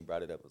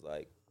brought it up, was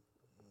like,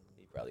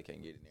 he probably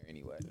can't get in there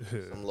anyway.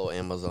 Some little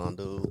Amazon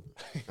dude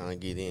trying to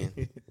get in.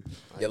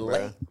 Like, You're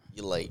late.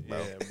 You late, bro.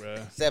 Yeah, bro.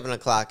 7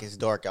 o'clock. It's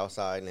dark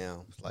outside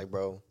now. It's like,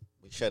 bro,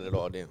 we shut it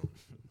all down.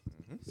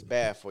 It's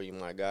bad for you,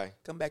 my guy.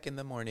 Come back in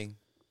the morning.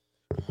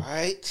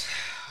 Right?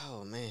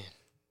 Oh, man.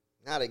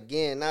 Not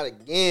again. Not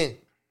again.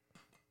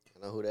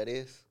 You know who that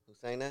is? Who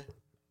sang that?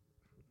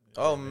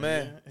 Oh,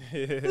 man.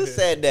 Who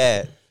said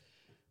that?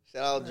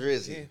 Shout out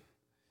Drizzy.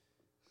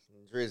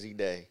 Drizzy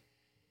Day.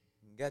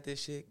 Got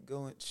this shit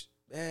going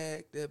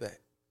back to back.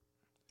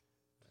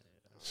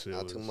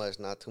 Not too much.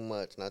 Not too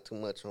much. Not too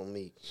much on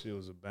me. She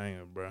was a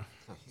banger, bro.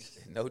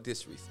 No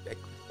disrespect.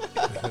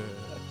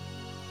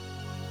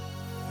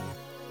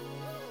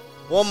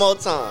 One more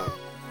time.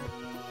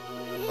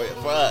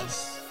 For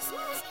us.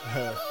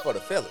 For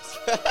the fellas.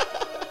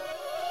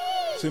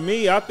 To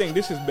me, I think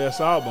this is best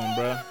album,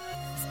 bro.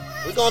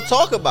 We're going to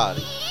talk about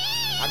it.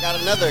 I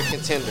got another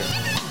contender.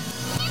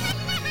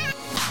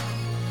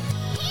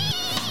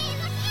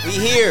 We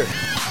here.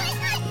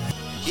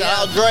 Shout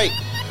out Drake.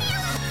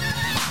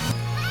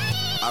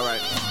 All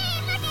right.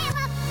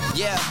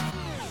 Yeah.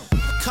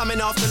 Coming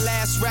off the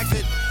last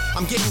record,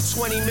 I'm getting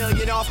 20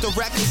 million off the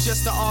record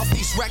just to off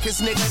these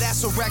records, nigga.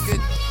 That's a record.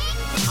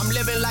 I'm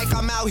living like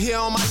I'm out here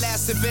on my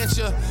last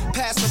adventure.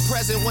 Past or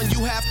present, when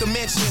you have to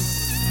mention.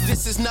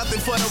 This is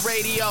nothing for the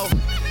radio,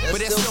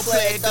 but it's still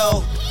play it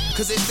though.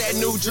 Cause it's that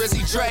new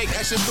Drizzy Drake,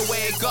 that's just the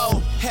way it go.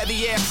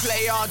 Heavy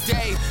airplay all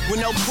day, with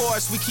no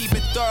chorus, we keep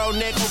it thorough,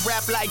 nigga.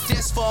 Rap like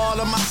this for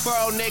all of my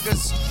borough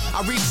niggas.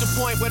 I reached the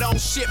point where don't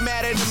shit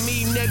matter to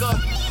me, nigga.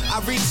 I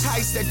reached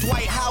heights that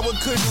Dwight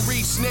Howard couldn't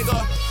reach,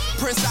 nigga.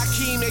 Prince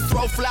Hakeem, they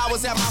throw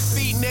flowers at my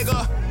feet,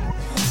 nigga.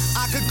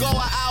 I could go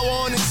an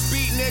hour on this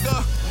beat,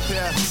 nigga.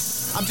 Yeah,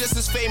 I'm just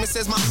as famous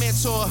as my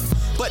mentor,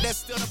 but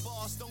that's still the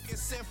boss, don't get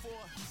sent for.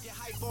 Get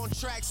hype on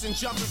tracks and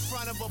jump in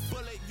front of a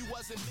bullet you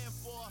wasn't meant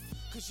for.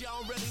 Cause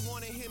y'all don't really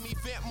wanna hear me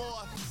vent more.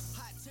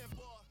 Hot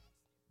tempo.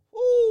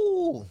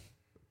 Ooh.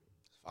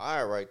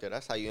 Fire right there.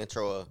 That's how you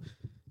intro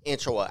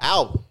a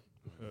album.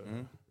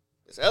 Mm-hmm.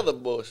 This other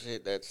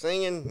bullshit, that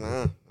singing,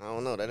 nah, I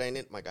don't know. That ain't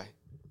it, my guy.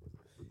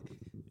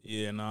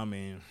 Yeah, no, I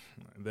mean,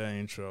 that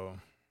intro,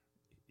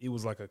 it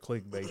was like a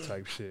clickbait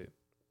type shit.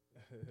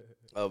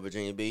 Oh,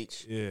 Virginia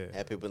Beach. Yeah.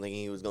 Had people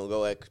thinking he was going to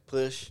go at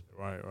Push.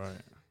 Right.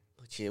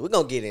 But yeah, we're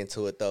going to get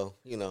into it, though.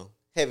 You know,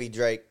 heavy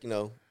Drake, you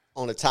know,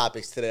 on the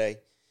topics today.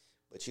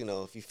 But, you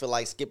know, if you feel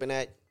like skipping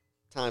that,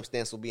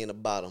 timestamps will be in the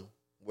bottom,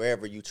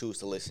 wherever you choose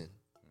to listen.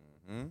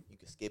 Mm-hmm. You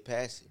can skip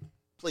past it.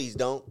 Please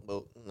don't,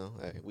 but, you know,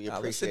 hey, we appreciate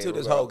it. Listen to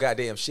this whole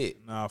goddamn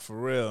shit. Nah, for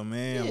real,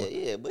 man.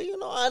 Yeah, but, you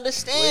know, I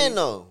understand,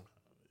 though.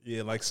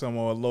 Yeah, like some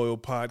of our loyal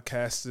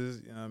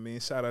podcasters, you know what I mean?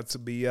 Shout out to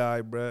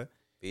B.I., bruh.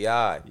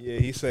 B.I. Yeah,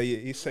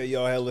 he say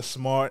y'all hella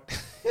smart.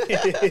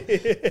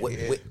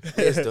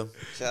 Wisdom.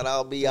 Shout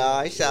out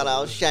B.I., shout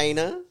out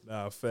Shayna.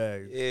 Nah,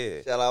 facts.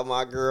 Yeah. Shout out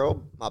my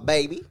girl, my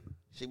baby.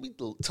 She be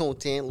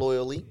tuned in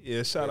loyally.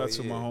 Yeah, shout out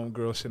to my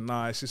homegirl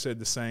Shania. She said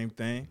the same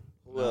thing.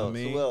 Who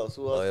else?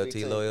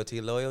 Loyalty.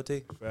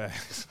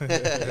 Facts.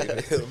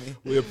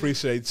 We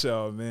appreciate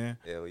y'all, man.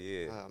 Hell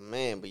yeah. Oh,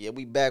 man, but yeah,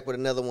 we back with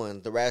another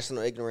one. The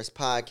Rational Ignorance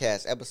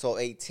Podcast, episode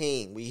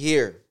 18. We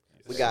here.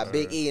 We got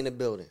Big E in the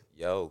building.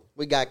 Yo.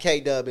 We got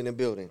K-Dub in the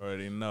building.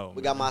 Already know.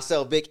 We got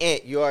myself, Big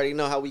Ant. You already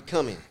know how we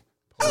coming.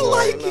 I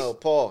like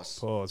it. Pause.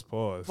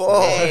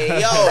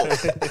 Hey, yo.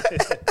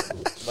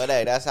 But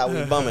hey, that's how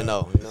we bumming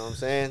though. You know what I'm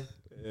saying?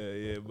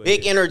 Yeah. But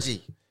Big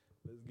energy.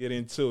 Let's get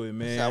into it,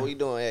 man. That's how we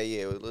doing.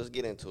 Yeah. Let's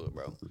get into it,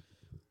 bro.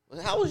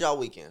 How was y'all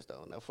weekends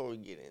though? Now, before we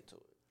get into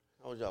it,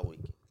 how was y'all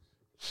weekend?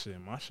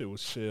 Shit, my shit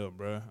was chill,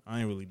 bro.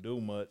 I ain't really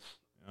do much.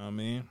 You know what I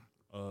mean?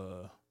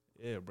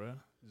 Yeah, bro.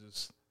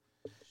 Just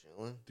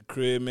chilling. The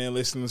crib, man.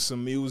 Listening to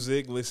some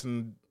music.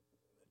 Listen,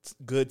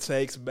 good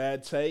takes,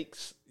 bad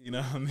takes. You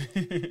know what I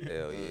mean?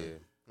 Hell yeah.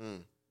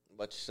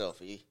 About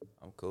yourself, E?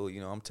 I'm cool.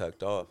 You know, I'm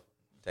tucked off.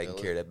 Taking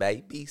care of the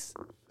babies.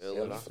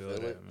 Feel it.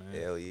 Man.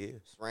 Hell yeah.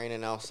 It's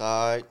raining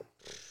outside.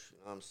 You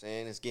know what I'm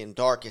saying? It's getting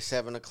dark at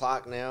 7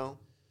 o'clock now.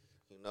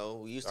 You know,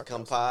 we used to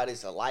come pod.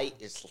 It's a light.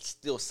 It's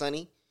still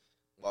sunny.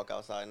 Walk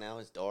outside now.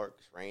 It's dark.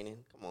 It's raining.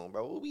 Come on,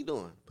 bro. What we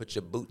doing? Put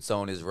your boots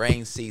on. It's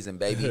rain season,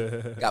 baby.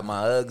 Got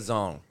my Uggs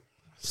on.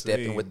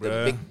 Stepping with the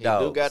big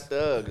dogs. You do got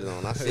the Uggs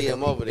on. I see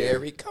him over there.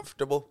 Very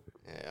comfortable.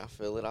 Yeah, I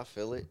feel it.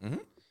 Mm-hmm.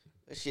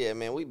 But shit,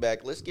 man, we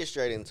back. Let's get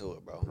straight into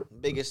it, bro.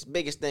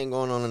 Biggest thing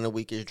going on in the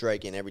week is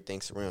Drake and everything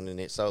surrounding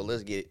it. So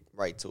let's get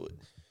right to it.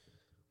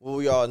 What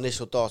were y'all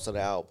initial thoughts of the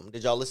album?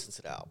 Did y'all listen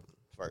to the album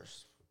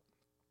first?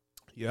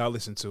 Yeah, I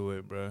listened to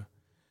it, bro.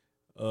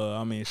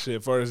 I mean,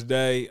 shit, first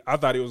day, I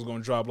thought he was going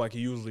to drop like he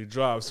usually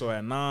drops. So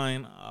at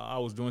 9, I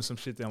was doing some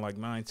shit then like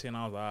 9, 10.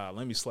 I was like,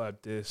 let me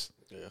slap this.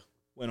 Yeah.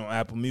 Went on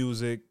Apple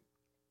Music.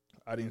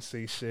 I didn't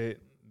see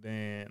shit.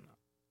 Then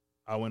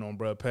I went on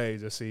Bruh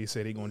Page. He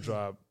said he going to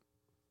drop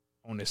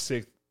on the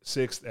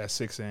 6th at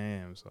 6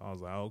 a.m. So I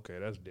was like, okay,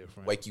 that's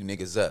different. Wake you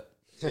niggas up.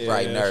 Yeah,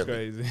 bright and that's early.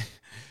 Crazy.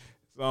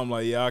 So I'm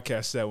like, yeah, I'll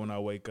catch that when I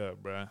wake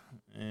up, bro.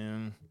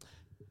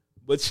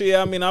 But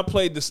yeah, I mean, I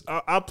played this.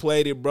 I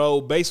played it,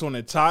 bro, based on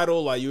the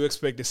title. Like you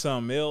expected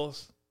something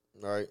else,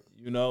 Right.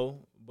 you know.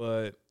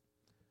 But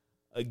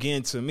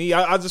again, to me,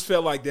 I just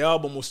felt like the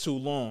album was too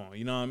long.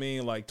 You know what I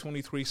mean? Like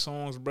 23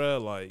 songs, bro.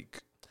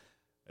 Like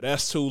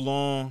that's too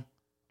long.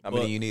 How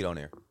many you need on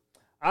there?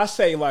 I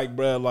say like,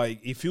 bro, like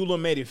if you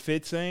made it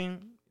 15,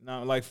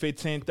 not like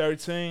 15,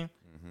 13,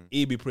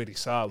 it'd be pretty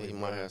solid. You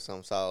might have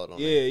something solid on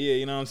Yeah, there. yeah,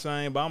 you know what I'm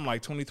saying? But I'm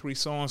like 23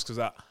 songs because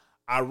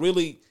I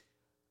really,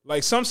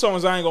 like some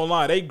songs, I ain't gonna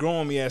lie, they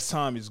growing me as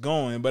time is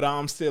going, but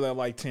I'm still at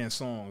like 10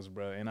 songs,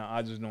 bro. And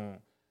I just don't,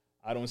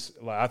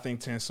 I think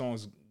 10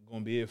 songs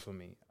gonna be it for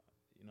me.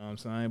 You know what I'm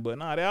saying? But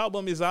nah, the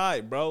album is all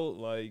right, bro.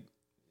 Like,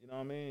 you know what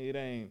I mean? It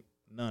ain't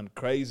nothing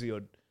crazy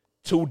or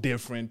too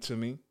different to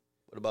me.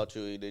 What about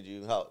you?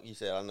 You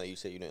said, I know you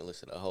said you didn't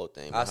listen to the whole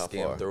thing. I But how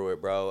skimmed far? through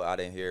it, bro. I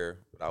didn't hear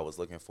what I was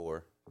looking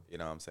for. You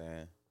know what I'm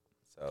saying?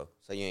 So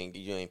You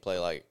ain't play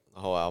like the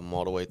whole album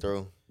all the way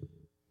through?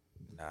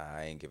 nah,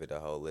 I ain't give it the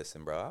whole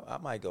listen, bro. I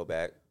might go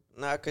back.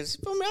 Nah, because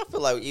for me, I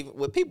feel like even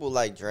with people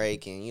like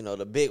Drake and, you know,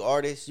 the big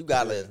artists, you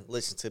got to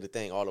listen to the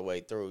thing all the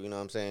way through, you know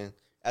what I'm saying?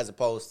 As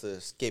opposed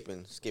to skipping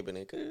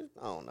it, because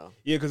I don't know.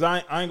 Yeah, because I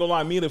ain't gonna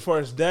lie, me the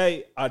first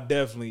day, I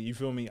definitely, you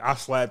feel me? I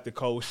slapped the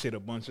cold shit a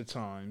bunch of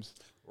times.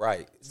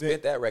 Right.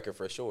 Spit that record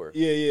for sure.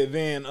 Yeah.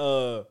 Then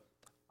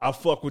I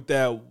fuck with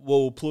that What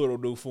Will Pluto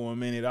Do for a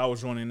minute. I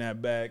was running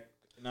that back.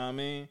 You know what I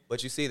mean?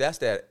 But you see, that's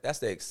the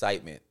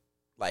excitement.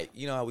 Like,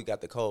 you know how we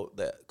got the Cole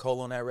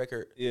on that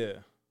record? Yeah.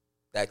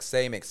 That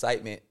same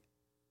excitement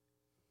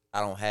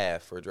I don't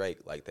have for Drake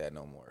like that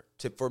no more.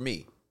 For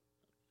me.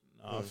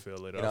 No, I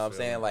feel it. You know what I'm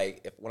saying?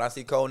 Like, when I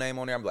see Cole name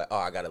on there, I'm like, oh,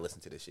 I got to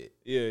listen to this shit.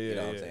 Yeah. You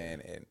know what I'm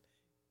saying? And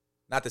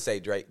not to say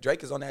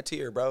Drake is on that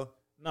tier, bro.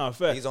 No, in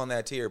fact. He's on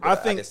that tier,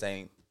 but I just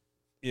ain't.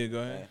 Yeah, go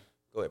ahead. Man,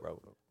 go ahead,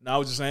 bro. No, I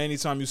was just saying,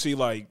 anytime you see,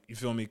 like, you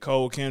feel me,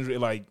 Cole, Kendrick,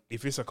 like,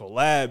 if it's a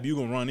collab, you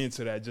gonna run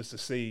into that just to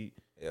see.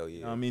 Hell yeah.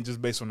 You know what I mean?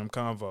 Just based on them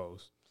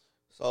convos.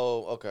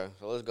 So, okay.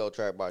 So, let's go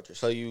track by track.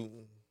 So, you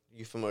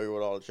familiar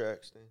with all the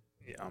tracks then?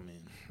 Yeah, I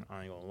mean,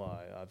 I ain't gonna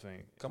lie. I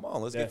think Come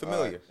on, let's get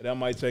familiar. that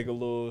might take a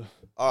little.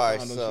 All right,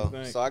 I don't know what you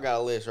think. so I got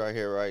a list right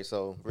here, right?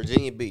 So,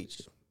 Virginia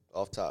Beach,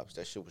 off tops.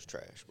 That shit was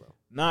trash, bro.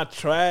 Not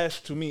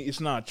trash to me.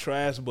 It's not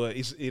trash, but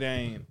it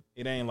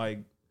ain't like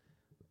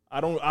I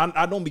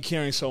don't be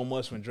caring so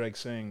much when Drake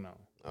sing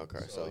though. Okay,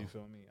 So so you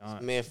feel me?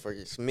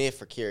 it's meant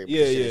for Carrie, but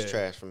Yeah, the shit yeah. is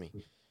trash for me.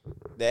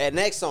 That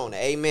next song, the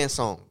Amen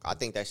song, I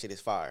think that shit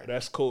is fire.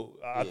 That's cool.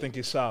 I think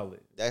it's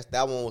solid.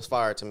 That one was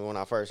fire to me when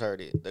I first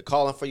heard it. The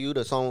Calling for You,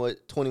 the song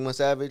with 21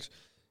 Savage,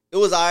 it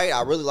was alright.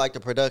 I really liked the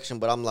production,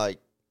 but I'm like,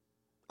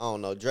 I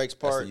don't know, Drake's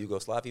That's part. the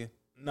Yugoslavia?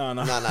 No.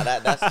 No,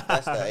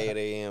 that's the 8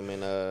 a.m.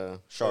 in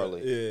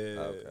Charlotte.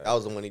 Yeah. Okay. That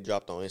was the one he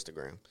dropped on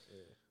Instagram.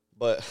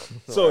 But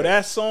So right,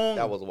 that song,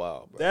 that was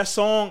wild, bro. that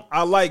song,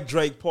 I like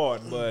Drake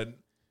part, but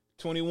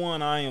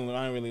 21, I ain't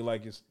really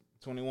like his.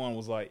 21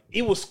 was like,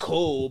 it was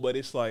cool, but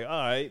it's like, all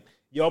right,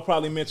 y'all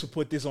probably meant to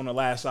put this on the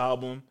last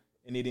album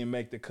and it didn't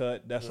make the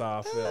cut. That's how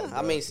I felt.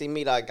 I mean, see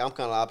me, like, I'm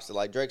kind of opposite.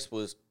 Like, Drake's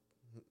was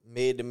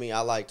mid to me.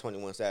 I like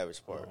 21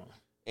 Savage part.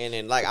 And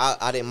then, like,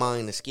 I didn't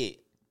mind the skit.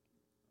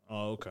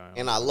 Oh, okay.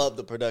 And I love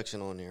the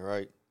production on there,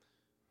 right?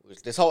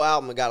 Which this whole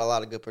album got a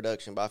lot of good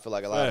production, but I feel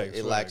like a lot of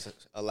it lacks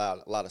a lot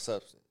of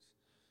substance.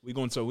 We're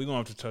gonna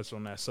have to touch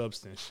on that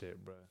substance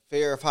shit, bro.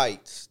 Fear of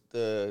Heights,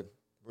 the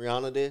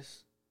Rihanna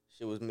diss,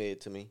 shit was mid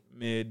to me.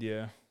 Mid,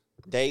 yeah.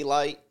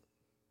 Daylight,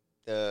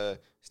 the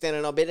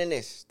Standing on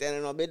Business.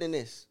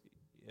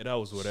 Yeah, that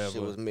was whatever.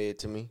 Shit was mid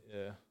to me.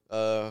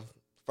 Yeah.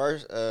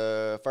 First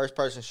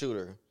person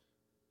shooter,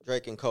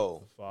 Drake and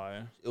Cole.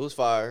 Fire. It was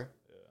fire.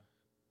 Yeah.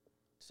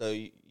 So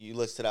you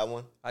listen to that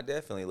one? I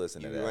definitely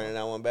listened to You that running one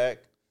that one back?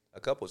 a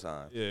couple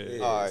times.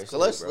 Yeah. All right. it's So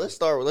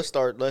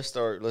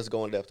cool, let's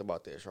go in depth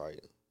about this, right?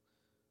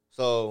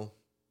 So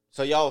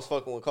y'all was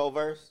fucking with Cole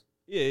verse?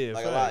 Yeah.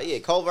 Like a lot. Yeah,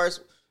 Cole verse.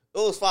 It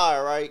was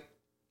fire, right?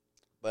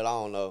 But I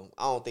don't know.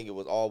 I don't think it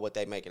was all what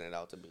they making it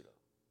out to be though.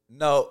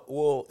 No,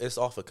 well, it's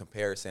off a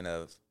comparison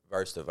of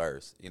verse to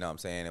verse, you know what I'm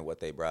saying, and what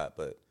they brought.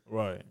 But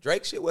Right.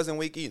 Drake shit wasn't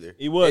weak either.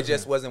 He wasn't. It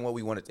just wasn't what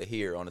we wanted to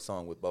hear on the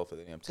song with both of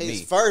them. To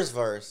His me, first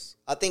verse,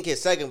 I think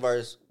his second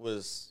verse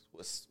was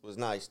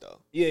nice though.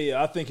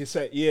 Yeah. I think it's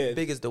yeah.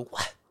 big as the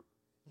what?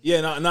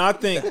 Yeah, no, I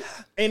think,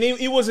 and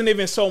it wasn't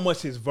even so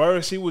much his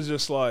verse. He was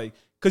just like,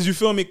 because you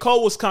feel me,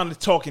 Cole was kind of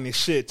talking his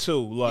shit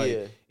too. Like,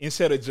 Yeah.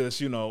 instead of just,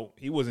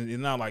 it's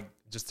not like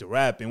just the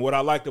rapping. What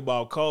I liked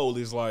about Cole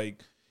is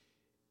like,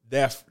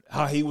 that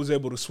how he was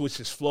able to switch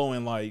his flow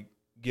and like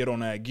get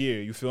on that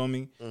gear. You feel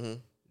me? Mm-hmm.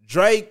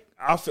 Drake,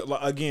 I feel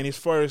like, again, his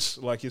first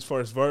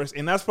verse,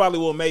 and that's probably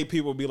what made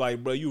people be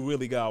like, bro, you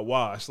really got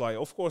washed. Like,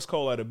 of course,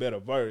 Cole had a better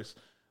verse,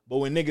 but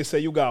when niggas say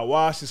you got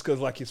washed, it's because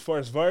like his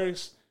first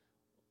verse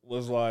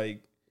was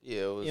like,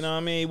 Yeah, it was, you know what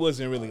I mean? It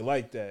wasn't really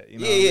like that. You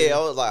know yeah, what I mean? yeah. I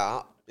was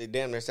like, it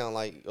damn near sound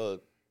like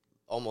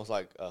almost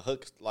like a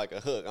hook. I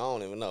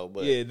don't even know,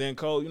 but Yeah, then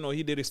Cole,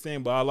 he did his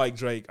thing, but I like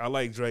Drake.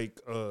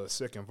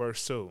 Second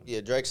verse too.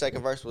 yeah, Drake's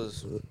second verse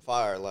was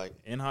fire. Like,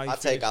 And how he I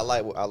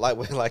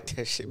like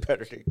that shit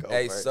better than Cole.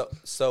 Hey, verse.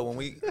 so when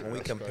we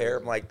compare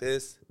them like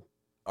this,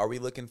 are we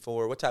looking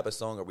for, what type of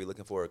song are we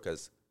looking for?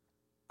 Because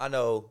I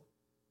know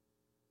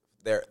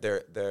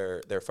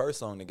their first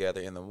song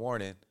together, In the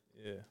Morning,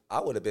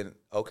 I would have been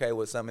okay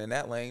with something in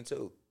that lane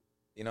too.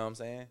 You know what I'm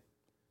saying?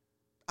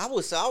 I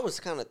was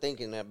kind of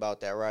thinking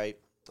about that, right?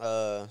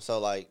 So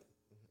like,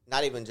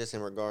 not even just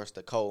in regards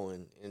to Cole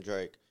and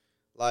Drake.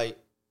 Like,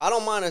 I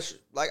don't mind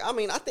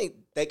I think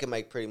they can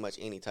make pretty much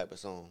any type of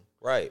song.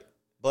 Right.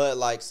 But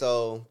like,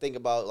 so think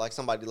about like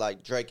somebody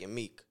like Drake and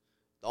Meek.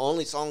 The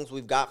only songs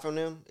we've got from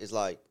them is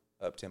like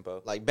up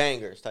tempo, like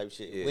bangers type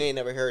shit. Yeah. We ain't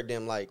never heard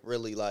them like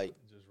really like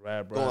Just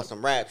rap. doing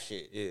some rap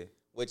shit. Yeah.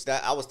 Which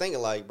that I was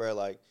thinking like, bro,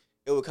 like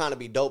it would kind of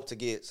be dope to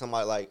get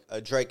somebody like a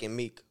Drake and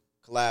Meek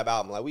collab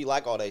album. Like we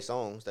like all their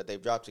songs that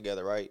they've dropped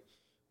together, right?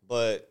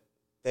 But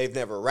they've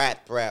never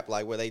rap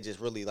like where they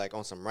just really like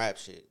on some rap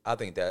shit. I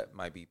think that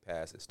might be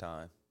past its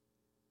time.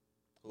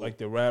 Like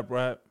the rap.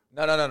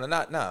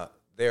 No.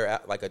 They're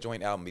like a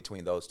joint album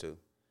between those two.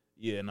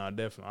 Yeah, no,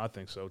 definitely. I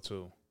think so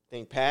too.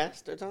 Think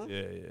past their time?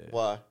 Yeah.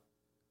 Why?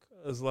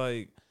 Cause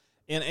like,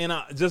 and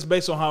I, just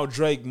based on how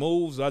Drake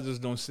moves, I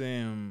just don't see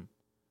him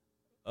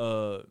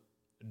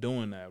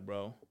doing that,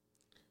 bro.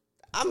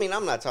 I mean,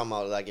 I'm not talking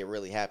about like it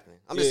really happening.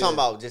 I'm just talking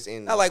about just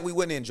in. Not like we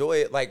wouldn't enjoy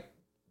it. Like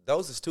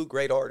those is two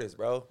great artists,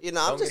 bro. You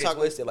know, I'm just talking.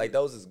 Twisted. Like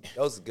those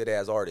is good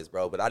ass artists,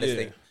 bro. But I just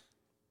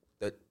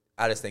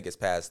think it's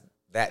past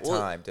that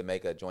time to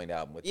make a joint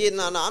album with. Yeah,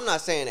 no, I'm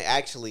not saying it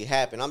actually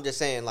happened. I'm just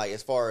saying like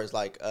as far as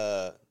like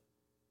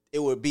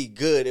it would be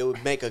good. It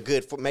would make a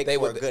good for a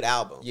good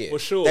album. Yeah, for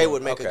sure. They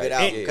would make a good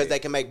album because yeah. they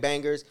can make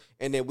bangers,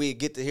 and then we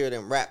get to hear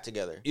them rap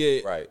together.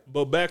 Yeah, right.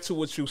 But back to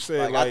what you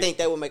said, I think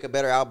they would make a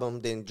better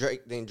album than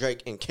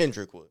Drake and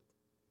Kendrick would.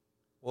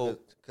 Well,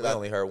 because I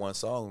only heard one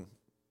song.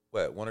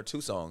 What, one or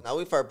two songs? Now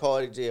we've heard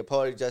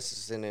Poetic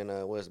Justice, and then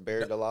what's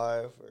Buried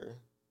Alive or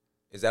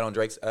is that on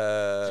Drake's?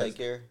 Take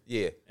Care.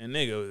 Yeah, and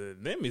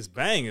nigga, them is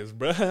bangers,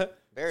 bruh.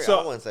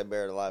 I wouldn't say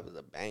Buried Alive is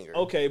a banger.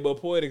 Okay, but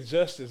Poetic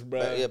Justice,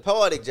 bruh. But, yeah,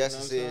 Poetic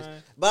Justice is.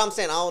 But I'm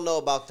saying I don't know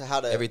about how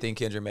to. everything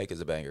Kendrick make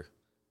is a banger.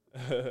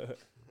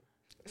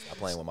 Stop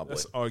playing with my boy.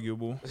 That's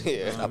arguable.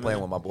 Yeah. Stop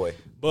playing with my boy.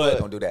 But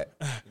don't do that.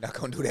 You're not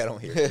gonna do that on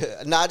here.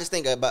 No, I just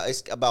think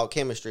it's about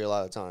chemistry a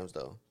lot of times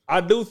though.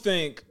 I do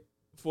think,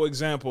 for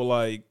example,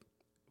 like,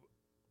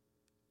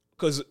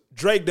 because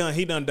Drake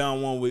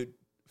done one with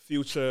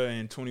Future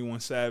and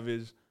 21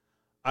 Savage.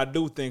 I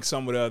do think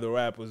some of the other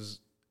rappers,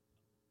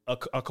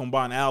 a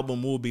combined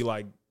album would be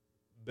like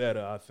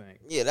better. I think.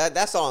 Yeah,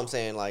 that's all I'm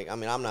saying. Like, I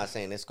mean, I'm not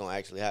saying it's gonna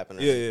actually happen.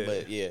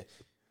 But yeah.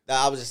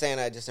 I was just saying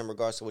that just in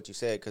regards to what you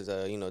said because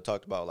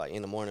talked about like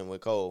In the Morning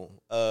with Cole.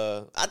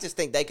 I just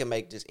think they can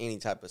make just any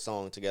type of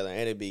song together and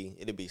it'd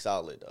be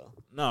solid though.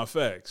 No,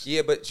 facts.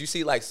 Yeah, but you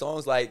see, like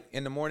songs like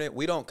In the Morning,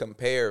 we don't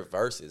compare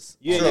verses.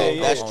 Yeah,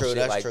 that's true. Shit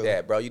That's like true.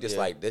 that, bro. You just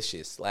like this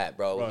shit slap,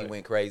 bro. Right. He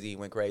went crazy,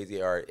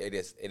 or it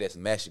is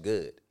meshed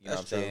good. You know what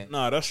I'm saying?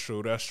 No, that's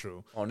true. That's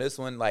true. On this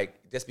one, like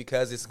just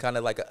because it's kind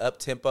of like an up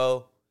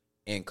tempo,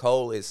 and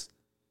Cole is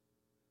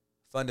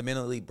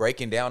fundamentally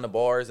breaking down the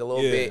bars a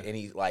little bit, and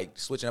he's like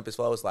switching up his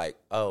flow. It's like,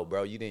 oh,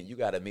 bro, you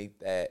got to meet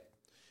that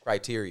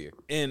criteria.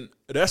 And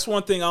that's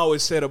one thing I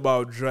always said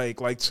about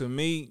Drake. Like, to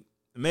me,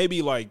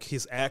 maybe like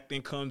his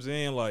acting comes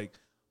in, like,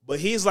 but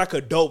he's like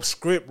a dope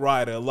script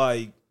writer.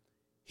 Like,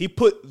 he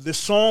put the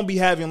song be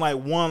having like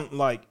one,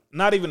 like,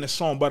 not even a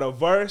song, but a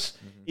verse.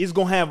 Mm-hmm. He's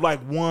gonna have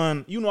like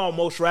one. You know how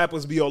most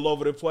rappers be all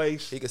over the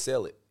place. He could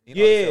sell it.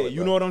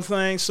 You know what I'm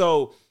saying?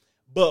 So,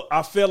 but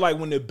I feel like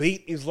when the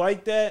beat is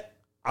like that,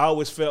 I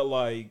always felt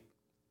like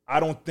I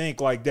don't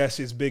think like that's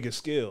his biggest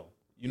skill.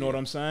 You know what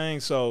I'm saying?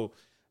 So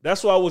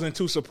that's why I wasn't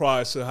too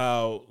surprised to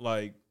how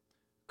like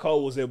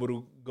Cole was able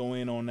to go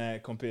in on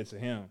that compared to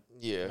him.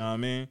 Yeah. You know what I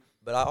mean?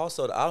 But I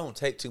don't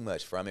take too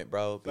much from it,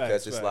 bro,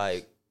 because it's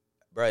like,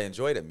 bro,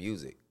 enjoy the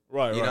music.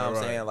 Right, you know what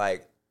I'm saying?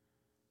 Like,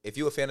 if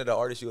you a fan of the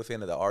artist, you a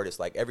fan of the artist.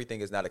 Like, everything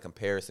is not a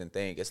comparison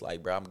thing. It's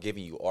like, bro, I'm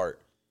giving you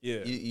art.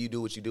 Yeah. You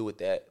do what you do with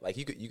that. Like,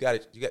 you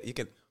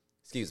can,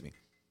 excuse me.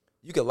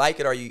 You can like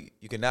it or you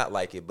can not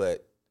like it,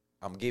 but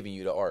I'm giving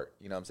you the art.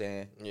 You know what I'm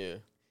saying? Yeah.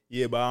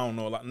 Yeah, but I don't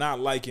know. Like, not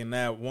liking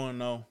that one,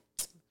 though.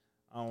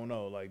 I don't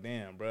know. Like,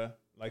 damn, bro.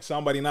 Like,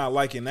 somebody not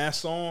liking that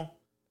song,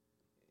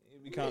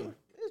 it be kind of...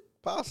 It's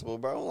possible,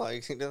 bro.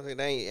 Like, it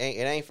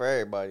ain't for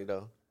everybody,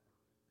 though.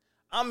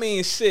 I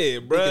mean,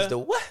 shit, bro. Niggas the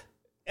what?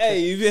 Hey,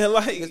 you feel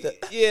like...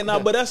 Yeah,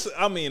 no, but that's...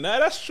 I mean,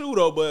 that's true,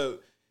 though,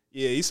 but...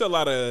 Yeah, it's a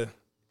lot of...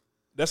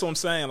 That's what I'm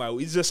saying. Like,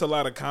 it's just a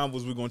lot of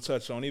combos we're going to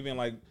touch on. Even,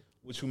 like...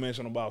 What you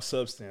mentioned about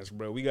substance,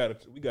 bro. We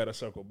gotta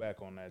circle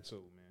back on that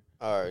too, man.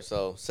 All right,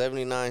 so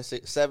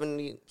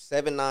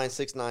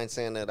 7969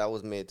 saying that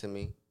was mid to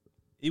me.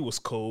 He was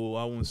cool.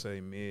 I wouldn't say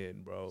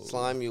mid, bro.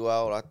 Slime You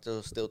Out, I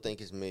still think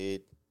it's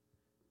mid.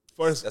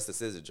 First, that's the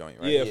SZA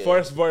joint, right? Yeah,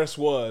 first verse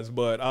was,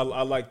 but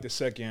I like the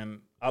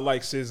second. I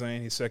like SZA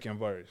and his second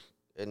verse.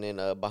 And then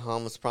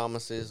Bahamas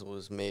Promises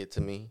was mid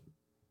to me.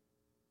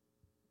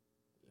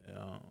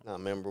 Yeah.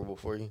 Not memorable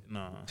for you?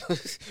 Nah.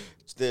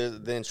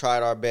 Then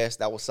Tried Our Best.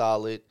 That was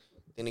solid.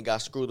 Then he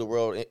got Screw the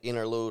World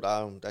interlude.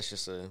 That's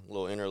just a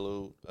little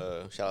interlude.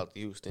 Shout out to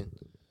Houston.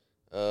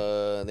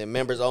 Then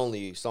Members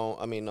Only song.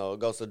 I mean, no, it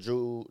goes to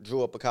Drew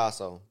or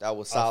Picasso. That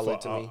was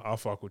solid to me. I'll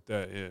fuck with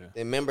that. Yeah.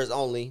 Then Members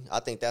Only. I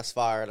think that's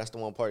fire. That's the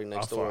one Party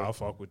Next Door. I'll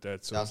fuck with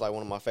that too. That's like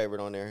one of my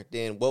favorite on there.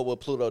 Then What Would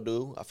Pluto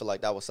Do? I feel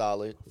like that was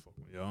solid.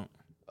 Yeah.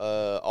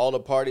 All the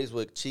Parties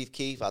with Chief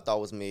Keef. I thought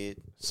was mid.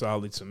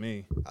 Solid to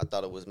me. I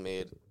thought it was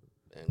mid.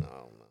 And I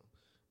don't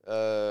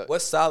know.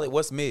 What's solid?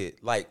 What's mid?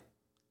 Like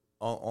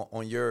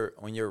on your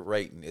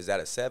rating, is that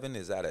a 7?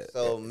 Is that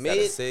a mid? That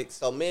a 6?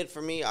 So mid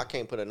for me, I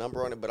can't put a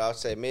number on it, but I'll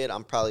say mid.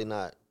 I'm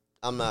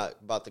not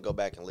about to go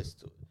back and listen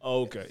to it.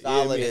 Okay.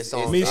 Solid yeah, is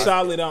song. me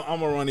solid.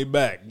 I'm gonna run it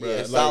back, bro. Yeah,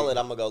 Like, solid.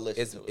 I'm gonna go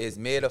listen to it. Is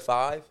mid a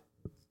 5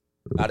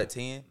 out of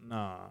 10?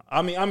 Nah,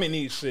 I mean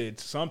each shit.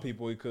 Some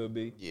people it could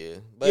be. Yeah,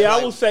 Yeah,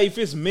 I will say if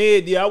it's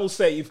mid. Yeah, I will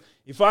say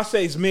if I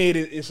say it's mid,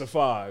 it's a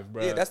 5,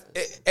 bro. Yeah,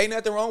 ain't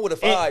nothing wrong with a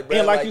 5, bro.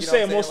 And like you know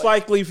said, what I'm most saying?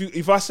 likely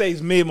if I say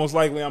it's mid, most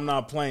likely I'm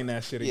not playing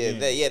that shit again.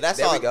 That's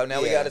There all. we go.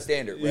 Now we got a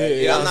standard, bro. Yeah,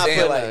 You know I'm what not I'm saying?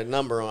 putting Like, a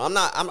number on.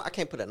 I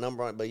can't put a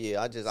number on it, but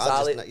yeah,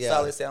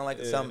 solid sound like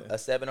a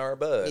 7 or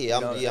above. Yeah,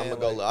 you know what I'm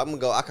gonna go. I'm gonna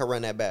go. I can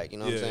run that back. You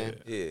know what I'm saying?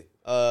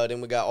 Yeah.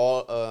 Then we got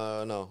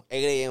 8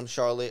 a.m.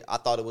 Charlotte. I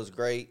thought it was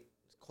great.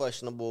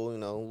 Questionable,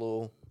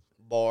 little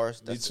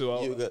bars. That's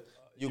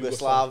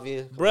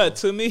Yugoslavia. Bruh,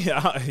 to me,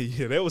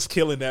 yeah, that was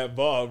killing that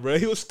bar, bro.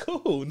 He was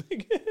cool,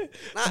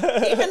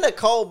 nigga. Even the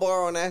cold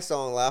bar on that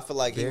song, like, I feel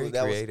like Very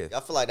creative. I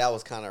feel like that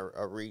was kind of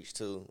a reach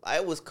too. Like,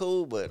 it was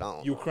cool, but I don't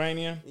know.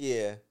 Ukrainian?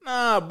 Yeah.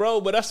 Nah, bro,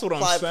 but that's what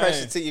Apply I'm saying.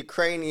 pressure to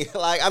Ukrainian.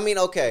 Like, I mean,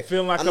 okay.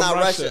 Feeling like I'm I'm not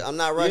Russia. Russian. I'm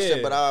not Russian,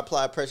 Yeah. but I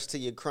apply pressure to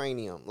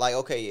Ukrainian. Like,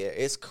 okay, yeah,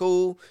 it's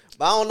cool,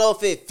 but I don't know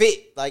if it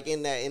fit. Like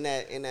in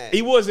that.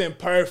 He wasn't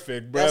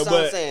perfect, bro. That's but,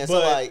 what I'm saying.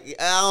 But, So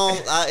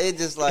like, it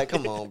just like,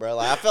 come on, bro.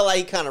 Like, I feel like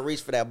he kind of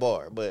reached for that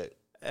bar, but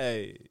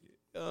hey,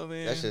 oh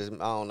man, that's just, I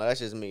don't know. That's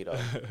just me though.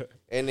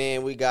 And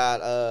then we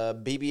got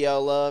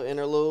BBL Love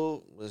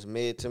interlude was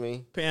mid to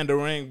me. Panda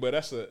Ring, but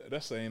that's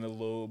ain't a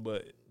little,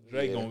 but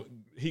Drake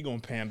gonna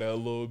panda a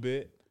little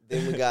bit.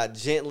 Then we got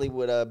Gently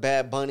with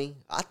Bad Bunny.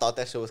 I thought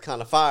that shit was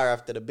kind of fire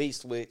after the beat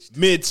switched.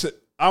 Mid to,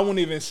 I wouldn't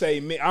even say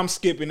mid. I'm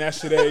skipping that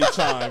shit every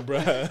time,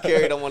 bro.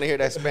 Carrie don't want to hear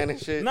that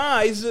Spanish shit.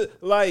 Nah, it's just,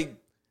 like,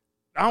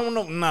 I don't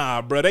know.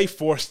 Nah, bro, they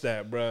forced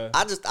that, bro.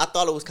 I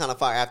thought it was kind of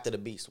fire after the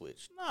beat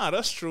switch. Nah,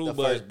 that's true, The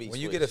but first beat When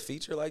you switch. get a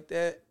feature like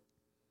that,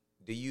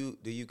 do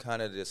you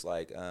kind of just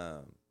like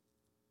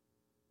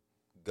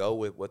go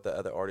with what the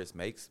other artist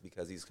makes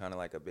because he's kind of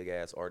like a big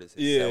ass artist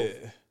himself?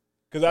 yeah,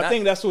 because I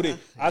think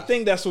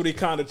that's what he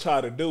kind of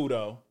tried to do,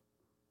 though.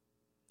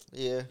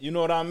 Yeah. You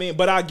know what I mean?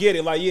 But I get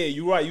it. Like, yeah,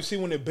 you're right. You see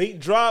when the beat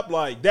dropped,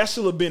 like that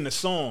should have been the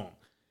song.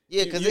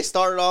 Yeah, because it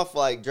started off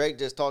like Drake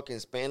just talking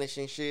Spanish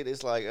and shit.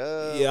 It's like,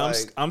 Yeah,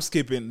 like, I'm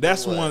skipping.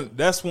 That's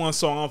like- one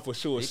song I'm for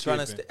sure He's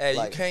skipping. trying to. Hey,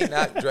 Like- you can't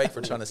knock Drake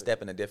for trying to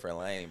step in a different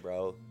lane,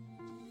 bro.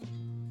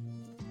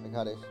 like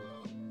how that shit.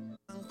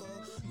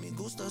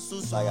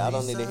 Like, I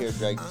don't need to hear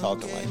Drake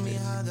talking like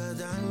this.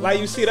 Like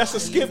you see, that's a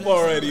skip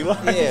already.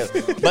 Like, Yeah,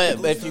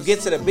 but if you get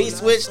to the beat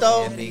switch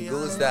though, Me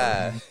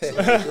gusta. Me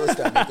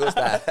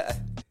gusta.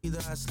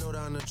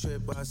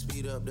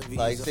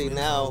 like, see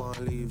now,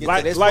 get to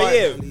like this part.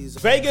 yeah,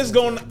 Vegas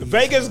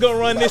gonna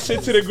run this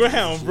shit to the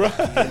ground, bro.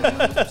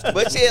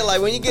 But yeah,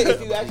 like when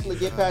if you actually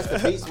get past the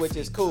beat switch,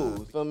 it's cool.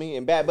 You feel me?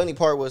 And Bad Bunny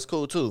part was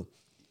cool too.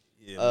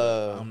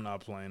 Yeah, I'm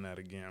not playing that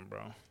again, bro.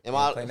 Am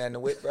Playing that I? in the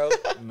whip, bro.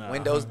 Nah.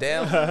 Windows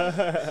down.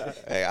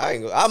 Hey,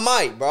 I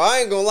might, bro. I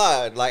ain't gonna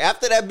lie. Like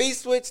after that beat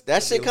switch,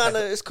 that shit kind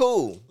of is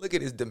cool. Look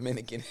at his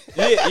Dominican.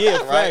 Yeah,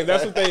 Right.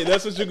 fact.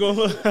 That's what you're gonna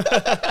look.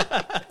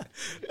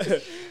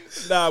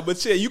 Nah,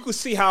 but yeah, you could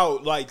see how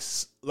like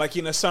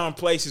in a certain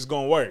place it's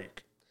gonna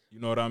work. You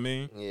know what I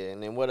mean? Yeah,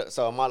 and then what?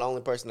 So am I the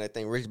only person that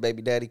think Rich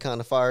Baby Daddy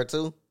kind of fire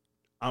too?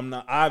 I'm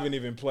not. I haven't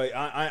even played.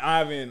 I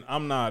haven't.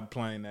 I'm not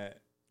playing that.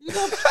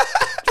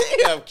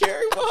 Damn,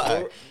 Carrie,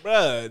 why?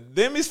 Bruh,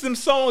 them is some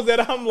songs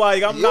that I'm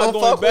like, I'm You not don't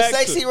going fuck with back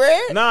Sexy to.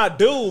 Red? Nah, I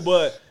do,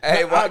 but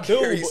Hey, why I do.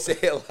 Carrie but- say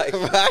it like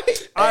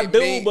Right? I Hey, do,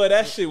 me. but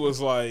that shit was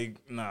like,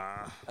 nah.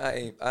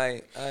 I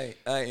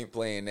ain't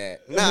playing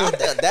that. Nah,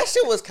 that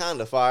shit was kind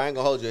of fire. I ain't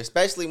gonna hold you,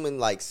 especially when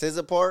like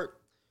Scissor Part,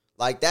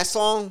 like that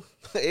song,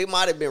 it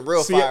might have been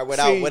real fire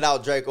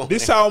without Drake on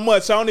This there. how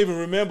much I don't even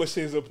remember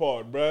Shit's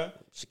Apart, bruh.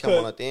 She come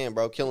on at the end,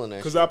 bro, killing that.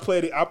 Because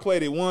Shit. I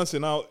played it once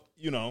and I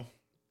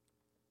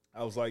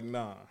was like,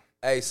 nah.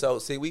 Hey, so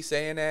see, we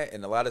saying that,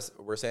 and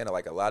we're saying that,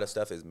 like a lot of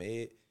stuff is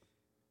mid,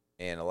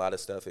 and a lot of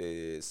stuff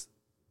is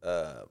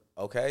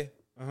okay.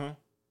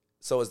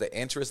 So is the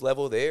interest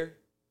level there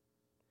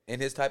in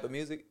his type of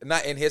music?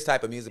 Not in his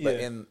type of music, but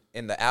Yeah.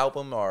 in the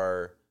album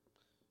or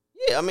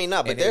Yeah, I mean,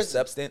 nah, but in his there's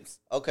substance.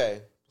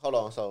 Okay, hold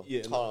on. So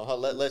Yeah. hold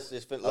on. Let's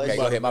just finish. Okay,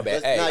 go ahead. My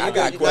bad. Hey, I you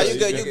got good. questions.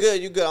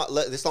 You good.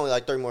 There's only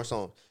like 3 more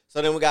songs.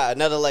 So then we got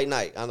Another Late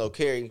Night. I know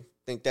Carrie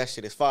think that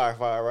shit is fire,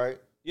 right?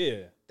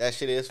 Yeah. That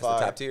shit is That's fire.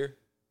 the top tier.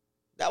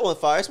 That one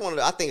fire.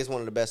 I think it's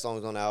one of the best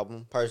songs on the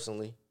album,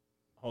 personally.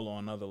 Hold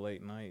on, another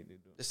late night.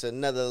 It's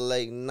Another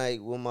Late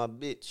Night with my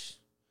bitch.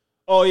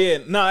 Oh yeah,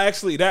 no,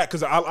 actually that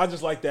because I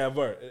just like that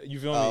verse. You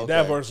feel me? Oh, okay.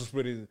 That verse was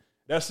pretty.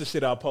 That's the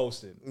shit I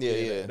posted.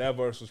 Yeah. That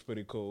verse was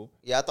pretty cool.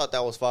 Yeah, I thought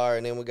that was fire.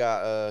 And then we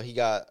got he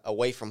got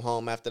Away From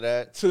Home after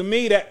that. To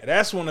me,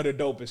 that's one of the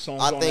dopest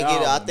songs.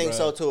 I think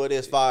so too. It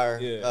is fire.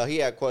 Yeah. He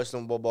had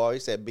questionable ball. He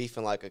said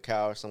beefing like a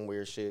cow or some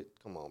weird shit.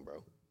 Come on,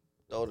 bro.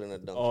 Throw it in the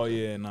dumpster. Oh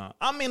yeah, nah.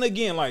 I mean,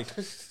 again, like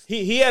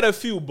he had a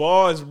few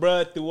bars,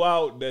 bruh,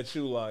 throughout that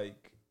you like.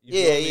 You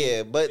feel me?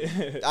 Yeah. But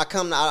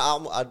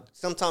I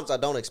sometimes I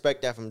don't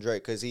expect that from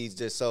Drake because he's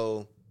just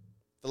so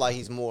feel like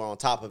he's more on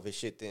top of his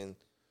shit than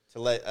to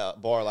let a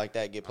bar like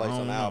that get placed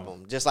on the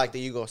album. Just like the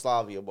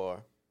Yugoslavia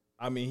bar.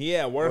 I mean, he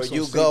had worse. Where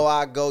you go,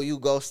 I go,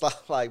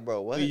 Yugoslav. Like,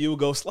 bro, what?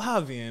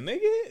 Yugoslavian,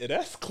 nigga.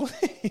 That's clean.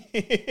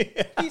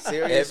 He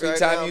serious Every right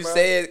time now, you bro?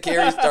 say it,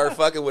 Carrie start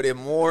fucking with it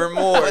more and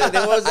more.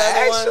 There was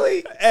that one?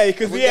 Actually, Hey,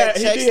 because he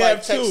did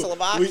have two.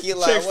 Czechoslovakia,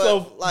 like,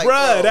 what? Like,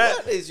 bruh, bro,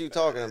 what is you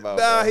talking about?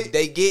 nah, bro?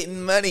 they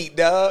getting money,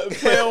 dog.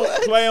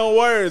 play on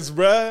words,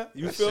 bruh.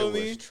 You That feel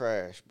shit me? was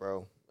trash,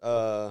 bro.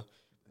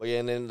 But yeah,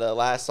 and then the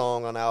last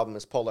song on the album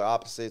is Polar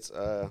Opposites.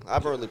 I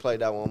haven't really played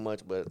that one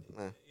much, but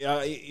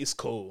Yeah, it's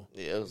cool.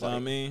 yeah, it was You know like, what I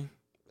mean?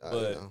 you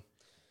know.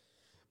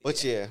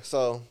 But yeah,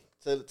 so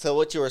to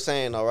what you were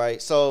saying, all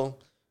right. So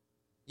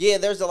yeah,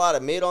 there's a lot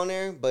of mid on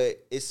there,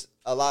 but it's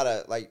a lot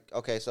of like,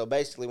 okay, so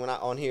basically when I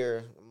on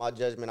here, my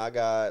judgment, I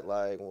got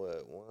like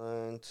what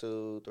 1,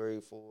 2, 3,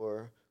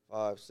 4,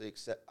 5,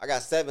 6, 7. I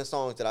got 7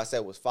 songs that I said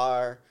was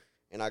fire,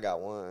 and I got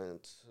 1,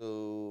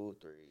 2,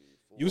 3,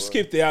 4. You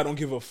skipped the I don't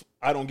give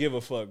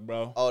a fuck,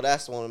 bro. Oh,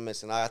 that's the one I'm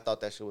missing. I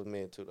thought that shit was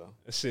mid too, though.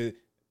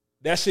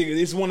 That shit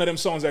is one of them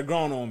songs that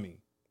grown on me.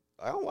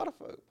 I don't want to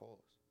fuck. Pause.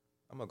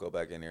 I'm gonna go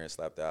back in there and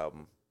slap the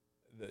album.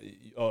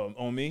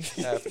 On me.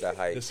 Half of the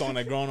hype. The song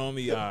that grown on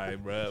me. All right,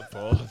 bro.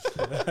 Pause.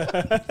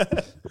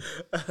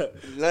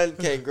 Nothing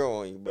can grow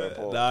on you, bro.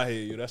 Pause. Nah, I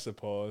hear you. That's a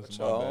pause.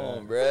 My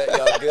Oh, bad. bruh.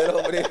 Y'all good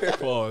over there?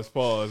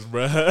 Pause,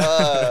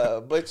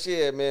 bro. But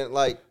yeah, man,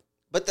 like,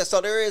 so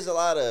there is a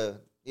lot of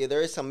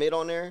there is some mid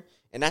on there,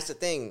 and that's the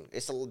thing.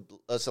 It's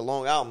a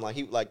long album,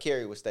 like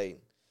Carrie was stating,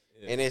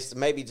 and it's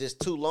maybe just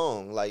too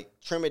long. Like,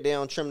 trim it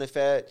down, trim the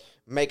fat,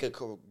 make a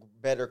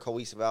better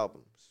cohesive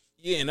album.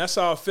 Yeah, and that's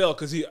how I felt.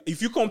 Because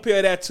if you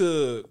compare that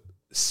to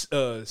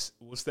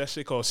what's that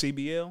shit called,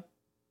 CBL,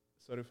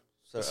 sort of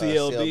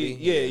CLB.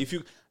 Yeah, if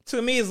you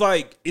to me it's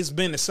like it's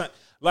been the same.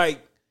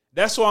 Like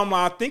that's why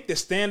I think the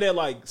standard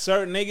like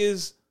certain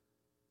niggas,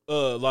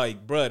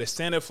 like bruh, the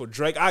standard for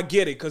Drake. I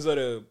get it because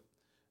of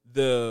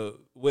the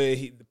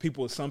way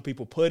some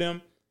people put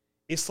him.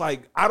 It's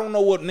like I don't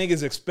know what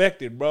niggas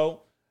expected,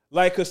 bro.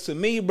 Like, cause to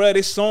me, bruh,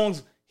 this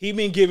songs he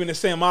been giving the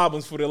same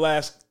albums for the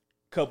last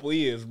couple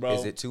years, bro.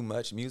 Is it too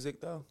much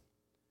music though?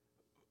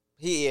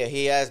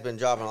 He has been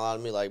dropping a lot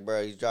of me. Like,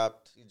 bro, he's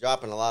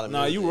dropping a lot of.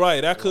 Nah, music. you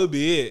right. That could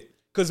be it.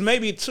 Cause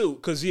maybe too.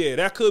 Cause yeah,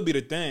 that could be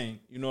the thing.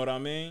 You know what I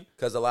mean?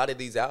 Because a lot of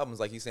these albums,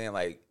 like he's saying,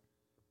 like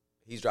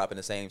he's dropping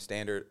the same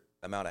standard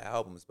amount of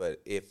albums.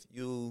 But if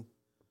you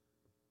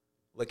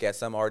look at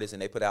some artists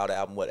and they put out an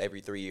album every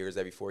 3 years,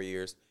 every 4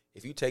 years,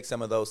 if you take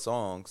some of those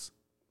songs,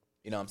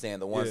 you know what I'm saying,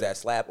 the ones that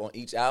slap on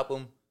each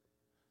album.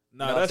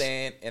 Nah, you know what I'm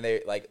saying? And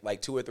they're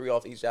like 2 or 3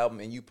 off each album,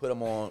 and you put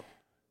them on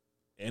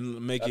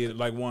and make it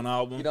like one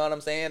album. You know what I'm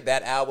saying?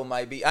 That album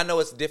might be. I know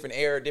it's a different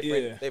era,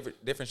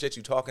 different shit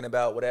you talking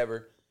about,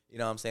 whatever. You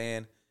know what I'm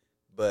saying?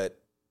 But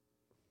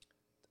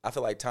I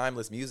feel like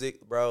timeless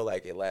music, bro.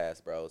 Like it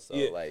lasts, bro. So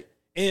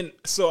and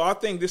so I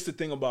think this is the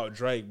thing about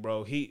Drake,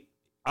 bro. I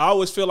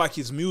always feel like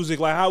his music,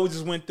 like how we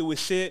just went through his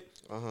shit.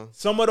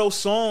 Some of those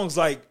songs,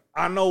 like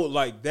I know,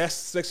 like that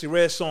Sexy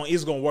Red song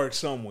is gonna work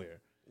somewhere.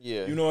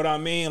 Yeah, you know what I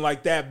mean.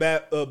 Like that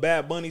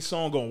Bad Bunny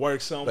song gonna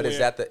work somewhere. But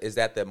is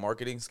that the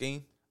marketing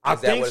scheme?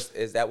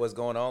 Is that what's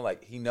going on?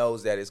 Like he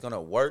knows that it's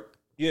gonna work.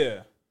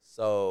 Yeah.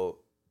 So,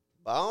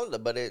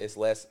 but it's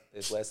less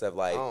of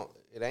like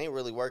it ain't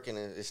really working.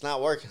 It's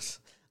not working.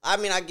 I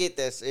mean, I get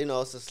this. You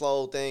know, it's a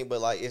slow thing, but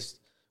like it's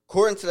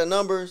according to the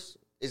numbers,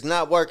 it's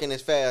not working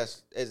as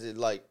fast as it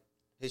like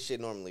his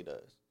shit normally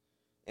does.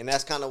 And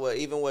that's kind of what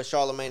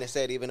Charlamagne has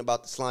said even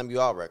about the Slime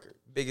You Out record.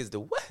 Big as the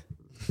what?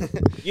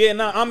 Yeah,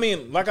 no, I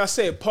mean, like I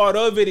said, part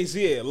of it is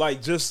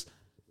like just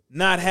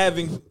not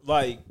having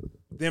like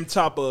them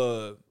type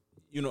of,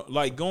 you know,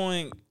 like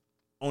going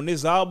on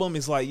this album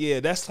is like, yeah,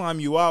 that's Slime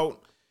You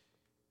Out.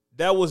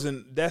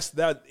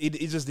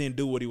 It just didn't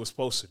do what he was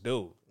supposed to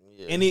do.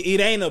 Yeah. And it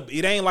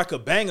ain't like a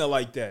banger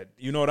like that.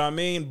 You know what I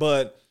mean?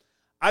 But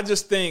I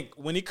just think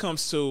when it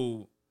comes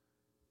to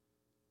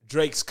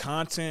Drake's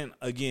content,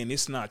 again,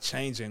 it's not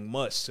changing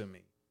much to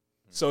me.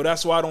 So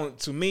that's why I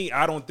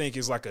don't think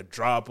it's like a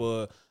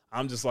dropper.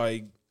 I'm just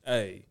like,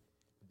 hey,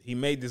 he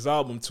made this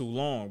album too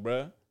long,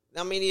 bruh.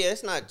 I mean, yeah,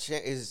 it's not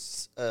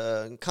his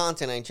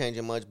content ain't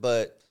changing much,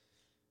 but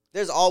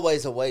there's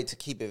always a way to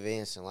keep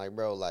advancing. Like,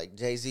 bro, like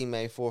Jay-Z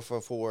made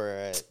 444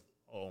 at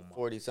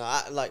 40. So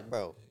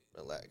bro,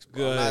 relax,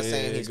 bro. I'm not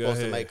saying he's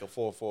supposed to make a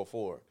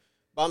 444.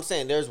 But I'm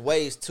saying there's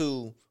ways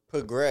to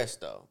progress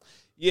though.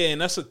 Yeah,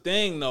 and that's the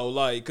thing though,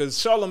 like, cause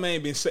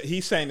Charlamagne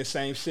he's saying the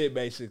same shit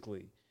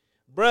basically.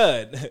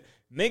 Bruh,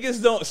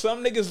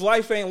 some niggas'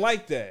 life ain't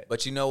like that.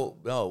 But you know,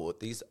 what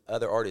these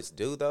other artists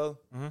do though,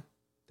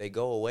 they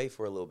go away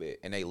for a little bit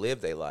and they live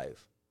their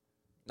life.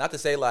 Not to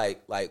say like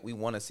we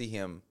want to see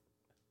him,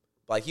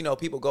 like, you know,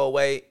 people go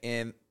away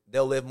and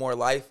they'll live more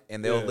life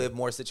and they'll live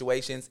more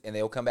situations and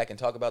they'll come back and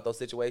talk about those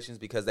situations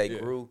because they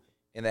grew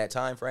in that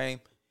time frame.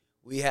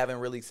 We haven't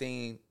really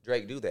seen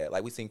Drake do that.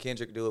 Like, we seen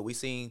Kendrick do it. We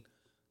seen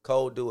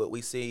Cole do it.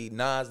 We see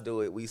Nas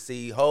do it. We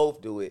see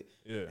Hove do it.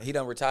 Yeah. He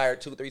done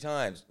retired 2-3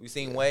 times. We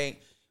seen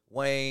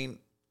Wayne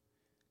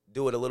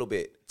do it a little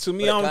bit. To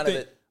me,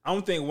 I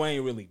don't think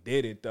Wayne really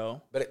did it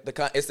though. But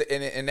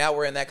and now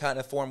we're in that kind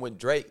of form with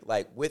Drake,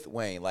 like with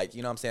Wayne, like,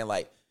 you know what I'm saying,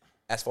 like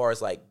as far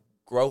as like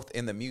growth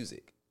in the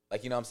music,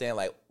 like, you know what I'm saying,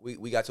 like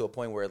we got to a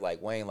point where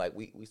like Wayne, like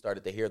we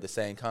started to hear the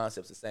same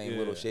concepts, the same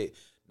little shit.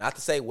 Not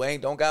to say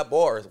Wayne don't got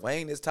bars.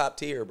 Wayne is top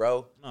tier,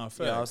 bro. No,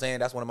 you know what I'm saying?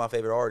 That's one of my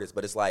favorite artists.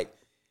 But it's like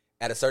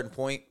at a certain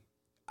point,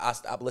 I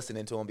stopped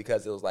listening to him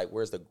because it was like,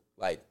 where's the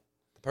like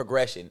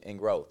progression and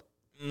growth?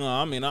 No,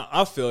 I mean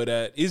I feel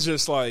that. It's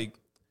just like,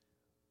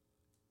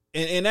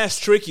 and that's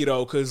tricky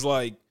though, cause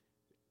like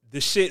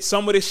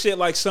some of this shit,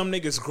 like some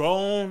niggas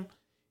grown,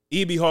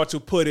 it'd be hard to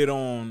put it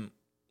on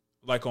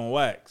like on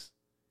wax.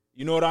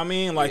 You know what I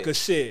mean? Like a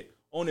shit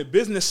on the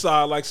business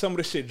side, like some of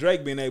the shit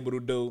Drake been able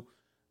to do.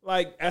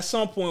 Like, at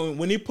some point,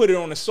 when he put it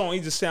on the song,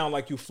 he just sound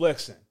like you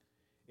flexing.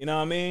 You know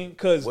what I mean?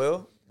 Cause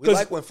we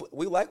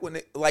like when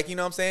it, like, you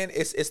know what I'm saying?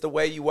 It's the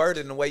way you word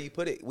it and the way you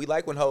put it. We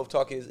like when Hov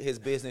talk his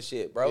business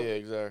shit, bro. Yeah,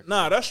 exactly.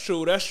 Nah, that's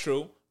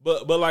true.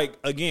 But like,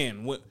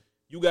 again, when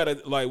you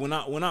gotta, like,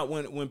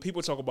 when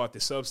people talk about the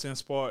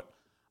substance part,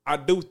 I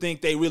do think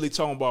they really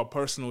talking about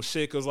personal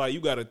shit. Cause like, you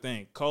gotta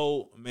think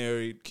Cole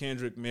married,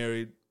 Kendrick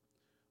married,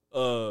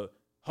 Hov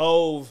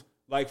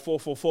like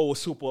 444 was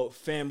super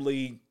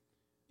family.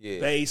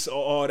 Bass or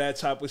all that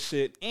type of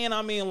shit. And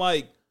I mean,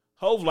 like,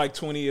 Hov like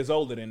 20 years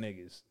older than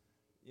niggas.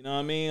 You know what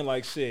I mean?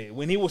 Like, shit.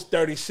 When he was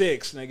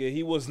 36, nigga,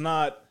 he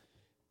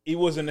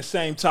wasn't the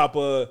same type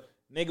of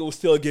nigga was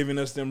still giving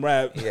us them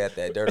rap. He had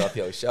that dirt off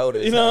your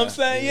shoulders. You know what I'm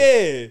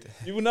saying?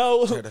 Yeah. You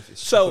know?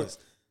 So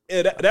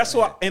that's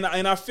why, and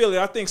I feel it.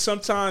 I think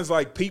sometimes,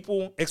 like,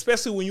 people,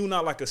 especially when you're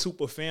not like a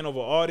super fan of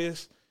an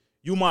artist,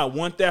 you might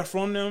want that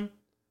from them,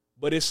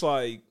 but it's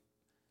like,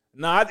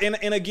 nah,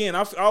 and again,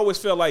 I always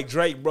felt like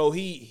Drake, bro,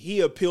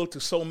 he appealed to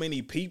so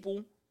many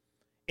people.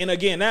 And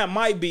again, that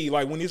might be,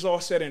 like, when it's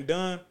all said and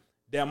done,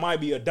 that might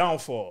be a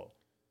downfall.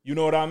 You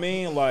know what I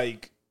mean?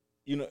 Like,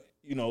 you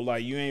know,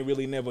 like, you ain't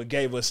really never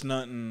gave us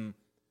nothing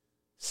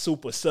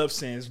super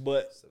substance,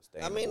 but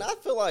I mean, I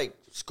feel like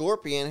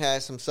Scorpion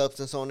has some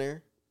substance on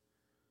there.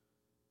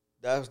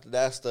 That's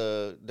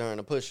during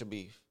the Pusha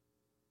beef.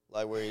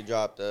 Like, where he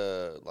dropped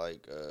March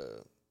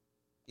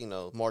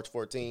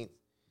 14th.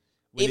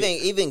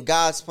 Even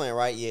God's Plan,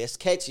 right? Yeah, it's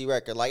catchy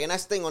record. Like, and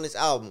that's the thing on this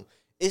album.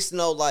 It's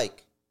no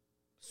like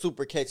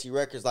super catchy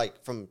records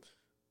like from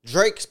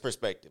Drake's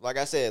perspective. Like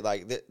I said,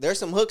 like there's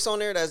some hooks on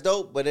there that's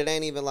dope, but it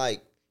ain't even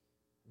like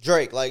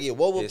Drake. Like, yeah,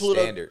 what would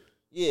Pluto? Standard.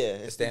 Yeah,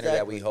 the standard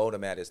that we hold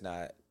him at is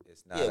not.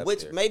 It's not. Yeah,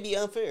 which may be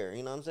unfair.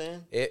 You know what I'm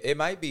saying? It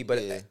might be,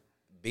 but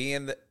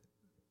being the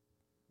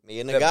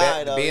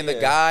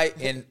guy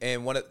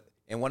and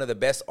one of the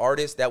best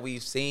artists that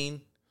we've seen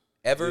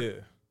ever. Yeah.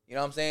 You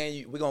know what I'm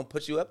saying? We're going to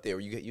put you up there.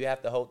 You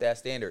have to hold that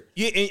standard.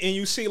 Yeah, and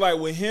you see, like,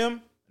 with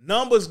him,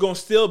 numbers going to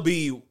still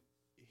be,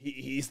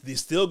 he's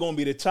still going to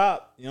be the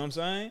top. You know what I'm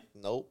saying?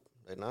 Nope,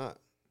 they're not.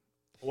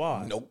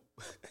 Why? Nope.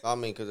 I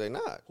mean, because they're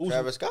not.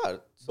 Travis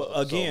Scott. But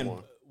again,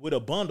 with a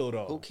bundle,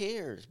 though. Who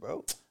cares,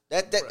 bro?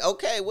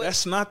 Okay.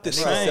 That's not the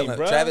same,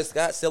 bro. Travis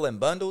Scott selling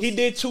bundles? He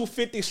did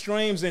 250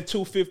 streams and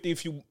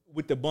 250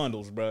 with the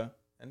bundles, bro.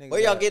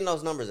 Where y'all getting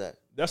those numbers at?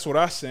 That's what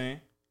I'm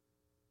saying.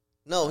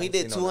 No, he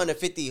did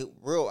 250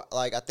 real,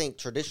 like, I think,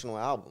 traditional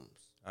albums.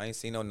 I ain't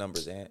seen no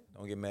numbers, Ant.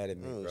 Don't get mad at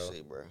me, bro.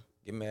 See, bro.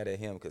 Get mad at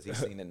him because he's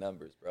seen the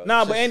numbers, bro.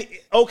 Nah, but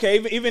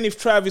even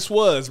if Travis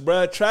was,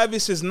 bro,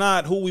 Travis is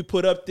not who we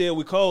put up there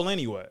with Cole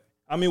anyway.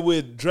 I mean,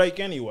 with Drake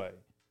anyway.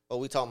 But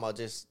we talking about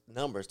just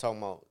numbers. Talking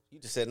about, you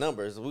just said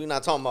numbers. We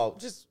not talking about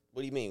just,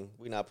 what do you mean?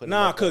 We not putting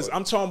Nah, because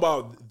I'm talking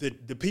about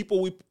the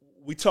people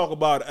we talk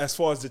about as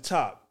far as the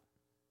top,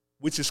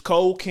 which is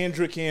Cole,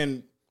 Kendrick,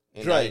 and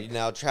Drake.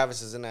 Now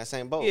Travis is in that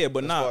same boat. Yeah,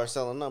 but not as far as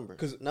selling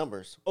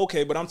numbers.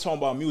 Okay, but I'm talking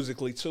about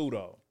musically too,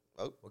 though.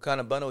 Oh. What kind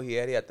of bundle he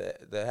had? He had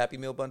the Happy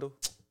Meal bundle?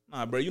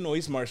 Nah, bro, you know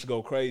his merch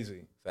go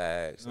crazy.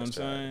 Facts. You know what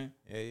I'm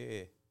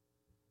saying?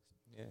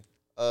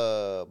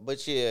 Yeah.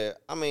 But yeah,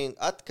 I mean,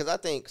 because I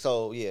think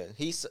so. Yeah,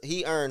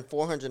 he earned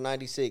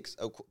 496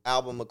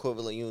 album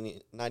equivalent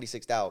unit,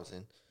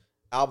 96,000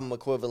 album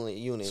equivalent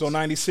units. So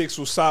 96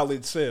 was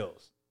solid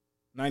sales.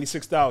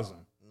 96,000.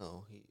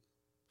 No,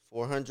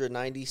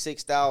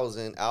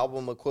 496,000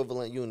 album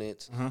equivalent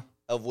units,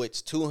 of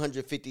which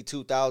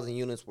 252,000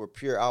 units were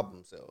pure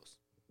album sales.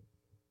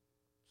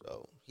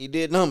 So he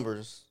did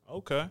numbers.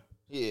 Okay.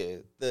 Yeah,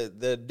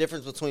 the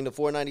difference between the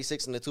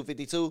 496 and the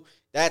 252,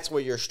 that's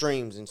where your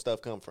streams and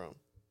stuff come from.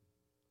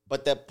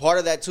 But that part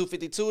of that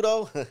 252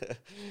 though,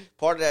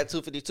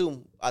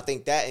 I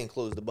think that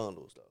includes the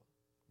bundles though.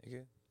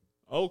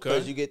 Okay.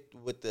 Because you get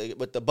with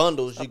the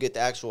bundles, you get the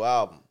actual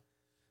album.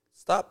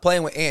 Stop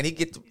playing with Ant. He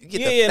get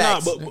the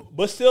facts.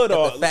 But still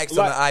though, the facts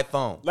on the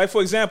iPhone. Like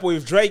for example,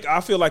 if Drake,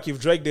 I feel like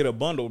if Drake did a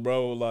bundle,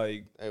 bro,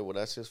 like, hey, well,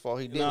 that's his fault.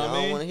 He did. know what I I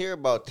don't mean? want to hear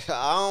about that.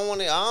 I don't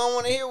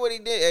want to hear what he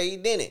did. Hey, he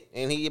didn't,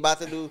 and he about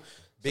to do.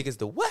 Big as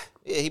the what?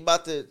 Yeah, he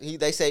about to.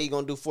 They say he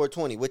gonna do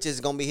 420, which is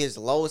gonna be his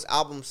lowest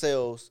album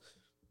sales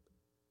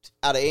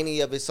out of any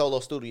of his solo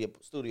studio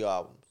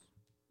albums.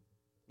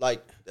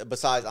 Like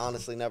besides,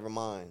 honestly,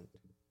 Nevermind,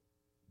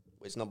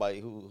 which nobody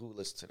who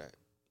listens to that.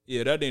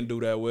 yeah, that didn't do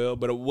that well.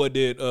 But what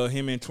did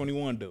him and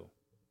 21 do?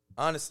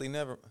 Honestly,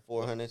 never.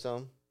 400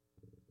 something.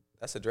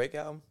 That's a Drake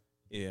album.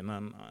 Yeah,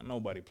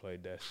 nobody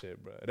played that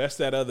shit, bro. That's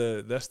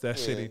that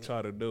shit he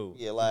tried to do.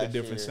 Yeah, with last a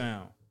different year.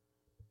 sound.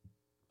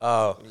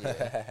 Oh,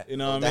 You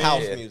know what The I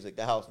mean?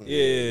 house music.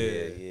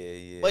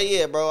 Yeah. But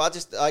yeah, bro, I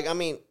just like. I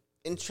mean,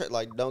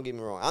 like, don't get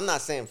me wrong. I'm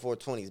not saying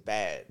 420 is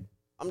bad.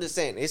 I'm just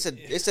saying it's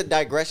a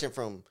digression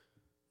for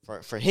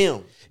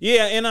him.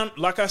 Yeah, and I'm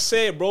like I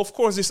said, bro. Of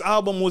course, this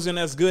album wasn't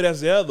as good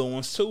as the other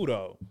ones too,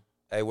 though.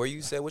 Hey,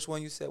 which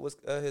one you said was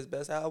his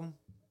best album?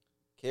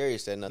 Carrier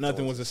said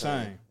Nothing was the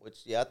same. Which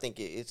I think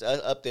it's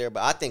up there,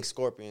 but I think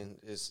Scorpion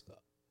is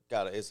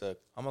it's a.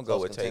 I'm gonna go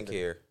close with Take contender.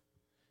 Care.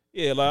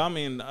 Yeah, like I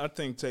mean, I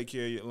think Take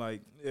Care.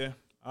 Like, yeah,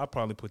 I'll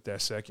probably put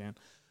that second.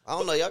 I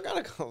don't know. Y'all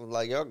gotta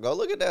y'all go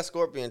look at that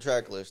Scorpion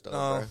track list though,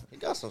 No. bro. He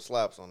got some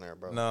slaps on there,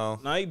 bro. No,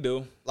 Nah, you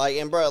do. Like,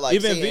 and bro, like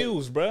Even see,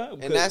 views, bro.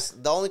 And that's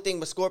the only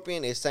thing with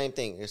Scorpion is same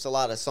thing. It's a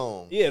lot of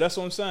songs. Yeah, that's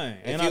what I'm saying.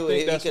 And I think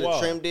If that's he could have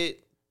why. trimmed it,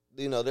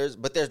 you know, there's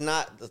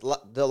not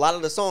a lot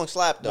of the songs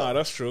slap though. Nah,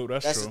 that's true.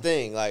 That's That's true. the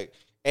thing. Like,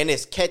 and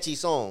it's catchy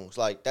songs.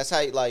 Like that's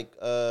how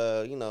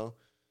you know,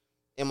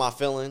 In My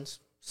Feelings,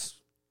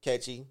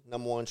 catchy,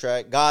 #1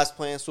 track. God's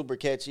Plan, super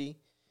catchy.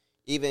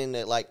 Even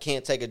like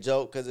Can't Take a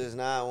Joke because it's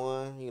not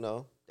one. You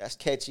know, that's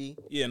catchy.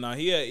 Yeah, nah,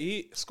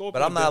 he Scorpion.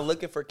 but I'm not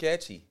looking for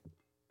catchy.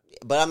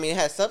 But I mean, it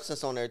has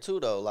substance on there too,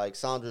 though. Like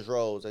Sandra's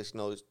Rose, that's, you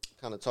know, it's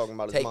kind of talking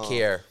about his Take mom.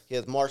 Care. He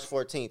has March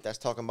 14th. That's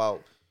talking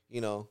about, you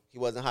know, he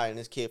wasn't hiding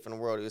his kid from the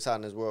world. He was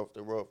hiding his world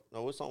from the world.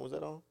 No, what song was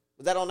that on?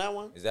 Was that on that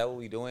one? Is that what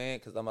we doing?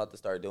 Because I'm about to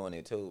start doing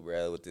it too,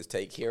 bro, with this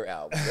Take Care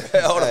album.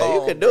 Hey,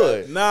 you could do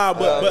it. Nah,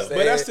 but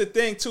saying? that's the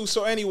thing too.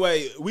 So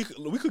anyway, we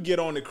could get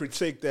on the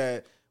critique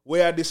that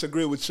where I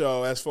disagree with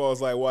y'all as far as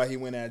like why he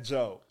went at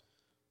Joe.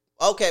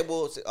 Okay,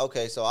 well,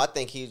 so I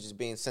think he's just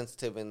being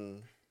sensitive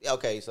and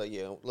okay, so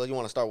yeah, well, you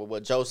want to start with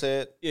what Joe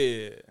said?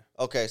 Yeah.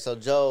 Okay, so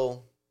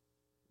Joe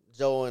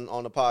and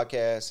on the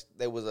podcast,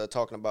 they was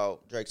talking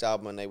about Drake's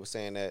album and they were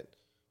saying that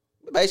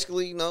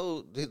basically, you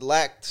know, it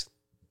lacked.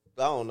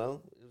 I don't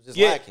know, it was just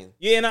lacking.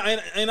 Yeah,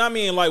 and I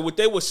mean like what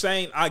they were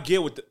saying, I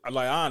get what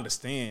like I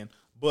understand,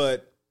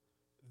 but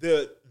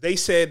they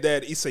said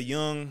that it's a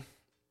young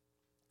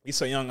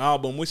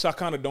album, which I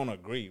kind of don't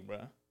agree, bro.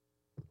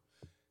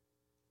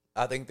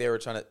 I think they were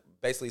trying to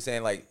basically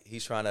saying like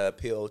he's trying to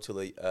appeal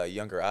to a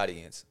younger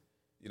audience.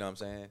 You know what I'm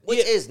saying? Which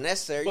is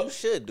necessary. You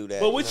should do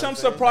that. But you which know I'm what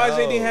saying? surprised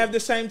they didn't No. have the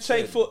same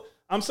take for.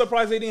 I'm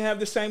surprised they didn't have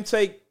the same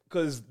take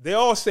because they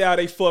all say how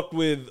they fucked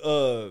with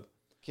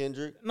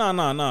Kendrick.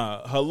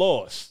 Nah. Her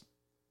loss.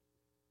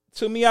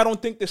 To me, I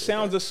don't think the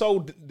sounds are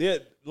so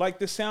like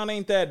the sound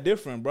ain't that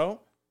different, bro.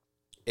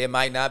 It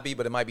might not be,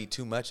 but it might be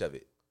too much of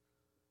it.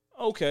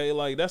 Okay,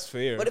 like that's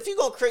fair. But if you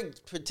gonna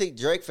critique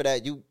Drake for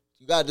that, you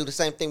gotta do the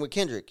same thing with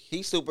Kendrick.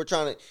 He's super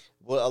trying to.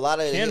 Well, a lot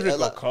of Kendrick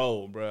or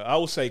Cole, bro. I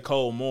would say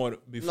Cole more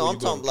before. No, you I'm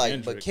go talking to like,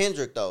 Kendrick. but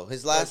Kendrick though,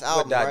 his last What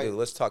album, did I right? do?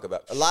 Let's talk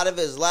about A lot of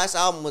his last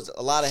album was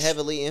a lot of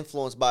heavily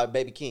influenced by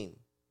Baby King.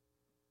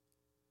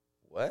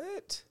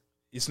 what?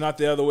 It's not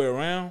the other way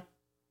around.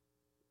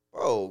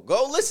 Bro,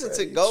 go listen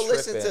to You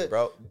listen tripping, to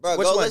bro. Bro,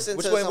 Which go one? listen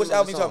Which to one? some Which of the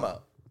album you talking songs.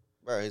 about?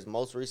 Bro, his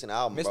most recent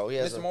album, bro. He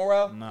has Mr.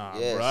 Morale? Nah,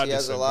 Yes, bro. I he has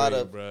disagree, a lot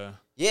of- bro.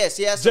 Yes,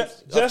 he has some,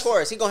 Just- of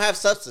course, he gonna have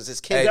substance.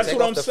 It's Kendrick. That's take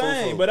what off I'm the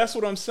saying. foo-foo. But that's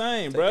what I'm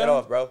saying, Take bro. that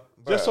off, bro.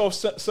 Just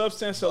Bruh. off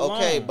substance alone.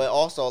 Okay, but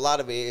also a lot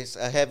of it is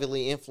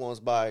heavily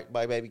influenced by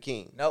Baby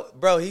King. No,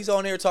 bro, he's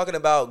on there talking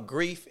about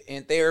grief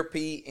and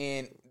therapy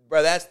and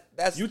bro, that's you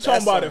that's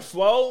talking about some- the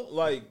flow,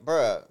 like.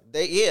 Bruh,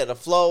 the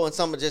flow and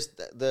some of just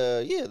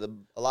a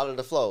lot of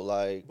the flow,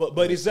 like.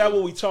 But is that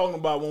what we talking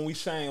about when we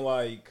saying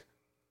like?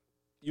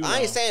 You I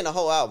ain't know. saying the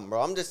whole album,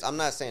 bro. I'm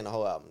not saying the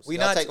whole album. We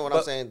Y'all not- taking what I'm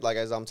but saying like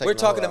as I'm taking. We're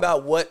the whole talking album.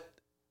 about what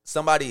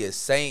somebody is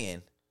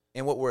saying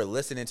and what we're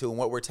listening to and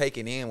what we're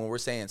taking in when we're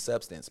saying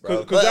substance,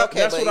 bro. Because But, okay,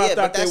 that's but what I yeah, thought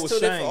but they that's were two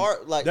different saying.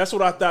 art, like- That's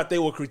what I thought they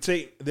were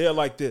critique. They're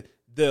like the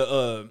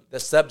The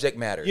subject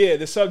matter.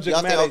 the subject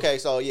Y'all matter. think, okay,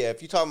 so yeah,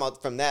 if you're talking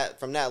about from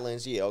that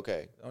lens, yeah,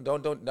 okay.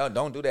 Don't do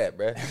that,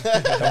 bro.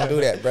 Don't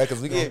do that, bro, because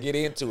we're gonna get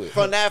into it.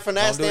 From that Don't do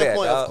that,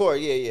 standpoint, dog. of course,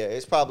 yeah,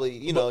 it's probably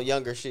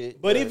younger shit.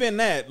 But even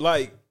that,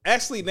 like,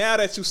 actually, now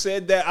that you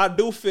said that, I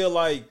do feel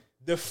like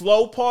the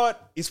flow part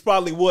is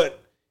probably what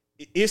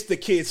it's the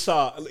kid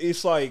saw.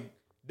 It's like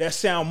that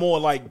sound more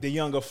like the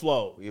younger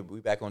flow. We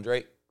back on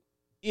Drake.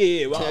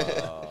 Yeah.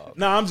 Well,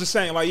 no, I'm just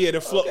saying, like, yeah,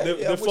 the flow, Okay,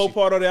 yeah, the I'm flow with you.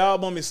 part of the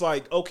album is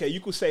like, okay, you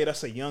could say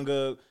that's a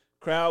younger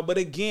crowd, but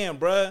again,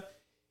 bruh,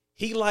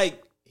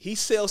 he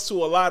sells to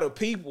a lot of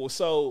people.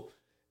 So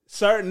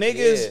certain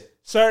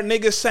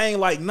niggas saying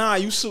like, nah,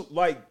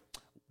 like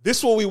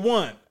this what we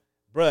want.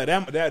 bro,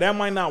 that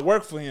might not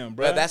work for him,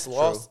 bro. Bro, that's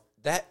lost.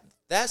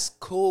 That's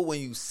cool when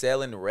you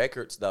selling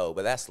records though,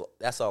 but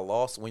that's a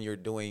loss when you're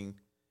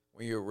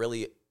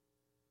really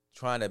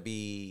trying to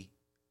be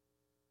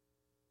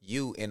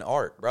you in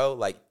art, bro.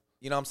 Like,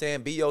 you know what I'm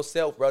saying? Be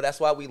yourself, bro. That's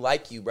why we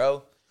like you,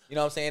 bro. You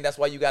know what I'm saying? That's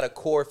why you got a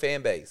core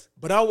fan base.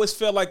 But I always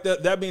felt like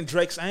that being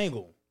Drake's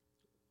angle.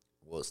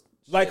 Well,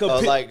 Like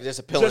just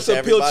appealing to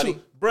everybody.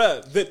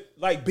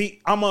 Bruh,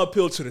 I'm gonna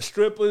appeal to the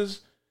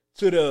strippers,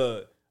 to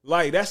the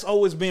that's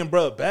always been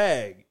bruh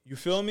bag. You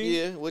feel me?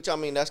 Yeah, which I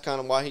mean that's kind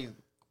of why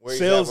where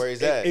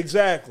he's at.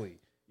 Exactly.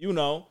 You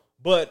know,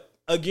 but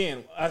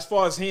again, as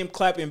far as him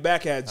clapping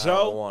back at Joe,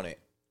 I don't want it.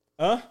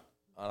 Huh?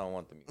 I don't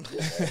want them.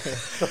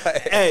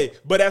 Hey,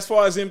 but as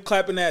far as him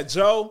clapping at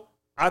Joe,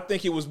 I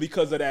think it was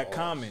because of that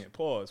comment.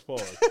 Pause.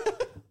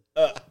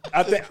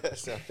 I think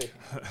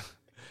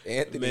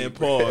Anthony, man,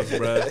 pause,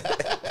 bro.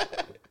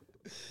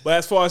 But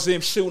as far as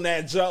him shooting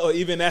at Joe,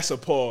 even that's a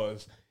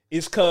pause.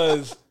 It's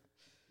because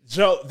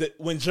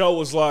when Joe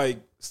was like,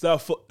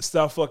 stop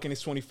fucking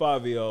these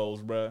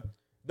 25-year-olds, bro.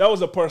 That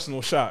was a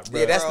personal shot, bro.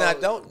 Yeah,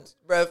 that's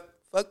bro.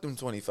 Fuck them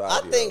 25.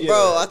 I think,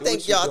 bro.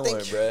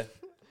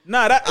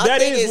 Nah,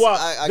 that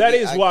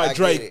is why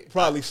Drake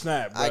probably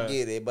snapped, bro. I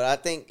get it, but I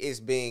think it's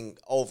being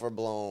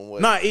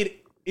overblown. Nah,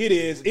 it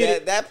is.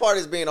 That part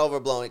is being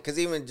overblown because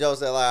even Joe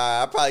said, like,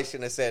 I probably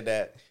shouldn't have said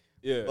that.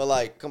 Yeah, but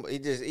like, he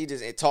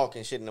just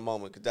talking shit in the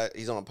moment because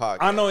he's on a podcast.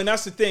 I know, and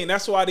that's the thing.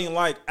 That's why I didn't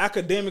like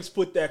Academics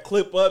put that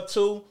clip up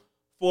too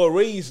for a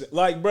reason.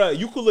 Like, bro,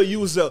 you could have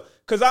used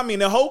because I mean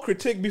the whole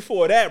critique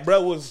before that,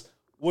 bro,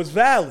 was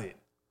valid.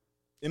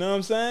 You know what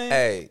I'm saying?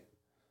 Hey,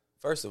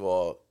 first of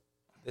all,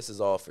 this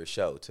is all for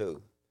show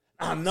too.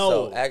 I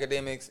know. So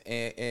Academics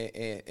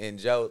and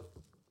Joe,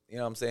 you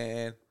know what I'm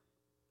saying?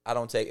 I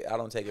don't take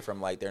it from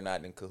like they're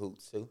not in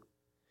cahoots too.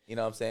 You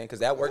know what I'm saying? Because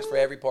that works for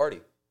every party.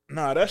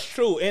 Nah, that's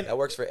true, and that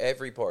works for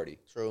every party.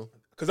 True.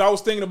 Because I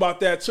was thinking about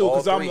that too.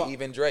 Because I'm like,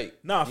 even Drake.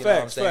 Nah, you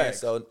facts.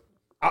 So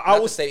I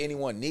would say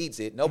anyone needs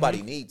it.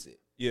 Nobody needs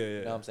it. Yeah. You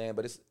know what I'm saying?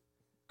 But it's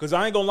because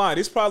I ain't gonna lie.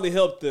 This probably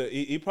helped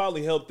it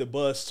probably helped the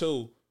buzz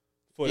too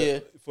for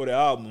the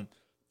album.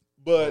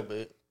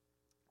 But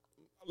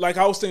like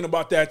I was thinking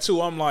about that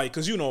too. I'm like,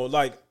 because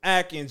like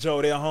Ak and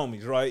Joe, they're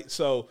homies, right?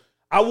 So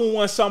I wouldn't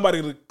want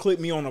somebody to clip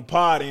me on the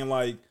pod and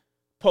like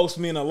post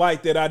me in a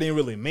light that I didn't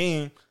really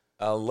mean.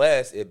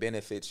 Unless it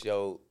benefits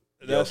your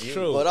That's view.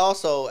 true. But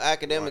also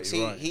Academics,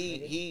 right.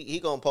 he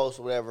gonna post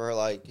whatever.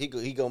 Like he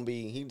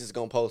just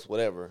gonna post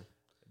whatever.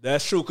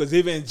 That's true, because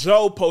even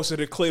Joe posted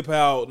a clip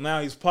out.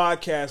 Now his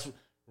podcast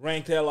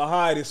ranked hella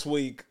high this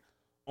week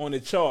on the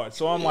chart.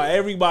 So I'm like,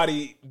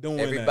 everybody doing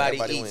everybody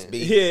that. Eats,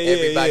 B. Yeah,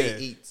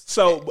 Everybody eats.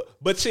 So,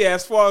 but yeah,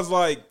 as far as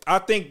like, I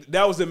think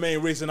that was the main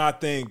reason I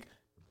think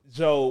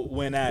Joe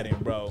went at him,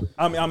 bro.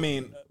 I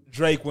mean,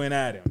 Drake went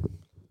at him.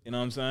 You know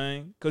what I'm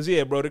saying? Because,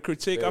 yeah, bro, the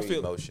critique, Very I feel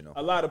emotional.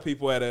 a lot of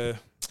people had a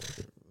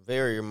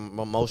very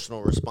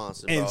emotional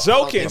response. And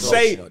Joe can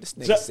say this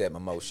nigga said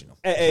emotional.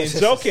 And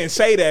Joe can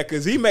say that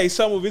because he made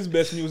some of his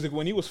best music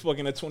when he was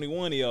fucking a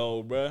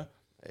 21-year-old, bro.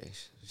 Hey,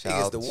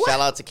 shout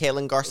out to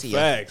Kaylin Garcia.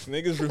 Facts,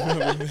 niggas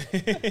remember me.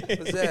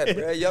 What's that,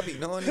 bro? Y'all be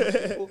knowing these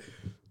people?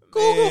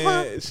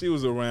 Man, she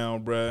was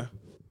around, bro.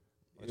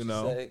 You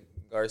know, say?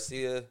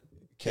 Garcia.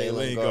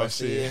 Kaylin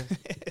Garcia.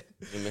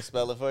 You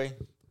misspell it for you?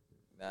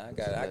 Nah, I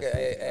got.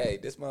 Hey,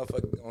 this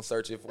motherfucker gonna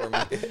search it for me.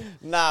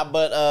 Nah,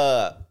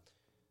 but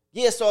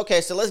yeah. So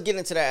let's get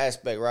into that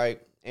aspect,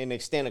 right, and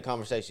extend the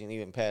conversation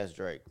even past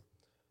Drake.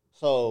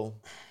 So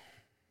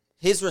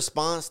his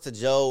response to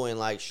Joe and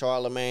like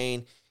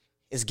Charlemagne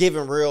is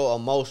giving real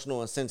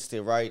emotional and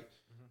sensitive, right?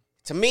 Mm-hmm.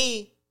 To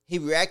me, he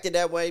reacted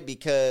that way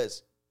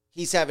because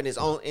he's having his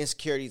own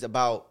insecurities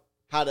about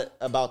the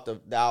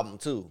album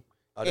too.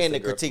 And the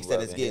critiques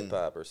that it's getting. Hip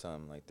hop or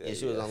something like that. Yeah,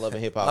 she was on Love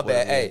and Hip Hop. My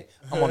bad. Hey,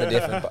 I'm on a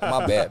different.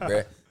 My bad,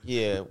 bro.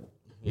 Yeah,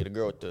 the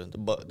girl with the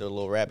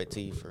little rabbit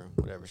teeth or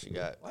whatever she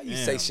got. Why you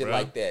say shit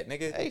like that,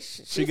 nigga? Hey,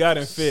 she got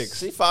him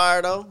fixed. She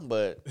fired though,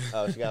 but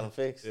she got him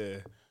fixed. Yeah.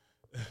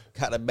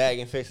 Got a bag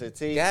and fix her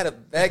teeth. Got a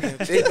bag and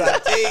fix her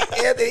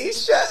teeth. Anthony,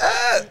 shut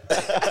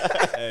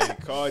up. Hey,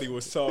 Cardi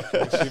was talking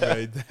when she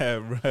made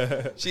that,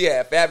 bro. She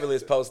had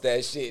Fabulous post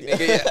that shit,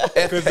 nigga.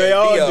 Because they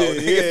all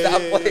did. Nigga,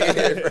 stop playing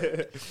it,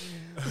 bro.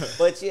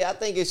 But yeah, I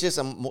think it's just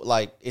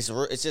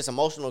it's just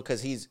emotional because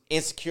he's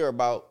insecure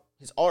about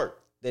his art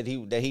that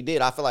he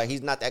did. I feel like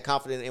he's not that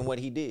confident in what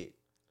he did.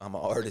 I'm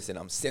an artist and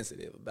I'm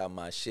sensitive about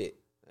my shit.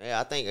 Yeah,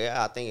 I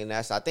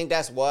think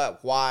that's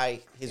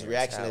why his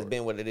reaction has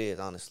been what it is.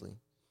 Honestly,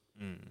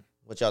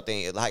 what y'all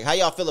think? Like, how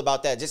y'all feel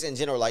about that? Just in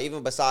general, like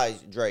even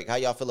besides Drake, how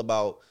y'all feel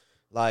about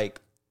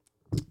like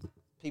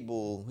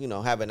people,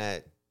 having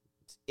that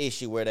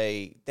issue where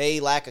they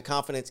lack a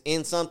confidence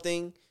in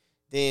something,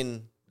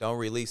 then don't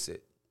release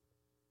it.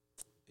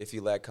 If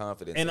you lack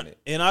confidence in it.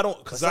 And I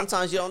don't, because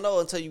sometimes you don't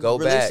know until you go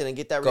release back, it and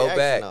get that reaction.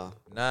 Go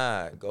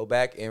back. Go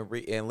back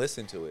and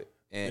listen to it,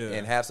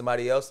 and have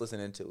somebody else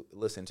listen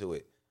to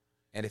it.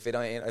 And if it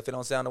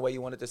don't sound the way you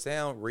want it to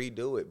sound,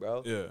 redo it,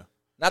 bro. Yeah.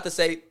 Not to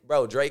say,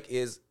 bro, Drake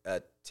is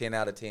a 10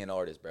 out of 10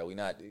 artist, bro.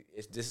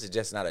 This is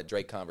just not a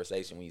Drake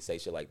conversation when you say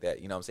shit like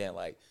that. You know what I'm saying?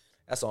 Like,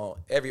 that's on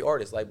every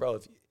artist. Like, bro,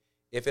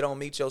 if it don't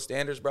meet your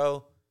standards,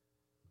 bro,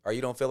 or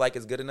you don't feel like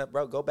it's good enough,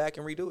 bro, go back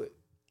and redo it.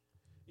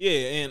 Yeah,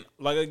 and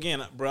like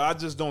again, bro, I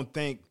just don't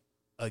think.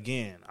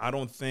 Again, I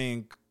don't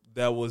think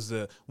that was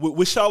the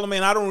with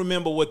Charlamagne. I don't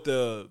remember what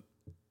the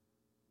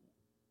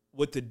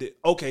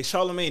okay.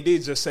 Charlamagne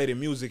did just say the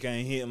music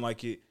ain't hitting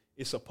like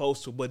it's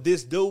supposed to, but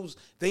this dudes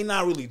they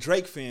not really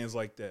Drake fans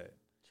like that.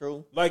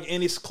 True. Like,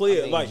 and it's clear.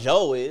 I mean, like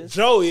Joe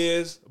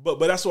is, but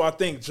that's what I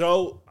think.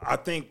 Joe, I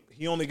think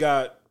he only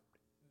got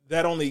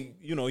that. Only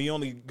he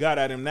only got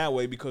at him that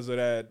way because of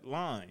that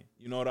line.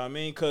 You know what I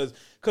mean? Because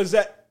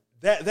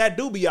that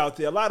do be out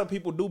there. A lot of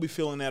people do be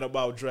feeling that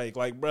about Drake.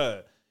 Like,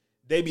 bruh,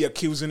 they be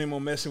accusing him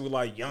of messing with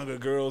like younger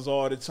girls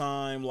all the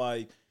time.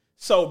 Like,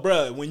 so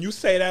bruh, when you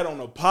say that on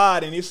a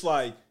pod and it's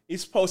like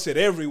it's posted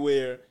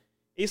everywhere,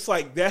 it's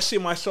like that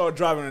shit might start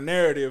driving a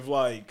narrative.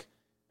 Like,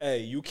 hey,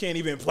 you can't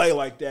even play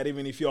like that,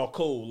 even if y'all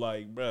cool.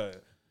 Like, bruh,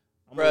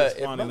 if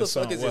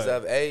motherfuckers is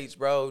of age,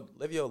 bro,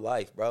 live your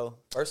life, bro.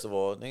 First of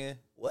all, nigga,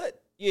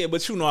 what? Yeah,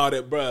 but you know how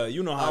that, bruh.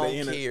 You know how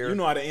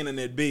the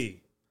internet be.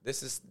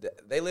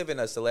 They live in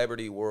a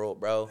celebrity world,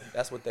 bro.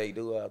 That's what they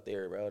do out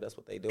there, bro. That's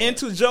what they do. And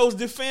to Joe's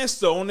defense,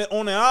 though, on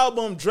the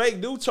album,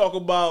 Drake do talk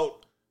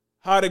about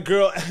how the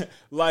girl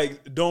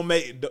like don't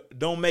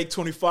make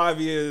 25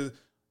 years,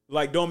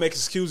 like don't make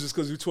excuses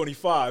because you're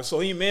 25. So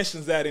he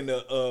mentions that in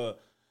the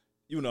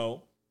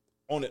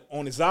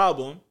on his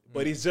album,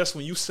 but it's just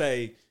when you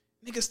say,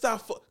 nigga,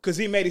 stop, because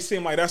he made it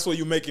seem like that's what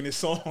you making his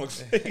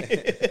songs.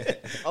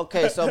 but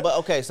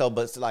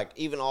like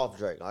even off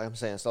Drake, like I'm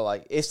saying, so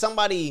like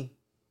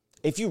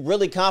if you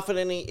really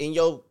confident in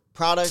your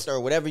product or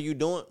whatever you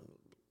doing,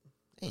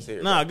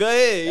 nah, go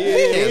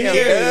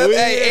ahead.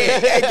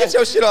 Hey, get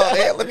your shit off.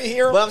 Hey, let me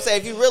hear him. But I'm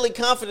saying if you're really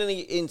confident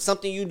in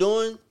something you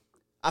doing,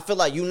 I feel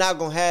like you're not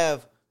gonna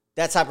have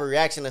that type of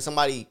reaction to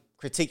somebody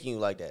critiquing you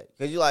like that,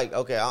 because you're like,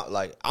 okay,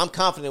 I'm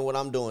confident in what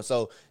I'm doing,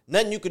 so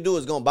nothing you could do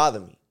is gonna bother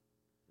me,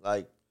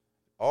 like,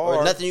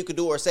 or nothing you could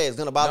do or say is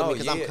gonna bother me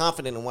because I'm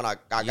confident in what I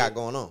got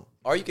going on.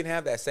 Or you can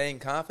have that same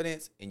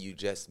confidence and you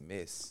just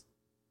miss.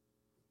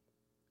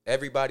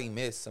 Everybody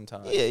miss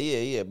sometimes.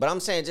 Yeah. But I'm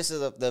saying just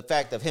as the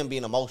fact of him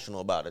being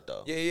emotional about it,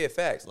 though. Yeah,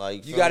 facts.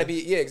 Like, you got to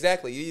be,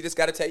 exactly. You just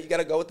got to you got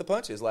to go with the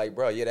punches. Like,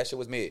 bro, that shit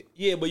was mid.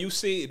 Yeah, but you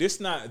see,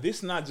 this not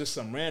just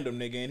some random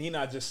nigga, and he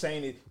not just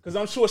saying it, because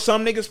I'm sure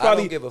some niggas probably. I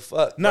don't give a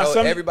fuck, bro.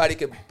 Everybody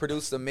could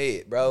produce some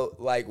mid, bro.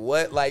 Like,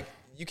 what? Like,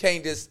 you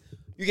can't just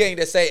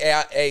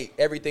say, hey,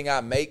 everything I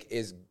make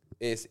is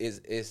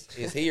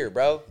here,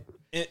 bro.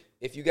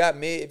 If you got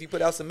mid, if you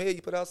put out some mid,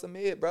 you put out some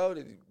mid, bro.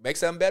 Make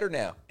something better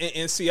now.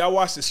 And see, I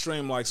watched the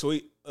stream, like, so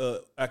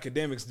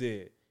Academics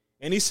did.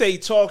 And he say he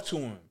talked to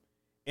him.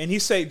 And he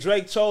say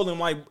Drake told him,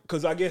 like,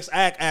 because I guess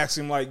Ak asked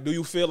him, like, do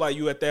you feel like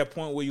you at that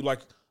point where you, like,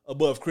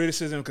 above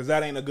criticism? Because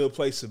that ain't a good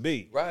place to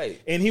be. Right.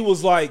 And he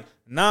was like,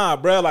 nah,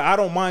 bro, like, I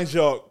don't mind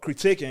y'all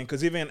critiquing.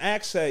 Because even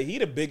Ak say he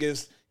the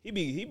biggest, he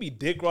be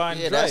dick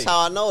riding Drake. That's how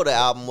I know the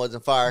album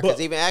wasn't fire.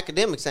 Because even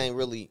Academics ain't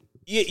really...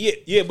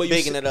 Yeah, but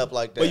bigging it up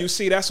like that. But you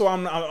see, that's why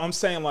I'm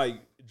saying, like,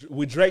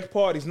 with Drake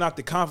part, he's not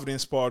the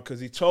confidence part,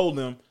 because he told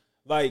him,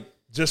 like,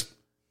 just,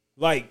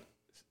 like,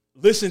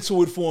 listen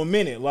to it for a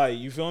minute. Like,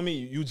 you feel me?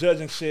 You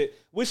judging shit,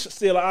 which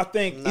still I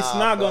think it's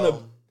not going to.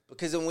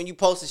 Because when you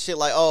posted shit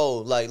like, oh,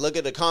 like, look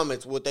at the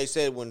comments, what they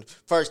said when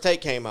First Take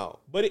came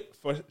out. But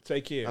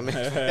take care. I mean,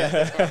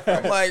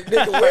 I'm like,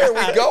 nigga, where are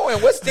we going?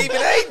 What Stephen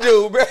A.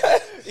 do, bro?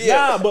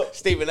 Yeah, but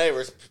Stephen A.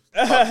 was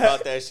talking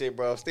about that shit,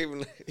 bro.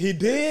 He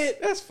did?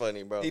 That's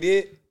funny, bro. He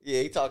did?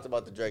 Yeah, he talked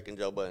about the Drake and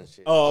Joe Budden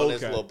shit on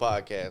his little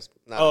podcast.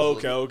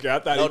 Okay. I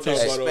thought he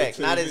talked about it.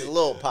 Not his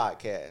little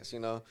podcast,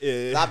 you know?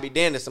 Yeah. I'd be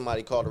damned if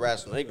somebody called the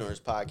Rational Ignorance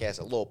podcast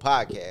a little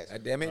podcast.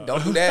 God damn it,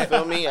 don't do that.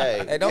 Feel me?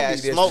 Hey, don't be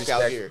smoke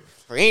out here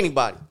for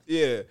anybody.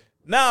 Yeah.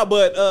 Nah,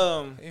 but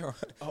you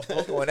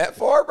going that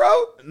far,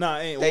 bro? Nah,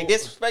 ain't they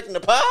disrespecting the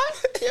pod?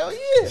 Hell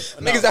yeah.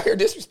 Niggas out here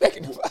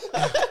disrespecting the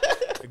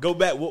pod. Go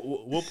back.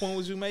 What point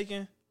was you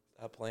making?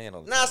 I plan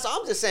on. Nah, so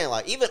I'm just saying,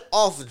 like, even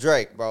off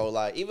Drake, bro.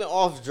 Like,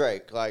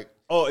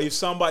 oh, if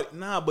somebody,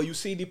 but you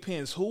see,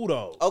 depends who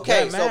though.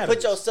 Okay, so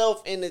put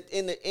yourself in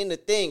the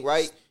thing,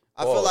 right?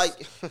 I feel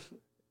like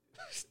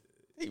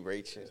he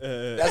reaching.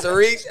 That's a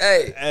reach.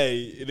 Hey,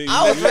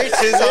 I was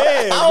reaching.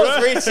 I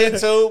was reaching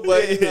too,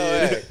 but you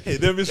know, hey,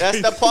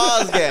 that's the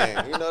pause game.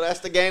 You know,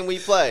 that's the game we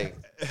play.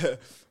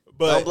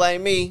 But don't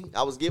blame me.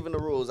 I was giving the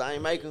rules. I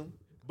ain't make them.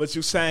 But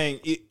you're saying,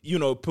 you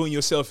know, putting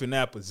yourself in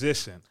that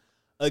position.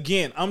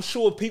 Again, I'm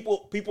sure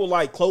people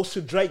like close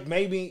to Drake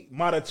maybe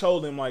might have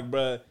told him, like,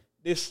 bruh,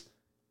 it's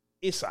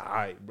all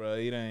right,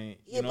 bruh. It ain't.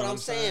 Yeah, but I'm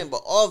saying,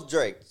 but off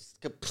Drake.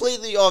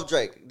 Completely off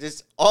Drake.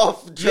 Just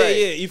off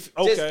Drake.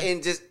 Yeah.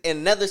 Okay. Just in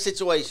another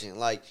situation.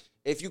 Like,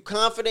 if you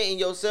confident in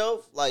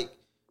yourself, like,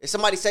 if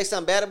somebody say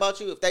something bad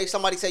about you, if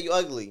somebody say you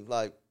ugly,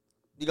 like,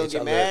 you gonna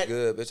get mad?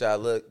 Bitch, I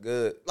look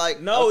good.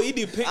 Like, no, it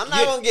depends. I'm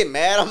not gonna get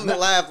mad. I'm gonna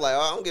laugh like, oh,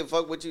 I don't give a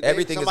fuck what you think.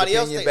 Everything somebody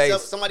is opinion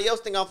based. Somebody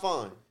else think I'm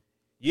fine.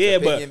 Yeah,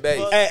 but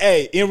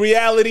hey, in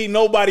reality,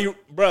 nobody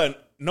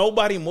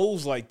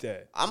moves like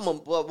that.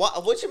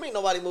 What you mean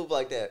nobody moves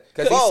like that?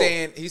 Because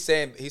he's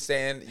saying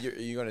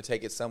you're gonna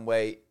take it some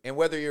way, and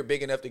whether you're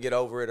big enough to get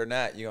over it or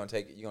not, you're gonna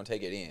take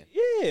it in.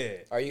 Yeah.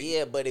 Are you?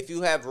 Yeah, but if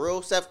you have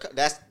real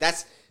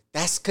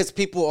that's because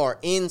people are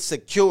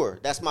insecure.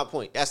 That's my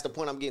point. That's the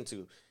point I'm getting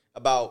to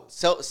about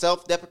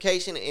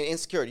self-deprecation and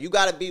insecurity. You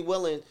got to be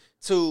willing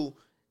to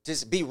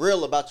just be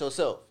real about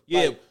yourself. Yeah,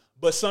 like,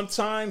 but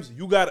sometimes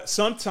you gotta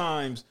teach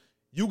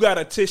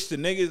the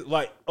niggas,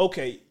 like,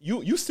 okay,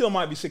 you still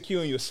might be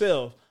secure in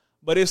yourself,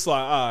 but it's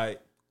like, all right,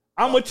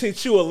 I'm gonna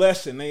teach you a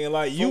lesson, nigga.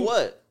 Like, you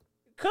what?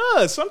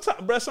 Cause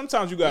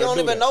sometimes you gotta. You don't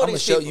even know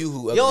these people.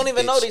 You don't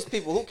even know these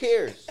people. Who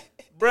cares,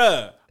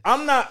 bruh?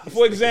 I'm not.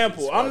 For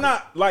example, I'm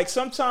not like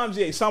sometimes.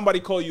 Yeah, somebody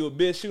call you a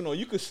bitch. You know,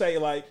 you could say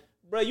like,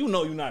 bruh, you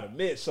know you're not a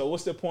bitch. So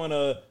what's the point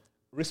of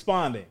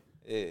responding?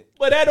 Yeah.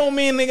 But that don't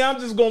mean, nigga, I'm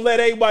just gonna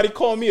let everybody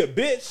call me a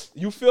bitch.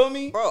 You feel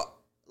me, bro?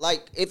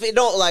 Like, if it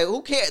don't, like,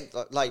 who cares?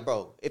 Like,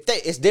 bro,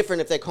 it's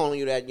different if they calling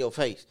you that in your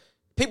face.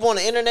 People on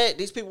the internet,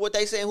 these people, what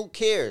they saying, who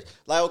cares?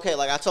 Like, okay,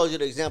 like I told you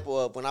the example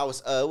of when I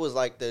was, it was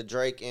like the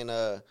Drake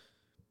and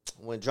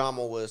when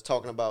Drama was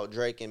talking about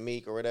Drake and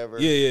Meek or whatever,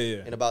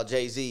 yeah, and about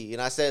Jay-Z,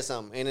 and I said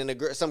something, and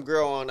then some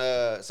girl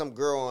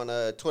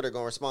on Twitter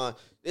gonna respond.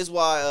 This is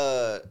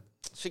why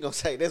she gonna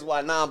say this is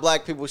why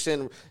non-black people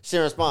shouldn't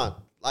respond.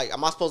 Like,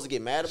 am I supposed to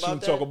get mad about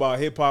that? She talk about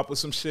hip hop or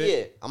some shit.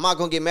 Yeah, I'm not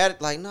gonna get mad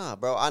at, like, nah,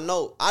 bro. I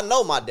know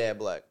my dad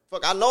black.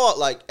 Fuck, I know,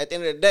 like, at the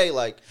end of the day,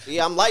 like,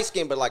 yeah, I'm light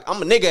skinned, but like,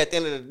 I'm a nigga at the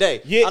end of the day.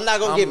 Yeah, I'm not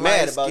gonna get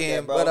mad about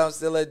that, bro. But I'm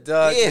still a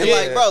dark. Yeah, nigga.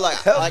 like, bro,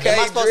 like, okay, like, am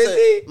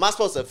I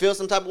supposed to feel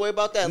some type of way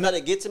about that and let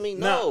it get to me?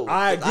 No,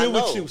 I agree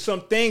with you.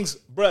 Some things,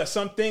 bruh,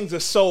 some things are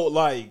so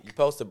like you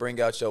supposed to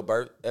bring out your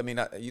birth. I mean,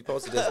 you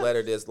supposed to just let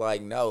her just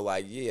like no,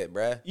 like yeah,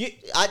 bruh. Yeah,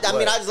 I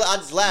mean, I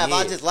just laugh. Yeah.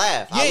 I just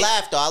laugh. Yeah. I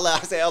laugh though. I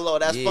say, hello,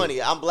 that's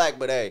funny. I'm black,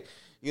 but hey,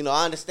 you know,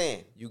 I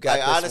understand. You got like,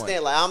 this I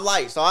understand. one. Like, I'm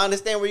light, so I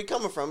understand where you're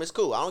coming from. It's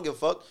cool. I don't give a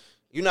fuck.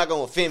 You're not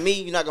gonna offend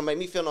me. You're not gonna make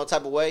me feel no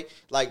type of way.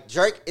 Like,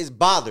 Drake is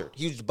bothered.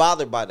 He was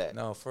bothered by that.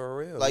 No, for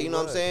real. Like, you know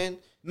what I'm saying?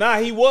 Nah,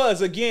 he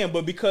was again,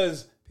 but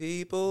because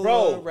people,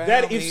 bro,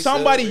 that if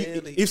somebody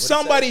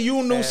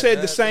you knew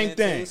said the same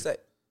thing.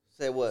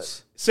 Say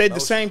what? Said the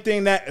same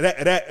thing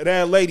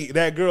that lady,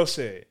 that girl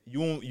said.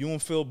 You don't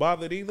feel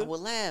bothered either? I would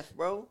laugh,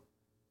 bro.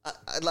 I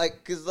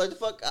like, cause like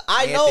fuck,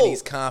 I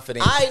Anthony's know.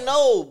 confident. I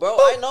know, bro.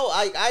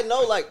 I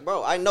know, like,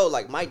 bro. I know,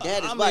 like, my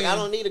dad is black. I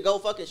don't need to go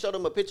fucking show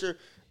them a picture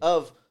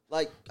of.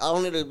 Like, I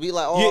don't need to be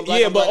like, oh,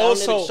 yeah, but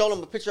also, I don't need to show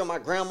them a picture of my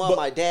grandma,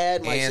 my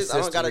dad, my sister.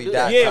 I don't gotta do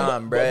that. Yeah,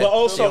 but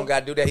also, you don't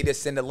gotta do that. He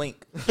just send a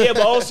link. Yeah,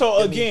 but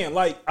also again,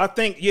 like, I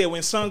think, yeah,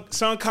 when some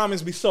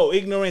comments be so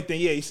ignorant, then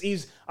yeah, it's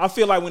easy. I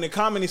feel like when the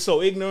comment is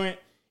so ignorant,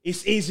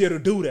 it's easier to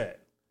do that.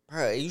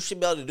 Bro, you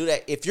should be able to do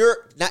that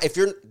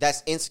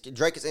that's insecure.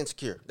 Drake is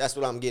insecure. That's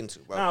what I'm getting to,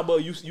 bro. Nah, but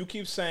you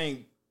keep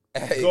saying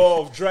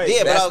go off Drake.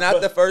 Yeah, but that's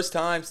not the first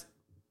time,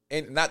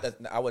 and not that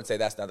I wouldn't say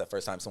that's not the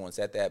first time someone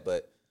said that,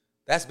 but.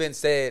 That's been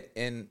said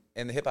in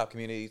the hip hop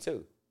community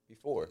too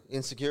before.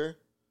 Insecure,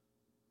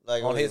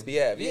 like on his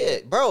behalf. Yeah,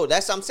 bro.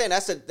 That's what I'm saying.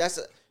 That's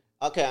a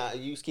okay.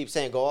 You keep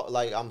saying go off,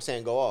 like I'm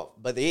saying go off,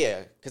 but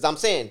yeah, because I'm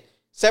saying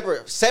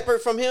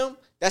separate from him.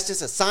 That's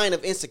just a sign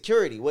of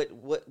insecurity.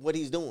 What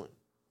he's doing,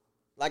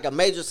 like a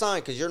major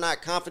sign, because you're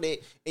not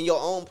confident in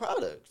your own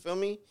product. Feel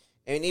me?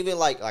 And even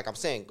like I'm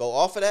saying, go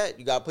off of that.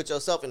 You gotta put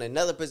yourself in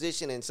another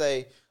position and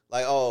say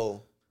like,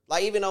 oh.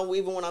 Like, even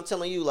when I'm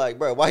telling you, like,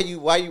 bro, why you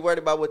worried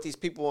about what these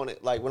people on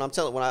it? Like, when I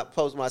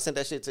sent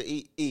that shit to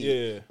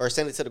E or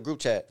sent it to the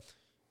group chat,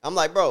 I'm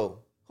like, bro,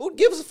 who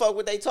gives a fuck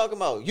what they talking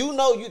about? You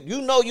know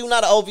you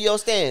not an OVO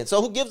stan,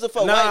 so who gives a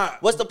fuck? Nah,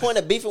 what's the point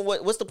of beefing?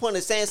 What's the point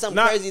of saying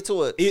something crazy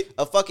to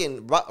a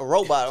fucking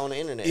robot on the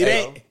internet?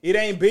 It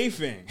ain't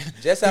beefing.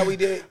 Just how we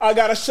did. I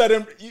gotta shut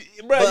him,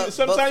 bro.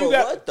 Sometimes you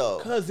got what though?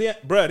 Cause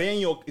they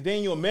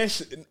in your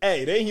mention.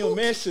 Hey, they in your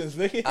mentions,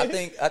 nigga. I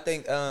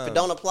think. If it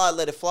don't apply,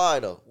 let it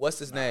fly though. What's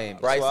his name?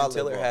 Bryson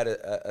Tiller had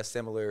a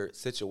similar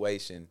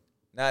situation,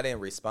 not in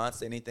response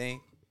to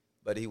anything,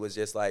 but he was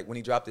just like when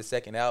he dropped his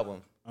second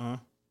album.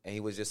 And he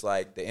was just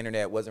like, the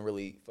internet wasn't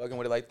really fucking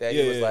with it like that.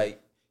 He was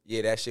like,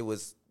 yeah, that shit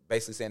was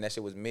basically saying that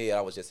shit was me. I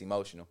was just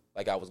emotional.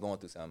 Like I was going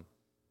through something.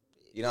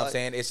 You know what I'm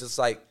saying? It's just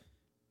like,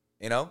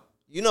 you know?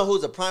 You know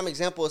who's a prime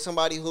example of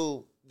somebody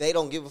who they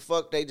don't give a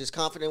fuck. They just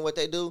confident in what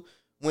they do?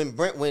 When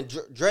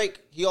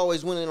Drake, he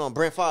always went in on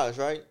Brent Faiyaz,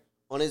 right?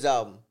 On his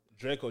album.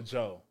 Drake or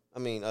Joe? I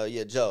mean,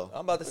 Joe.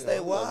 I'm about to say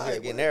why.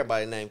 Getting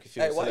everybody's name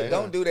confused. Hey, why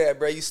don't do that,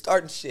 bro? You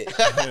starting shit.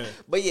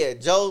 But yeah,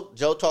 Joe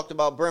talked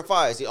about Brent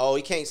Faiyaz.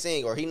 He can't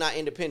sing or he not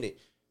independent.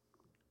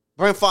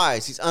 Brent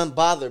Faiyaz, he's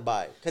unbothered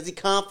by it because he's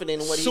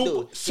confident in what he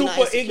do.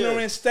 Super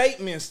ignorant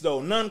statements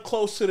though. None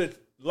close to the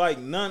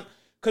none.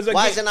 Cause again,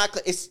 why is it not?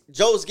 It's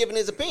Joe's giving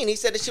his opinion. He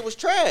said the shit was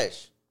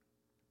trash.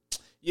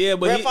 Yeah,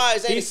 but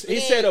he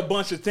said a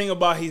bunch of things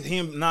about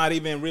him not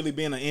even really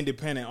being an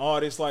independent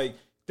artist, like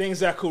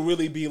things that could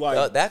really be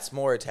like. That's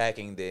more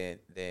attacking than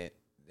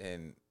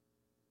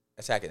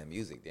attacking the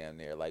music damn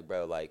near. Like,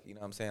 bro, like, you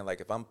know what I'm saying?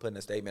 Like, if I'm putting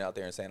a statement out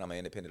there and saying I'm an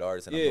independent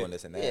artist and I'm doing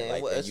this and that,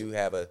 like, well, then you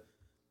have a,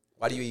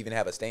 why do you even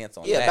have a stance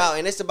on yeah, that?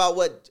 and it's about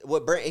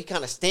what Brent, he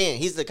kind of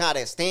stands. He's the guy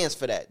that stands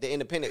for that, the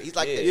independent. He's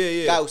like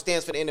the guy who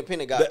stands for the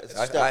independent guy.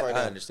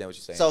 I understand what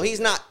you're saying. So he's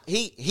not,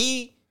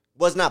 he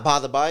was not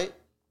bothered by it.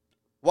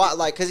 Why?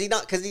 Like, cause he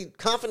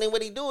confident in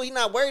what he do. He's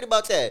not worried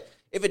about that.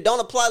 If it don't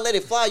apply, let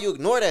it fly. You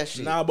ignore that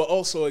shit. Nah, but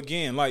also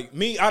again, like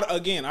me, I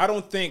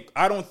don't think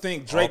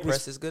Drake. All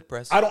press is good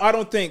press. I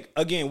don't think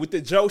again with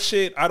the Joe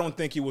shit. I don't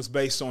think it was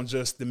based on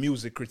just the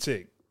music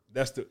critique.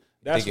 That's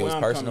where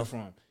I'm coming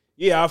from.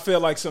 Yeah, I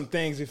feel like some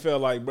things. It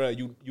felt like, bro,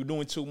 you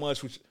doing too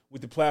much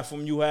with the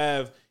platform you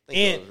have,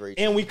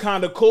 and we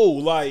kind of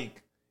cool.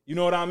 Like, you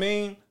know what I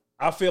mean?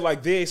 I feel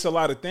like there's a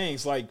lot of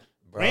things. Like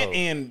Brent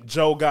and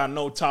Joe got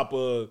no type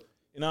of,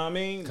 you know what I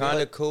mean? Kind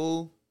of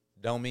cool.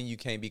 Don't mean you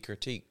can't be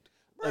critiqued.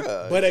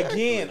 But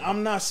again,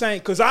 I'm not saying,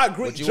 because I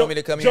agree. Would you want me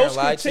to come here and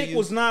lie to you? Joe's critique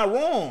was not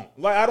wrong.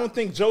 Like, I don't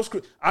think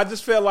I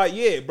just felt like,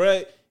 yeah,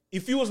 bro,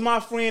 if you was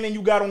my friend and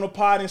you got on the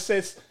pod and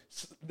said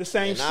the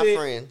same shit. They're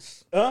not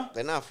friends. Huh?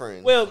 They're not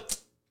friends. Well,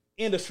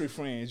 industry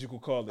friends, you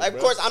could call it. Like, of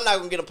course, I'm not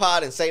going to get a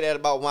pod and say that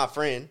about my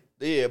friend.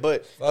 Yeah,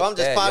 but if I'm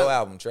just pod. Your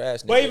album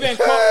trash. But even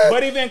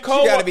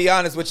Cole. You got to be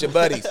honest with your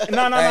buddies.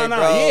 No.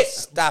 Yeah.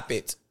 Stop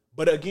it.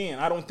 But again,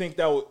 I don't think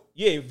that would,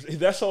 if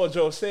that's all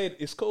Joe said,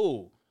 it's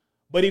cool.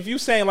 But if you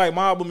saying like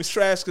my album is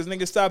trash because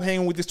nigga stop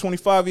hanging with this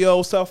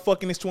 25-year-old, stop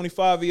fucking this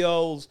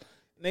 25-year-olds,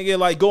 nigga,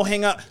 like go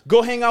hang out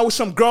with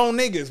some grown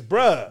niggas,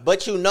 bruh.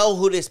 But you know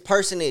who this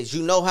person is.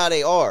 You know how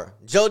they are.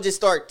 Joe just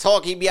start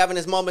talking. He be having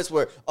his moments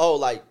where,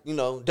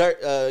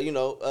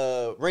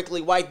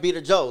 wrinkly white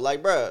beater Joe,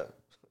 like, bruh.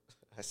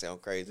 I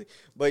sound crazy,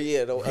 but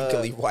yeah,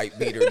 wrinkly white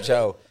beater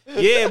Joe.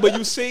 Yeah, but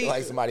you see,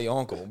 like somebody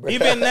uncle. Bro.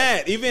 Even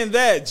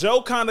that,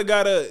 Joe kind of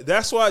gotta.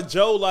 That's why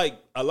Joe, like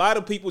a lot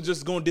of people,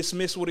 just gonna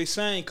dismiss what he's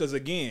saying because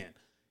again,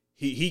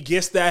 he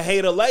gets that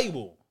hater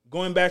label.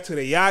 Going back to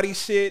the Yachty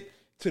shit,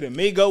 to the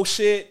Migos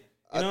shit.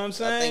 You know what I'm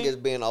saying? I think it's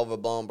being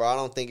overblown, bro. I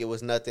don't think it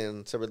was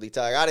nothing to really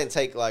tell. I didn't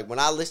take like when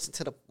I listened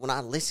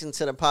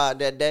to the pod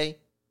that day.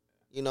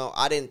 You know,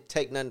 I didn't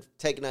take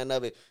nothing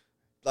of it.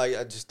 Like,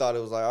 I just thought it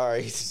was like, all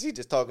right, he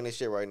just talking this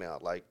shit right now.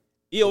 Like,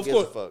 yeah, of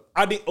course.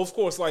 I did, of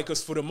course, like,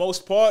 because for the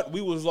most part,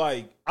 we was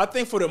like, I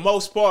think for the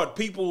most part,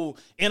 people,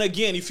 and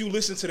again, if you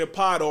listen to the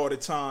pod all the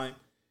time,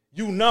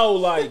 you know,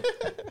 like,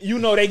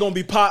 they going to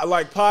be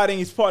podding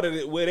is part of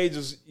it where they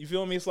just, you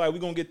feel me? It's like, we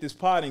going to get this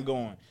podding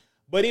going.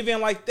 But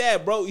even like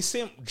that, bro, you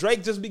see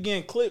Drake just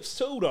began clips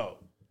too, though.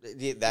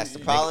 Yeah, that's the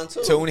problem,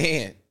 too. Tune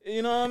in.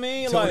 You know what I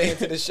mean? Tune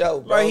into the show,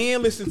 bro. Like, he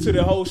ain't listen to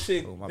the whole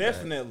shit,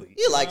 definitely.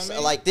 Yeah, like,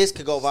 like this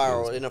could go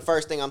viral. And the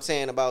first thing I'm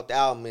saying about the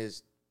album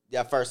is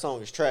that first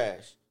song is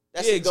trash.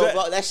 That shit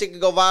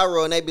could go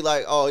viral, and they be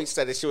like, oh, he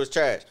said that shit was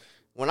trash.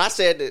 When I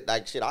said that,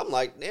 like, shit, I'm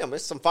like, damn,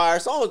 there's some fire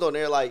songs on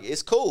there. Like,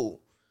 it's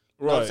cool.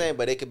 You know what I'm saying?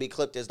 But it could be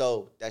clipped as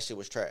though that shit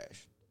was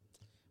trash.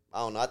 I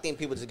don't know. I think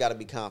people just got to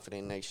be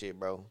confident in that shit,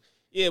 bro.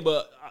 Yeah,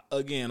 but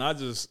again, I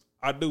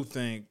do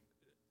think,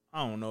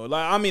 I don't know.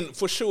 Like, I mean,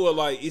 for sure,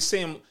 like, it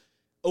seemed,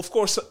 of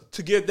course,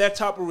 to get that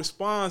type of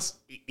response,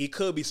 it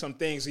could be some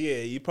things,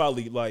 you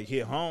probably, like,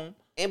 hit home.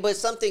 But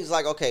some things,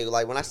 like, okay,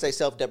 like, when I say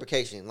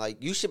self-deprecation, like,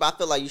 I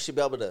feel like you should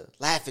be able to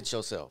laugh at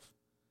yourself.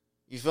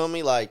 You feel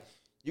me? Like,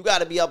 you got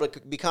to be able to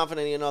be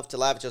confident enough to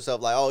laugh at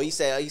yourself. Like, oh, he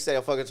said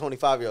a fucking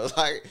 25-year-old.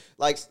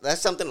 Like,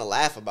 that's something to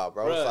laugh about,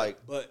 bro. It's like,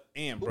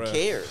 who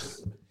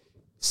cares?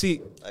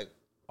 See, like,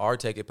 or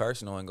take it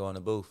personal and go in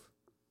the booth.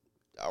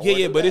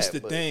 Yeah, but it's the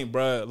thing,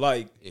 bro.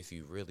 Like, if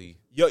you really,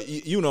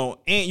 you know,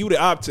 and you the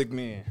optic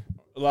man.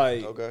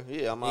 Like, okay,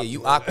 yeah, I'm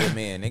you awkward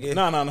man, nigga.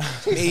 No.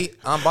 Me,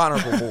 I'm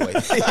vulnerable boy.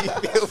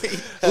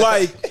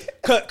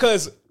 Like,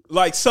 cause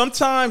like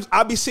sometimes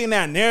I be seeing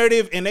that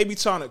narrative and they be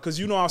trying to, cause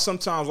you know how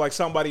sometimes like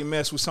somebody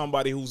mess with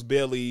somebody who's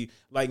barely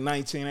like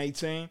 19,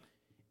 18,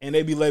 and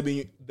they be letting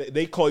you,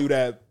 they call you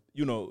that,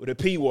 you know, the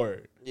P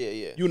word.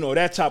 Yeah. You know,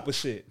 that type of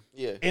shit.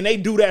 Yeah. And they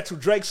do that to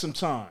Drake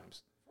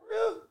sometimes.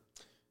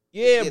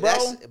 Yeah,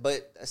 bro.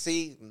 But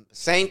see,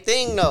 same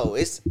thing though.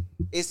 It's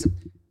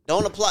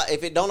don't apply.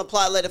 If it don't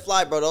apply, let it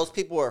fly, bro. Those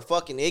people are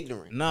fucking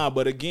ignorant. Nah,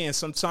 but again,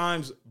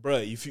 sometimes, bro,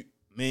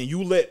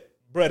 you let,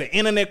 bro, the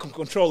internet can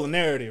control the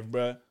narrative,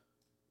 bro.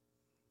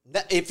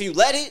 If you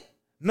let it,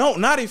 no,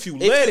 not if you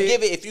let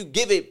it. If you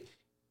give it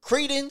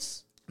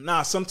credence,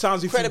 nah.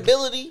 Sometimes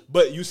credibility.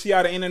 But you see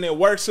how the internet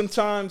works.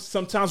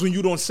 Sometimes when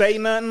you don't say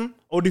nothing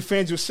or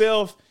defend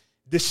yourself,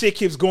 the shit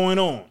keeps going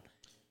on.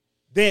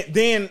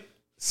 Then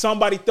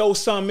somebody throws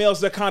something else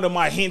that kind of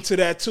might hint to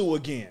that too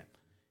again.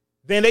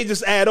 Then they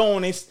just add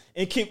on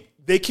and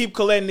keep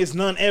collecting this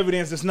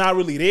non-evidence that's not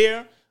really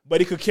there,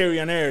 but it could carry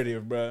a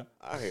narrative, bro.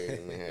 I hear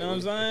you, man. You know what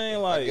I'm saying?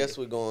 Like, I guess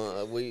we're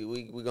going.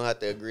 We gonna have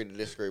to agree to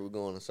disagree. We're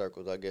going in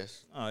circles, I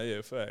guess. Oh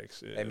yeah,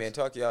 facts. Yeah. Hey man,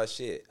 talk y'all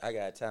shit. I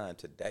got time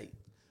today.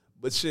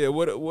 But shit,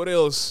 what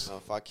else?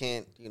 If I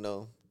can't,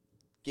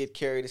 get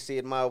Carrie to see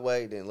it my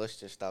way, then let's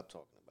just stop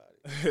talking about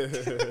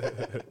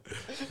it.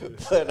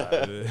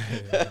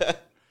 But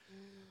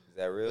is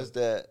that real? What's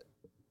that?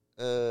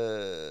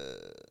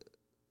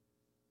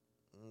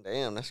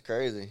 Damn, that's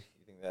crazy.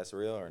 You think that's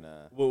real or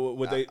not? What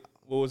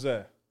was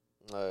that?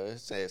 It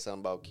said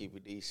something about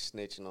Keefe D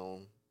snitching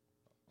on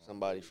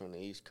somebody from the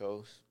East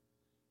Coast.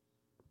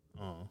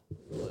 We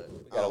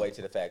gotta wait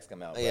till the facts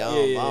come out. Yeah,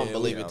 I don't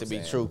believe it to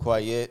be true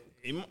quite yet.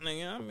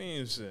 I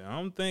mean, shit, I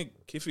don't think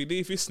Keefe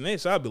D, if he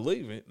snitched, I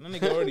believe it. That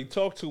nigga already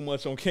talked too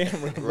much on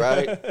camera,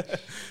 right?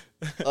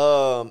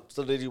 So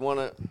did you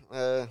want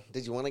to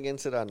get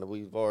into that? I know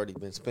we've already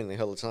been spending a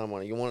hell of time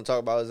on it. You want to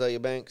talk about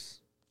Azealia Banks?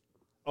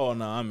 Oh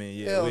no, I mean,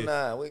 yeah, hell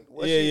nah.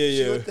 What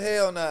the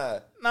hell nah?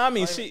 No, I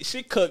mean,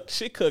 she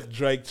cooked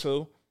Drake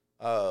too.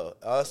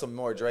 Oh, some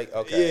more Drake.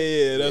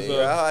 Okay, that's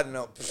I don't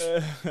know.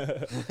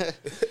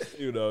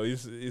 You know,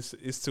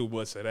 it's too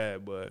much of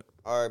that. But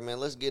all right,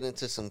 man, let's get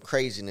into some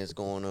craziness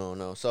going on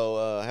though.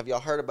 So, have y'all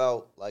heard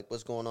about like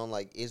what's going on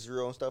like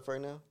Israel and stuff right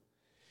now?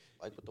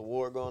 Like with the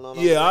war going on?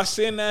 Yeah, I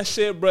seen that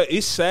shit, bro.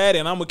 It's sad,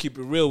 and I'm gonna keep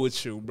it real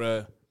with you,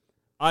 bro.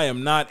 I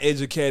am not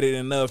educated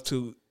enough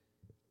to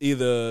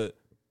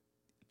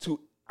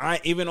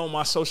even on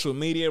my social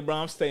media, bro.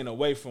 I'm staying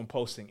away from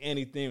posting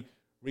anything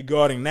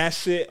regarding that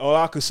shit. All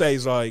I could say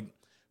is like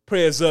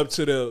prayers up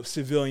to the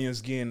civilians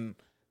getting,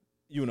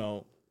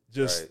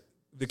 just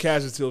the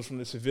casualties from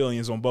the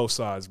civilians on both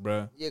sides,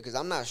 bro. Yeah, because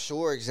I'm not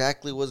sure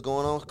exactly what's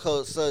going on.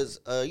 Because,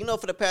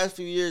 for the past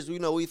few years,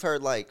 we've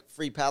heard like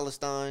Free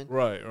Palestine.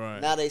 Right.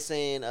 Now they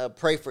saying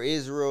pray for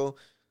Israel.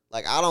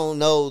 Like, I don't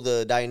know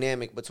the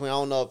dynamic between, I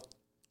don't know if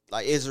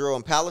like Israel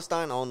and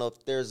Palestine. I don't know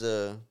if there's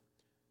a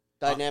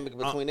dynamic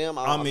between them.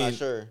 I'm not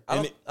sure.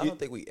 I don't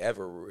think we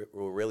ever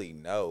will really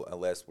know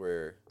unless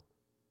we're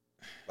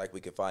like we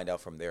can find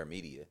out from their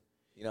media.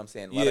 You know what I'm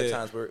saying? A lot of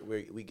times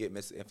we get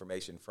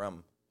misinformation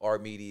from our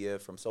media,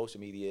 from social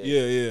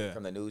media,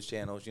 from the news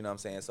channels. You know what I'm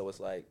saying? So it's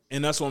like,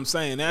 and that's what I'm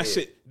saying.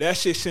 That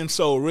shit seems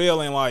so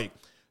real, and like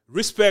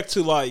respect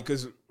to like,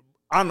 because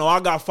I know I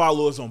got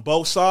followers on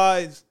both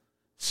sides,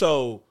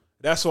 so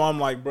that's why I'm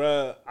like,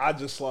 bruh, I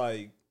just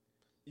like,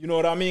 you know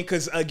what I mean?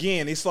 Because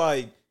again, it's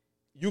like,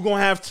 you're going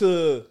to have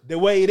to, the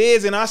way it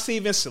is, and I see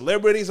even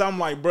celebrities, I'm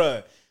like,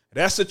 bruh,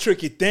 that's a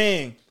tricky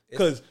thing,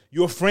 because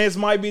your friends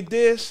might be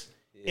this,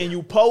 and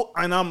you post,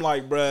 and I'm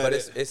like, bruh. But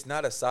it's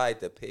not a side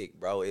to pick,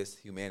 bro. It's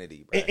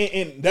humanity, bro.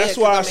 And that's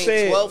why I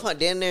said. 1,200,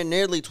 damn near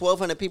nearly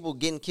 1,200 people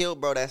getting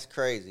killed, bro. That's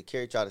crazy.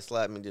 Kerry tried to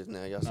slap me just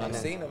now. Y'all seen that? I've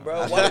seen him,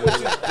 bro. Why would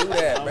you do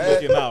that, bro? I'm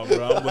looking out,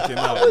 bro. I'm looking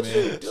out, man.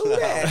 You do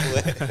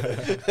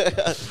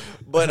that?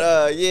 But,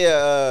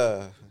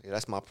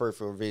 that's my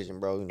peripheral vision,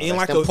 bro. You know, that's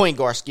like them point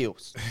guard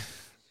skills.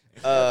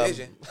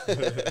 Vision.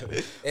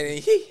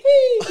 And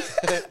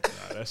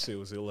Nah, that shit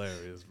was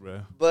hilarious,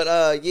 bro. But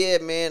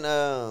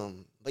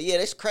man. But yeah,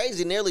 that's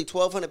crazy. Nearly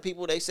 1,200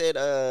 people. They said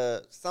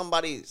some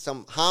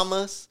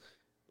Hamas.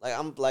 Like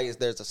I'm like,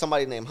 there's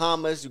somebody named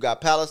Hamas. You got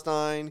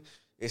Palestine.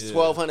 It's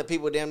 1,200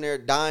 people damn near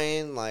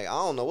dying. Like I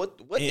don't know what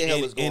the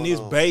hell is going on. And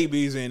it's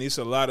babies, and it's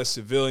a lot of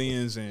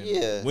civilians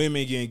and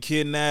women getting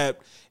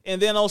kidnapped.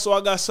 And then also I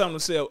got something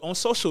to say on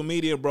social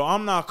media, bro.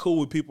 I'm not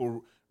cool with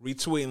people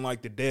retweeting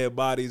like the dead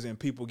bodies and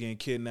people getting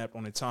kidnapped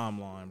on the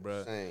timeline,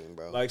 bro. Same,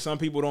 bro. Like some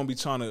people don't be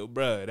trying to,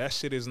 bro. That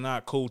shit is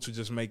not cool to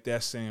just make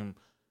that seem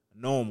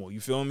normal. You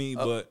feel me?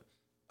 But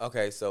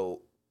okay,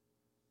 so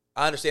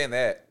I understand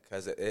that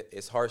because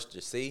it's harsh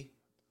to see,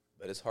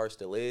 but it's harsh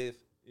to live.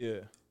 Yeah.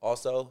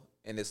 Also,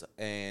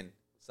 and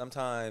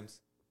sometimes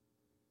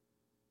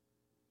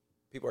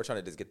people are trying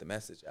to just get the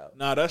message out.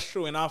 Nah, that's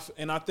true, and I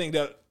think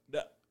that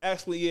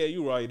actually, yeah,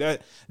 you're right.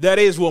 That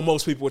is what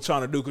most people are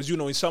trying to do because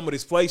in some of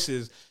these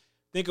places,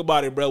 think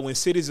about it, bro. When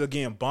cities are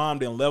getting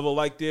bombed and leveled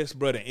like this,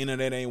 bro, the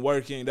internet ain't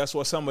working. That's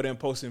why some of them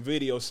posting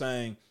videos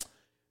saying,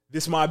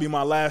 "This might be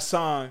my last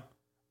time.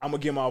 I'm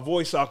gonna get my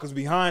voice out." Because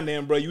behind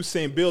them, bro, you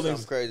seeing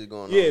buildings, something crazy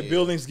going on. Yeah,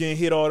 buildings getting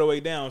hit all the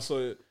way down.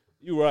 So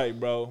you right,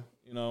 bro.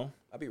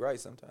 I be right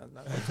sometimes.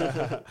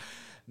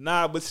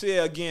 Nah, but see,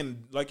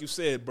 again, like you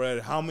said,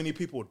 bro, how many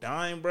people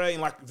dying, bro,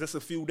 in like just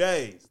a few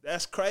days?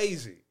 That's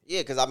crazy.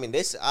 Yeah, because I mean,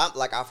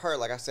 I've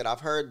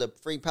heard the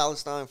Free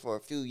Palestine for a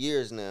few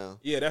years now.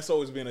 Yeah, that's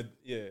always been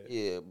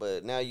Yeah,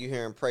 but now you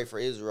hearing pray for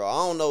Israel.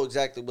 I don't know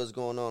exactly what's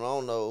going on. I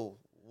don't know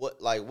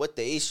what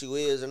the issue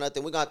is or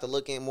nothing. We're going to have to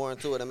look in more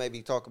into it and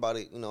maybe talk about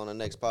it, on the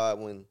next pod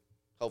when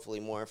hopefully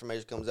more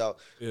information comes out.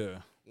 Yeah.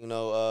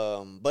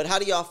 But how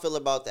do y'all feel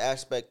about the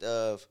aspect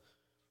of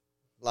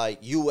like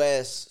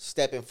U.S.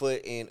 stepping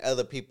foot in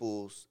other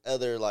people's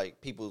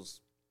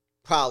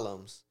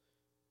problems?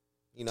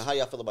 How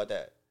y'all feel about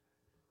that?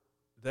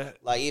 That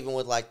like even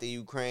with like the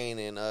Ukraine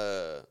and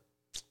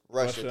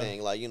Russia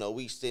thing, like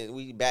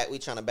we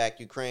trying to back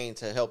Ukraine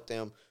to help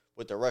them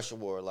with the Russia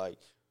war. Like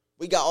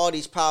we got all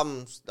these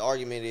problems. The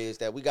argument is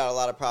that we got a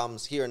lot of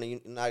problems here in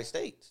the United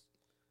States.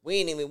 We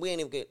ain't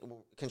even get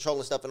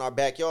controlling stuff in our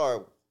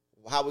backyard.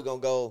 How we gonna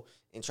go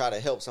and try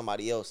to help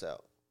somebody else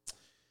out?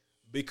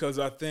 Because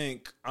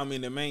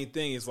the main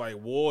thing is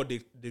like war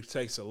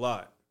dictates a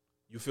lot.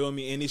 You feel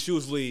me? And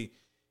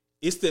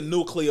it's the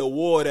nuclear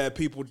war that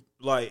people,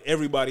 like,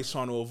 everybody's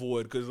trying to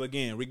avoid. Because,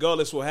 again,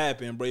 regardless what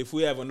happened, bro, if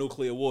we have a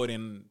nuclear war,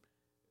 then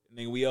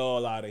we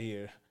all out of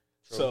here.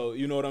 True. So,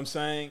 you know what I'm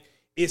saying?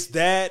 it's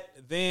that.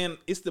 Then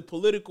it's the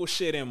political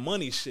shit and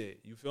money shit.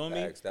 You feel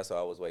me? Facts. That's what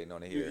I was waiting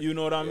on to hear. You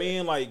know what I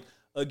mean? Like,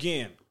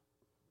 again,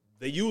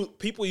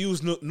 people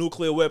use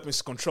nuclear weapons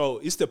to control.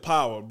 It's the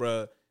power,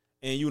 bruh.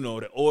 And, you know,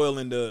 the oil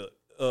and the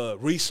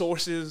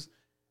resources.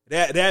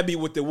 That be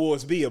what the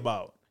wars be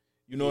about.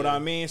 You know what I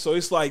mean? So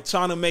it's like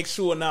trying to make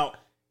sure now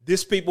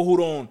this people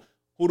who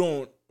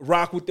don't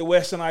rock with the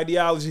Western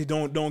ideology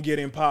don't get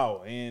in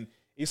power. And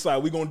it's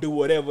like we're going to do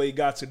whatever it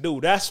got to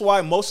do. That's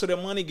why most of the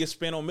money gets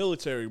spent on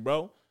military,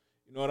 bro.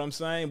 You know what I'm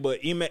saying? But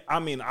I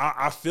mean,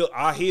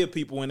 I hear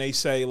people when they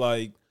say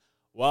like,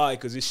 why?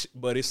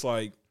 But it's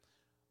like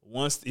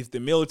if the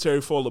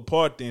military fall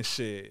apart, then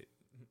shit,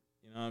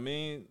 you know what I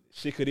mean?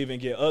 Shit could even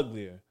get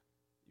uglier,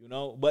 you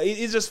know? But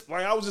it's just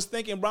like, I was just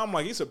thinking, bro, I'm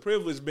like, it's a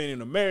privilege being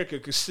in America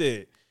because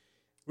shit,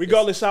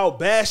 regardless how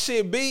bad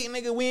shit be,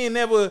 nigga, we ain't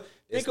never.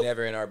 It's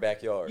never in our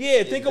backyard.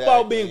 Yeah, think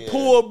about being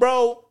poor,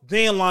 bro.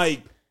 Then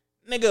like,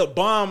 nigga,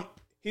 bomb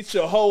hit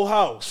your whole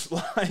house.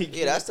 Like,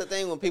 yeah, that's the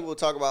thing when people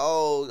talk about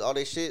all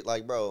this shit.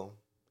 Like, bro,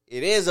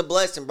 it is a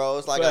blessing, bro.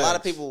 It's like a lot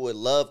of people would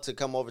love to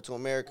come over to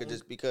America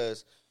just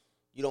because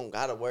you don't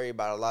gotta worry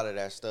about a lot of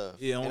that stuff.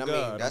 Yeah, and I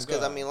mean that's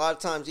because I mean a lot of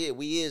times,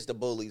 we is the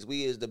bullies,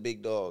 we is the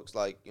big dogs,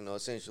 like, you know,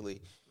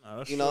 essentially.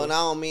 You know, and I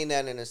don't mean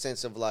that in a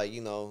sense of like,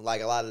 you know,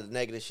 like a lot of the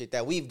negative shit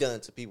that we've done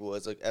to people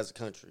as a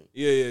country.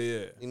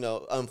 Yeah. You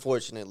know,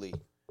 unfortunately,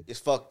 it's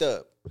fucked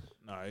up.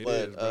 Nah, it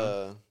is,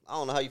 bro. I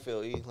don't know how you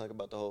feel, E, like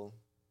about the whole,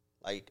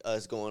 like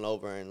us going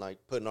over and like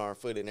putting our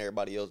foot in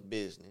everybody else's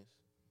business.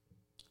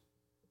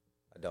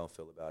 I don't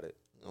feel about it.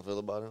 Don't feel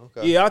about it?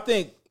 Okay. Yeah, I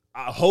think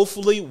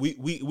hopefully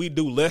we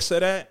do less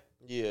of that.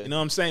 Yeah. You know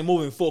what I'm saying?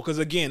 Moving forward. Because,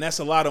 again, that's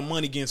a lot of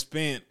money getting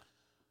spent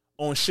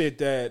on shit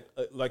that,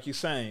 like you're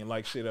saying,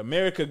 like shit,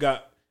 America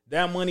got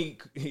that money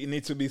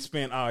needs to be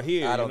spent out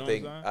here. I don't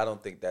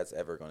think that's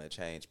ever going to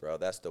change, bro.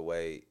 That's the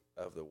way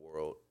of the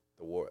world.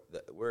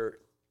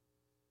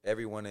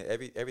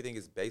 Everything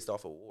is based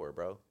off of war,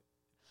 bro.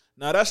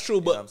 Now, that's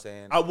true, but what I'm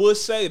saying? I would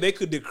say they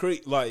could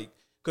decree, like,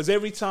 because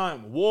every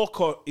time war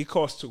it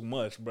costs too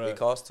much, bro. It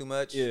costs too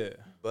much? Yeah.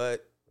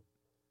 But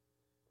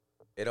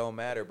it don't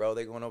matter, bro.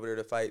 They going over there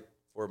to fight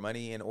for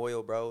money and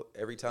oil, bro,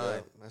 every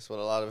time. Yeah, that's what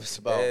a lot of it's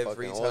about.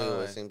 Every fucking time.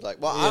 oil, it seems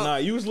like. Well, yeah,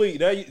 usually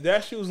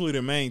that's usually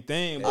the main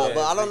thing. But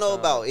I don't know time.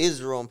 about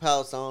Israel and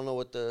Palestine. I don't know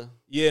what the.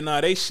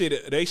 Yeah, they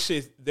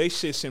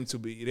shit seem to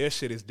be, their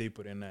shit is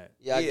deeper than that.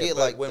 Yeah, I get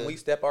but like when we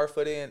step our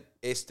foot in,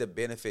 it's to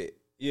benefit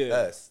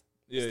us.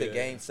 It's to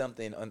gain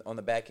something on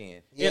the back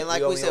end. Yeah, and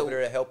like we said, over there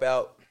to help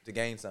out to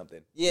gain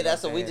something. Yeah, You know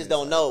that's what we just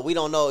don't know. We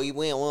don't know.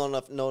 We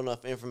don't know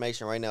enough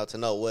information right now to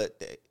know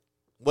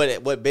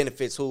what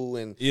benefits who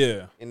in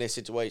this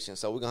situation.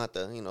 So we're gonna have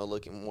to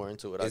look more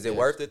into it. Is it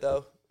worth it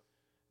though?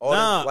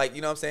 Nah. Like,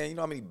 you know what I'm saying? You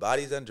know how many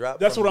bodies done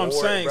dropped? That's from what I'm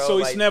war, saying. bro? So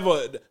like, it's never.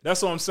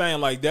 That's what I'm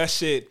saying. Like that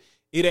shit,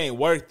 it ain't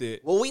worth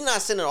it. Well, we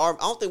not sending our. I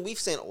don't think we've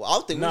sent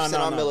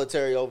our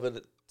military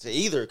over to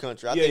either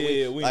country. I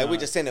think we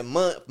just sending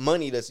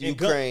money to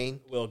Ukraine.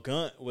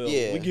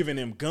 We giving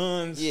them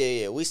guns.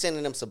 Yeah. We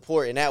sending them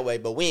support in that way,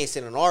 but we ain't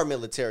sending our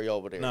military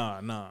over there. Nah.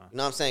 You know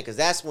what I'm saying? Because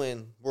that's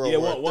when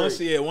World War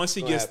III. Once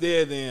he gets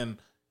there, then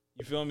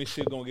you feel me?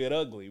 Shit gonna get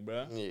ugly,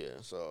 bro. Yeah.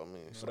 So I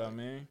mean, you know what I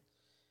mean?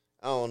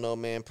 I don't know,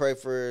 man. Pray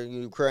for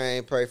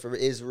Ukraine. Pray for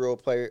Israel.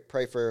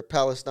 Pray for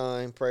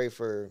Palestine. Pray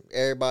for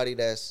everybody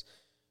that's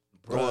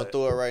going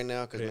through it right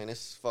now, because man,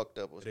 it's fucked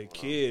up. The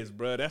kids,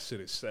 bro, that shit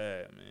is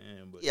sad,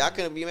 man. But, yeah, I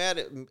couldn't be mad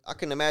at. I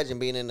can imagine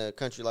being in a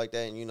country like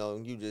that, and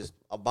you just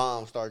a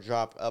bomb start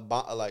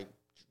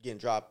getting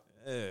dropped.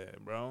 Yeah,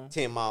 bro.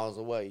 10 miles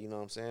away. You know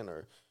what I'm saying?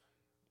 Or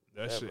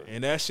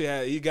that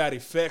shit, you got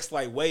effects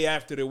like way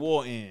after the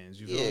war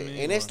ends. You feel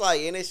me? And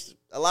it's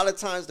a lot of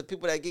times the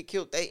people that get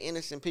killed, they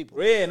innocent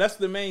people. Yeah, and that's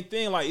the main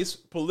thing. Like, it's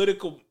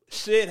political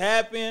shit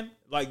happen.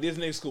 Like, these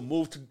niggas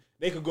could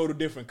they could go to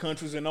different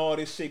countries and all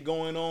this shit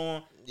going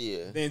on.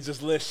 Yeah. Then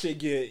just let shit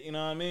get, you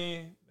know what I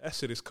mean? That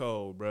shit is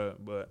cold, bro.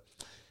 But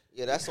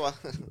yeah, that's why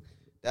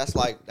that's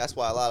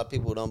why a lot of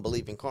people don't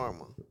believe in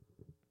karma.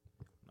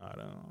 I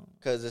don't.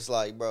 Cause it's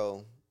like,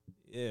 bro.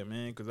 Yeah,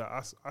 man. Cause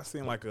I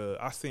seen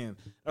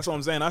that's what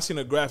I'm saying. I seen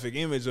a graphic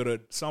image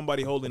of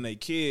somebody holding a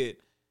kid,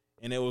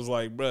 and it was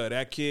like, bro,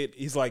 that kid,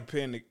 he's like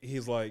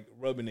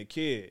rubbing the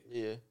kid.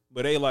 Yeah.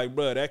 But they like,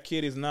 bro, that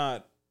kid is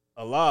not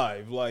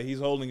alive. Like, he's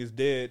holding his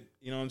dead.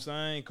 You know what I'm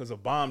saying? Because a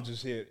bomb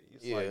just hit.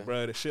 It's like,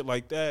 bro, the shit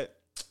like that.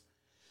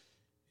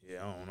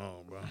 Yeah, I don't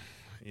know, bro.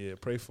 Yeah,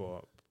 pray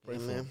for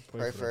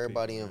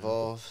everybody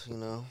involved. You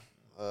know,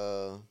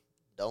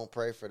 don't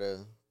pray for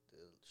the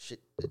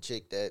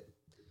chick that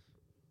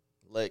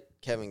let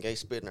Kevin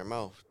Gates spit in her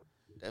mouth.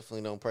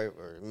 Definitely don't pray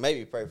for her.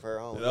 Maybe pray for her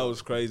own. That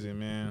was crazy,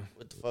 man.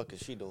 What the fuck is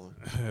she doing?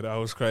 That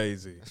was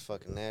crazy. That's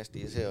fucking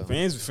nasty as hell.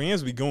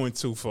 Fans be going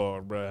too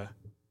far, bro.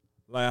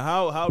 Like,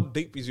 how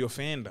deep is your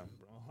fandom,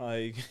 bro?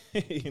 Like,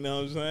 you know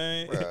what I'm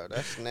saying? Bro,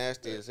 that's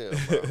nasty as hell,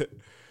 bro.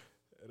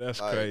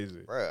 That's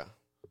crazy. Bro.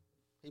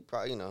 He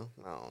probably, I don't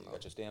know. You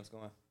got your stamps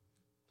going?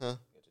 Huh? You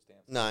got your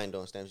stamps? Nah, I ain't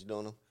doing stamps. You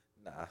doing them?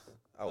 Nah,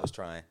 I was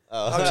trying.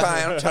 I'm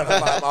trying to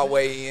find my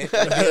way in. You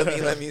feel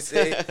me? Let me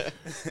see.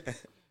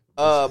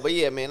 But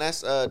yeah, man,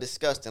 that's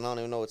disgusting. I don't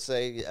even know what to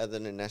say other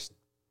than that's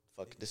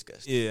fucking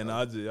disgusting. Yeah, no,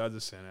 I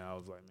just seen it. I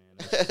was like, man,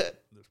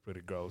 that's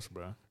pretty gross,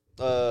 bro.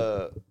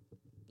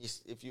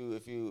 If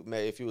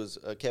you was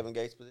Kevin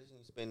Gates' position,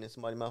 you spitting in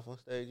somebody's mouth on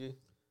stage, you?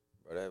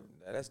 Bro,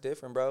 that's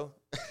different, bro.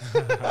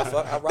 I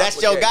rock That's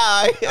with your Gates.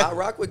 guy. I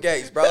rock with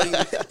Gates, bro.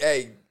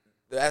 Hey,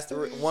 that's the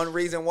one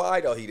reason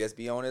why though. He just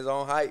be on his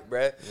own hype,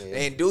 bro. Yeah.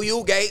 And do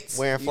you, Gates?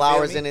 Wearing You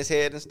flowers feel in me? his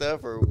head and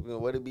stuff, or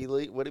would it be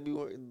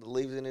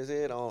leaves in his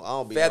head? I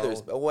don't be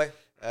Feathers, known. boy.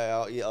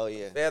 Oh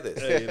yeah. Feathers.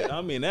 Hey,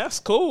 I mean, that's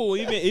cool.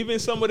 Even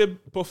some of the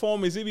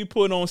performers he be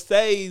putting on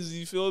stage,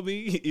 you feel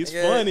me? It's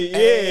Yeah. funny, yeah.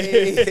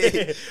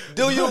 Hey.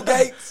 Do you,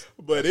 Gates?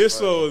 But this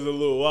show is a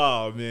little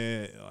wild,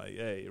 man. Like,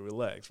 hey,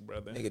 relax,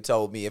 brother. Nigga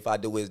told me if I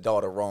do his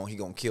daughter wrong, he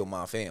gonna kill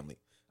my family.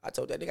 I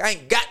told that nigga I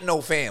ain't got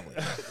no family.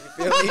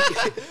 You feel me?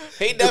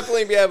 He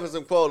definitely be having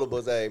some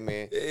quotables, hey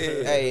man. Yeah.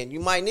 Hey, and you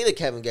might need a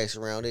Kevin Gates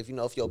around if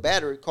your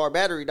car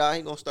battery die,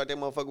 he gonna start that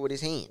motherfucker with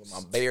his hands.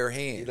 My bare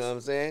hands. You know what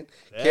I'm saying?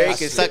 That's Kerry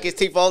can it. suck his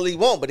teeth all he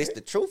want, but it's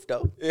the truth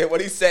though. Yeah,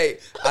 what he say?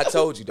 I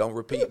told you, don't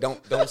repeat,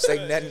 don't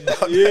say nothing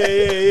about Yeah,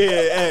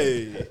 that.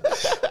 hey.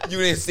 You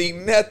didn't see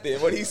nothing.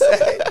 What he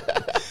say?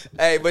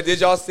 Hey, but did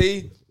y'all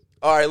see?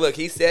 All right, look,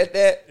 he said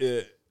that.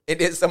 Yeah. And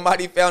then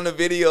somebody found a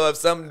video of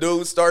some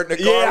dude starting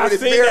a car Yeah, I with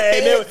his seen bare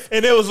that, hands.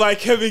 and it was like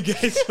Kevin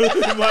Gates who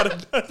might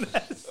have done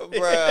that.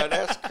 Bro,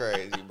 that's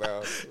crazy,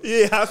 bro.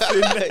 Yeah, I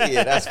seen that.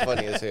 Yeah, that's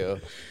funny as hell.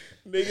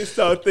 Niggas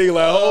start thinking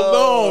like,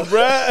 hold on,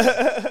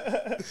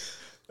 bruh.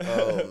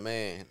 Oh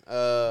man.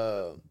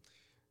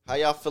 How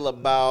y'all feel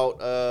about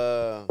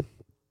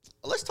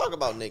let's talk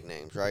about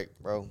nicknames, right,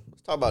 bro?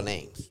 Let's talk about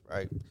names,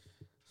 right?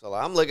 So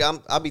like,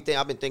 I've been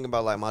thinking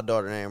about like my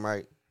daughter's name,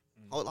 right?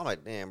 Oh, I'm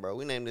like, damn, bro,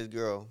 we named this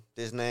girl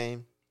this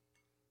name.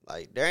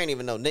 Like, there ain't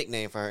even no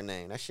nickname for her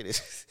name. That shit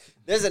is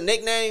there's a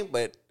nickname,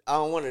 but I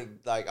don't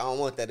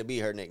want that to be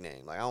her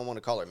nickname. Like, I don't want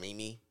to call her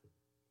Mimi.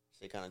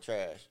 Shit kind of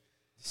trash.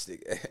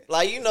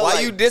 Like, you know, Why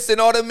like, you dissing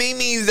all the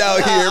memes out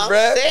Nah, here, I'm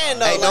bruh? saying,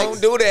 though, Hey, like-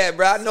 don't do that,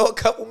 bruh. I know a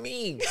couple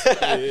memes.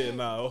 Yeah,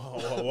 no.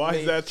 Why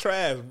is that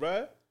trash,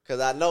 bruh? Cause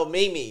I know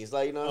Mimi's,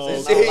 like, you know what I'm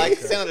Oh, saying. I don't okay. like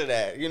the sound of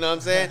that. You know what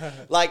I'm saying?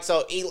 Like,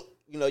 so you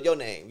know your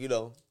name. You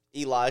know,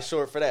 Eli is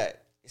short for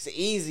that. It's an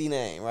easy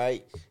name,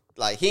 right?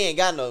 Like he don't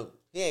got no.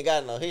 He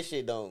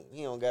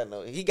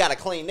got a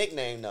clean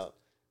nickname though,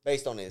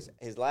 based on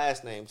his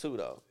last name too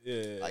though.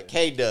 Yeah. Like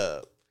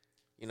K-Dub.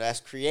 You know, that's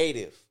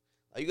creative.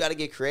 Like, you got to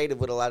get creative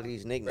with a lot of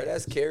these Bruh, nicknames.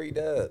 that's carried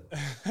up.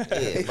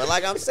 Yeah, but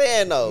like I'm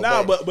saying though,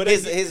 Nah, but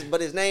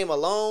his name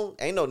alone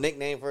ain't no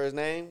nickname for his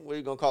name. What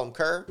you gonna call him,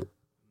 Kerr?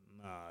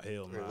 Nah,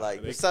 hell no.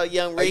 Like, what's up,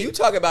 young Are Reed? you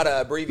talking about an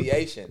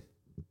abbreviation?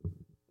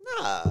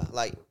 Nah,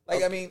 like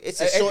Like, I mean,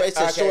 it's a shorter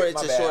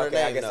my bad.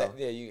 name I guess though.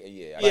 that-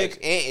 yeah. I Like,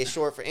 got you. and it's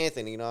short for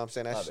Anthony. You know what I'm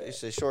saying? My That's bad.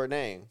 it's a short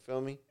name.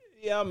 Feel me?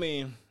 Yeah, I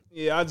mean,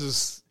 yeah, I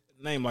just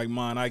name like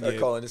mine. I They're get.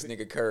 calling this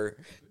nigga Kerr.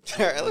 What's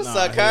Nah,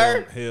 up,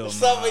 Kerr? hell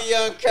What's nah. up, with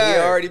young He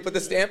Kerr? already put the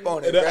stamp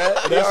on it,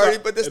 bruh. He already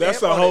put the stamp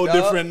That's a on whole it, dog.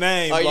 different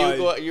name. Are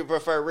like, you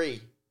prefer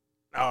Reed?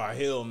 Oh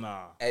hell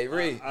nah. Hey,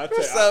 Reed.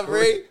 What's up,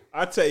 Reed?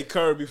 I take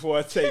Kerr before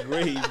I take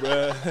Reed,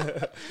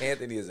 bruh.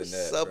 Anthony is a nut,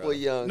 What's up, bro. with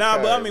young Nah,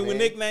 Kerr, but I mean, with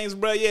man? nicknames,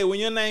 bro, yeah, when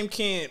your name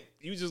can't,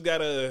 you just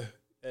gotta,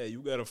 you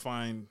gotta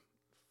find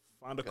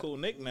a cool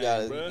nickname,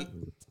 gotta- bro.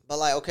 But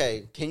like,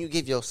 okay, can you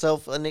give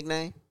yourself a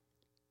nickname?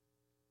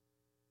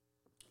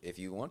 If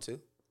you want to.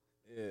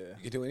 Yeah.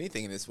 You can do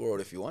anything in this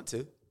world if you want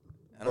to.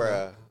 I don't know.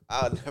 Bruh,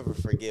 I'll never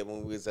forget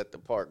when we was at the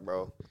park,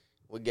 bro.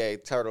 We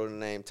gave Turtle the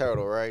name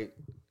Turtle, right?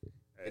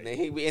 And then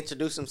he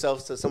introduced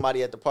himself to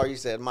somebody at the park. He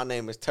said, "My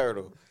name is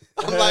Turtle."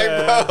 I'm like,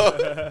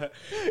 bro.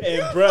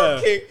 And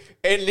bro,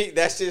 And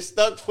that shit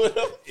stuck with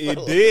him.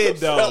 it did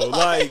though.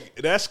 Like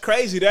that's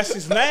crazy. That's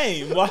his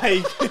name.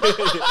 Like you know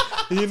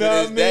To what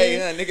I this mean? day,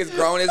 huh, niggas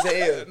grown as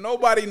hell.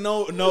 Nobody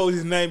knows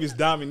his name is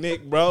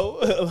Dominic, bro.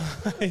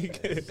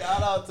 Like,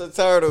 Shout out to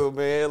Turtle,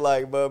 man.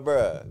 Like, but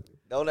bruh,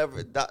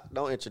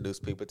 don't introduce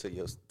people to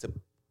your.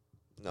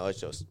 No, it's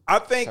just. I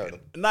think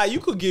Turtle. you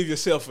could give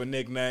yourself a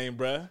nickname,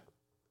 bro.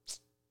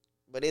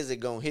 But is it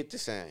gonna hit the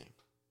same?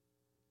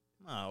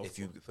 No, If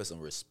you put some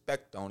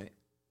respect on it.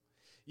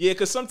 yeah,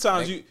 because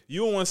sometimes you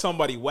don't want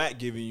somebody whack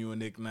giving you a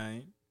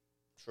nickname.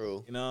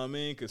 True. You know what I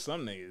mean? Because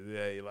some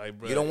niggas, yeah, like,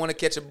 bro. You don't want to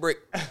catch a brick.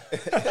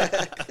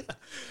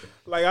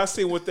 Like, I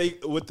see what the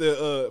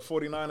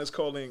 49ers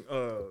calling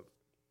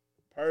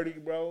Purdy,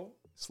 bro.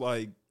 It's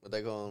like What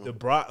they call the him?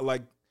 Brock,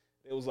 like,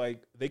 it was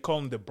like, they call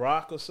him the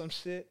Brock or some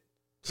shit.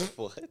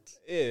 What?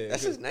 Yeah.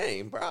 That's his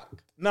name, Brock.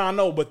 No, I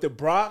know, but the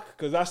Brock,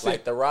 because I said,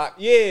 Like The Rock.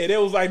 yeah, they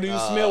was like, do you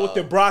smell what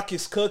the Brock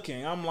is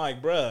cooking? I'm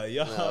like, bruh,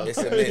 y'all. It's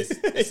a miss.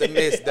 It's a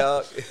miss,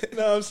 dog. You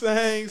know what I'm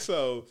saying?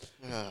 So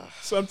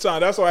sometimes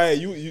that's why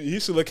he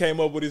should have came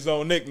up with his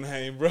own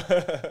nickname,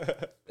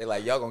 bruh. They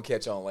like, y'all gonna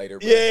catch on later,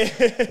 bro.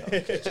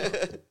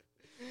 Yeah.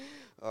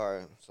 All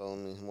right, so let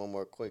me one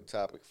more quick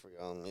topic for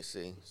y'all. Let me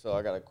see. So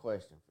I got a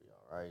question for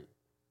y'all, right?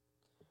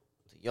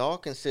 Do y'all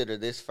consider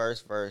this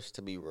first verse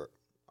to be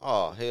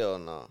oh, hell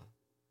no.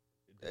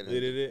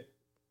 Deleted it.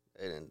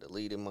 They done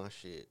deleted my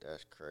shit.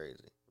 That's crazy.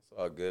 It's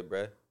all good,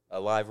 bro. a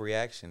live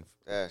reaction.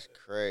 That's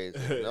crazy.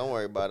 Don't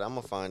worry about it. I'm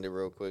gonna find it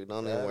real quick.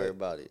 Don't even worry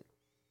about it.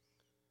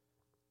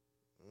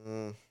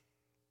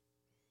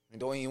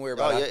 Don't even worry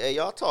about it. Hey,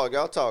 y'all talk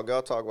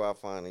while I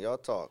find it. Y'all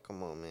talk.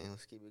 Come on, man.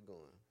 Let's keep it going.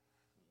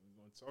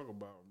 Talk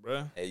about,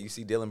 bruh. Hey, you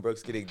see Dylan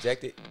Brooks get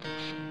ejected?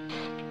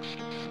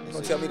 You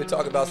gonna tell me to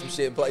talk about some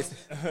shit in place?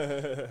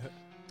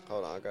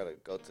 Hold on, I gotta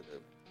go to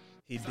the.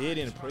 He did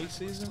in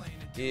preseason?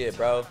 Yeah,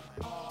 bro.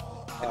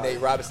 And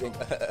Nate Robinson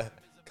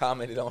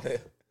commented on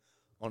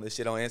the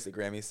shit on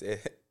Instagram. He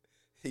said,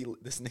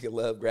 this nigga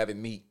love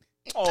grabbing meat.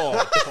 Oh,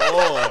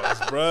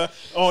 pause, bruh.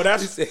 Oh,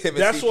 He said him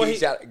and that's what he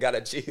got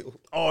a chill.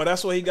 Oh,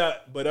 that's what he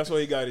got. But that's why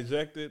he got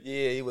ejected.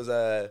 Yeah, he was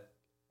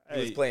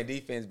playing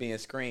defense, being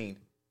screened.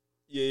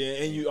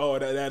 Yeah, and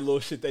that little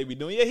shit they be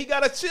doing. Yeah, he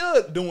got a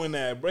chill doing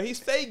that, bro. He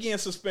stay getting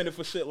suspended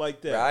for shit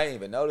like that. Bro, I didn't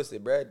even notice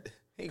it, bro.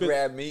 He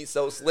grabbed me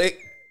so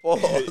slick.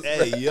 Pause.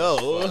 Hey,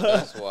 yo.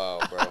 That's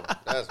wild, bro.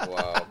 That's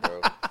wild,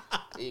 bro.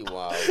 He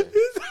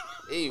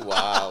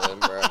wildin',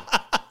 bro.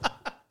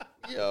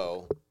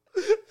 Yo.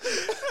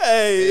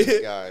 Hey.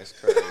 This guy's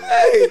crazy.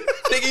 Hey,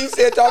 nigga, you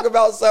said talk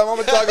about something. I'm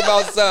gonna talk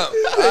about something.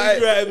 He All right?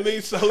 grabbed me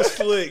so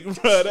slick,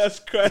 bro.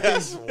 That's crazy.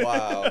 That's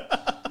wild.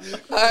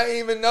 I didn't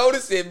even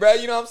notice it, bro.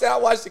 You know what I'm saying? I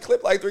watched the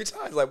clip like 3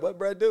 times. Like, what,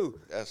 bro, do?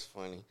 That's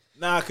funny.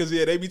 Nah, cause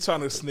they be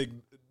trying to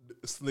sneakily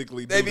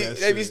do They be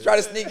shit.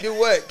 trying to sneak do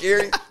what,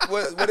 Gary?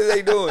 What are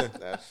they doing?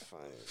 That's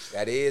funny.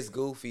 That is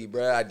goofy,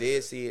 bro. I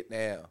did see it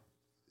now.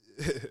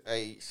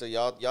 Hey, so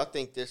y'all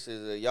think this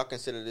is y'all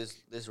consider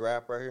this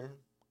rap right here?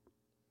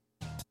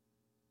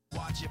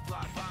 Watch it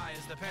fly by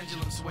as the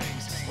pendulum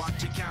swings.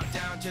 Watch it count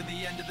down to the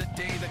end of the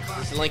day. The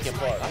clock. It's Linkin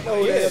Park. I know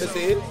who the hell this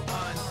is.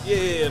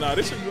 Yeah, no,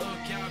 this is.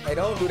 Hey,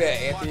 don't do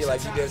that, Anthony.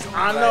 Like you just.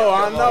 I know.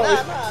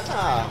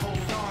 Nah.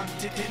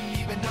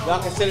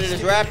 Y'all consider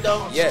this rap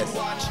though? Yes.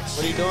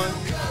 What are you doing?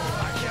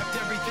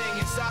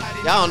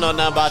 Y'all don't know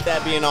nothing about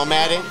that being on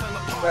Madden.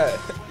 Bruh.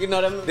 You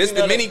know them. This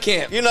the mini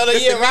camp. You know the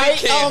This year, the mini right?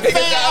 camp, Oh,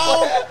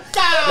 nigga.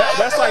 God.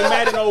 That's like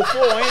Madden 04,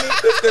 ain't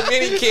it? This the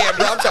mini camp,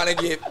 bro. I'm trying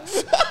to get.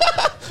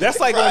 That's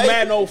like on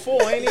Madden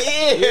 04, ain't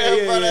it?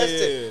 Yeah, bro. That's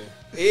it.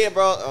 Yeah,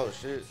 bro. Oh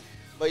shit.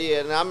 But yeah,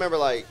 and I remember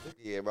like,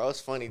 yeah, bro.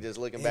 It's funny just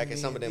looking back at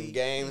some of them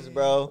games,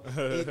 bro.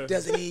 It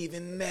doesn't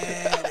even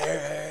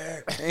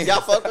matter.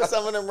 Y'all fuck with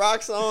some of them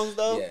rock songs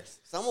though. Yes.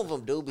 Some of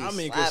them do be. I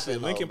mean, slapping, cause shit,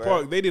 though, Linkin bro.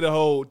 Park, they did a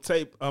whole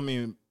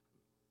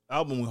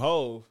album with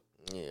Hove.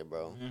 Yeah,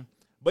 bro.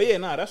 But yeah,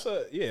 nah, that's You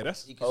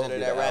consider Oh, that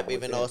yeah, rap I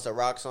even would though it's a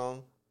rock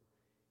song?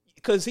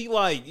 cause he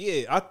like,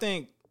 I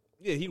think,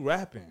 he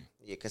rapping.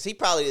 Yeah, because he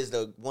probably is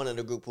the one in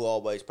the group who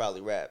always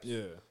probably raps.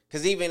 Yeah.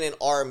 Because even in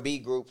R&B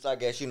groups, I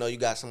guess, you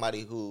got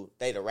somebody who,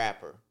 they the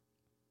rapper.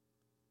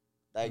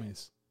 Like,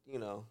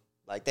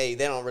 like they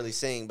don't really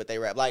sing, but they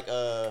rap. Like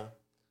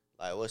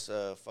what's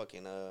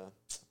fucking,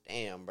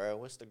 damn, bro.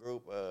 What's the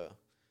group?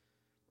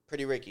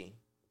 Pretty Ricky.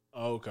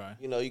 Oh, okay.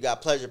 You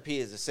got Pleasure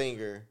P as a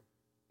singer.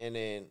 And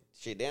then,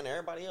 shit, then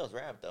everybody else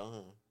rap, though,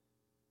 huh?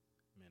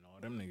 Man, all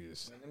them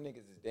niggas. Man, them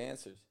niggas is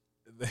dancers.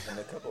 And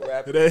a couple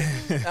rappers.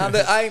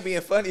 I ain't being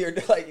funny or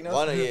like,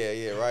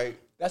 Yeah, right.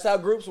 That's how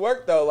groups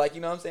work though. Like,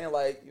 you know what I'm saying?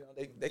 Like,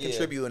 they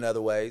contribute in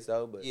other ways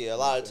though. But Yeah, a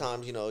lot of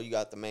times, you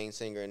got the main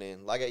singer and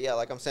then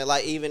like I'm saying,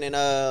 like even in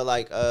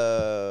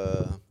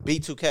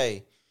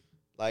B2K,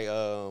 like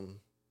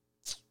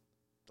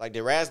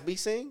did Raz B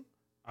sing?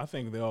 I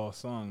think they all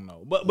sung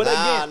though. But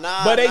Nah, again,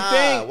 but they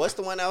think what's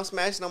the one that was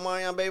smashing on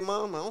Marion Baby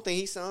Mom? I don't think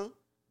he sung.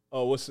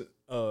 oh, what's it?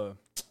 Lil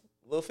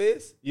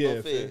Fizz? Yeah,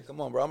 Lil Fizz.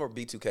 Come on, bro. I'm a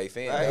B2K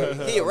fan. Right.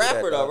 Bro. He a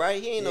rapper though,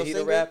 right? He ain't no He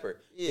singer. a rapper.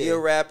 Yeah. He a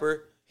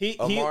rapper. He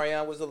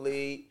Omarion was a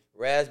lead.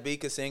 Raz B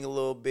could sing a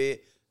little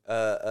bit.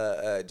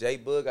 J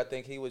Boog, I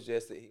think he was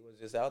just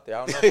out there.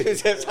 I don't know. He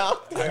was just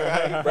out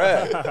there,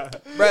 right?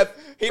 Bruh.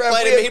 He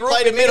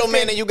played the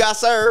middleman and you got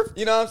served.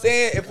 You know what I'm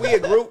saying? If we a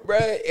group,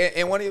 bruh,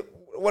 and one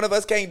of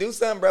us can't do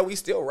something, bruh, we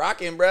still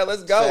rocking, bruh.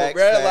 Let's go,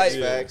 bruh.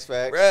 Facts.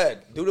 Bruh,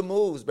 do the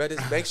moves, bruh.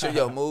 Just make sure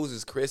your moves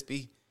is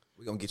crispy.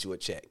 We're gonna get you a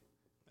check.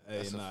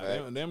 Hey,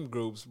 them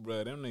groups,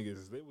 bro. Them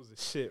niggas, they was the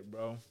shit,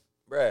 bro.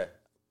 Bruh,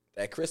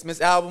 that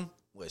Christmas album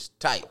was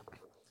tight.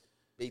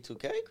 B2K,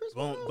 Chris?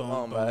 Boom, Come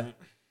on, bruh.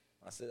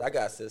 I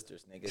got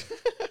sisters, nigga.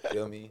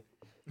 Feel me?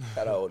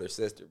 Got an older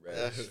sister, bruh.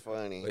 That's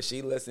funny. What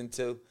she listened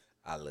to,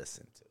 I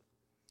listened to.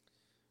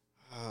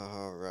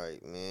 All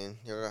right, man.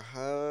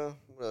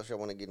 What else y'all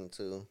want to get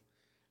into?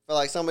 I feel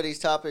like some of these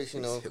topics,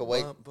 could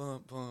wait.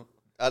 Bump.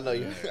 I know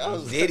you.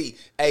 Diddy.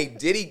 Hey,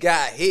 Diddy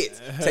got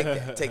hits.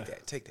 Take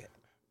that.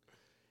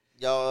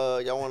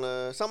 Y'all want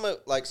to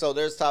so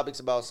there's topics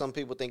about some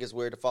people think it's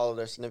weird to follow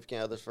their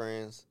significant other's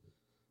friends.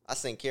 I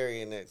seen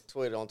Kerry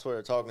on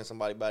Twitter talking to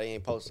somebody about he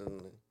ain't posting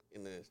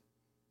in the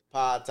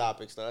pod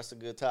topics, so that's a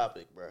good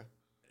topic, bro.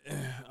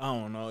 I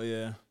don't know,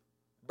 yeah.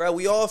 Bro,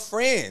 we all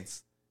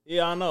friends.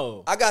 Yeah, I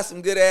know. I got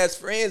some good ass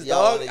friends,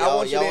 dog. I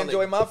want you to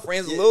enjoy my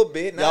friends a little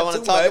bit. Y'all want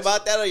to talk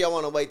about that, or y'all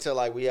want to wait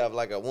till we have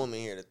a woman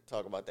here to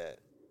talk about that,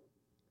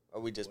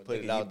 or we just put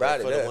it out there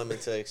for the women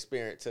to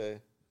experience to.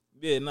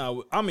 Yeah,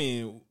 no, I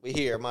mean we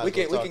here. We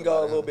can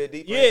go a little bit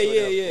deeper.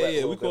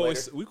 Yeah. We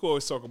can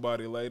always talk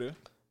about it later.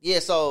 Yeah,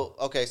 so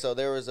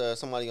there was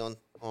somebody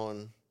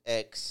on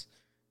X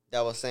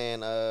that was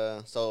saying,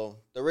 so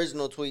the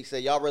original tweet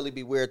said, y'all really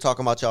be weird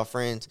talking about y'all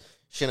friends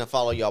shouldn't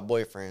follow y'all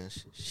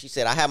boyfriends. She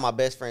said, I have my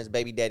best friend's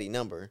baby daddy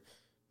number.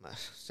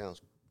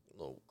 Sounds a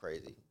little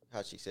crazy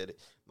how she said it.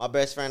 My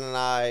best friend and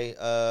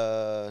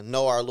I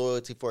know our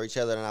loyalty for each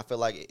other, and I feel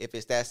like if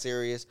it's that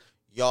serious,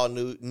 y'all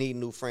need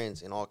new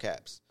friends, in all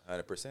caps.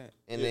 100%.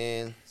 And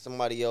then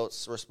somebody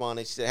else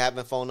responded. She said,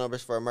 having phone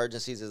numbers for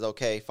emergencies is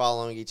okay.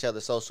 Following each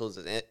other's socials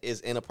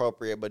is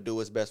inappropriate, but do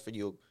what's best for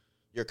you,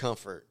 your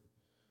comfort.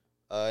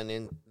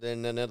 And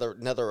then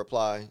another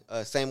reply.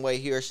 Same way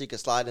he or she can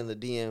slide in the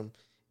DM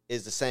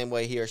is the same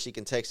way he or she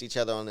can text each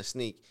other on the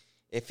sneak.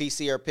 If he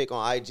see her pic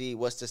on IG,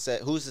 who's to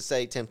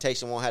say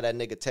temptation won't have that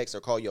nigga text or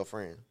call your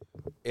friend?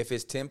 If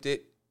it's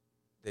tempted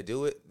to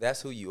do it,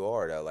 that's who you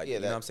are, though. Like, you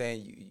know what I'm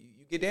saying?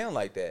 You get down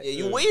like that. Yeah,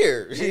 you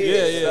weird.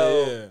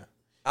 Yeah.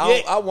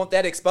 I want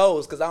that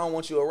exposed because I don't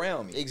want you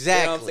around me.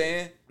 Exactly. You know what I'm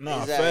saying?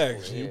 No, Exactly.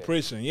 facts. You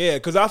preaching. Yeah,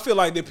 because I feel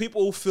like the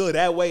people who feel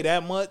that way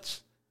that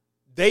much,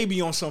 they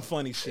be on some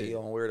funny shit. They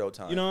on weirdo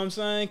time. You know what I'm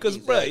saying? Because,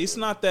 bruh, it's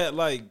not that,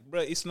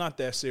 it's not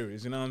that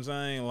serious. You know what I'm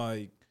saying?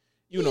 Like,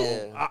 you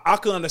know, I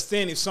could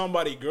understand if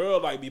somebody, girl,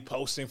 like, be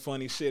posting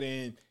funny shit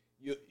and,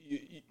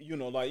 you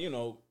know, like, you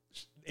know,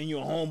 and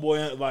your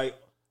homeboy, like,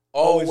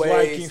 always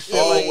liking shit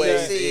like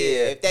that.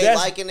 If they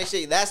liking this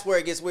shit, that's where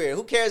it gets weird.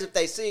 Who cares if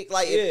they see,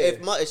 like,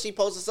 if she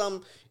posted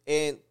something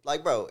and,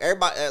 like, bro,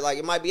 everybody, like,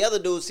 it might be other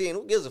dudes seeing.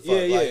 Who gives a fuck?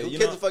 Who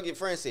gives a fuck your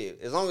friends see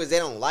it? As long as they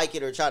don't like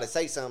it or try to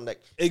say something,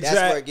 that's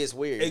where it gets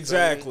weird.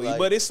 Exactly. Like,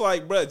 but it's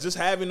like, bro, just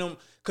having them,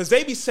 because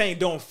they be saying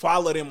don't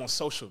follow them on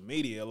social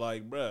media.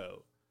 Like,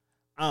 bro,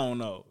 I don't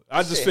know.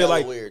 I just feel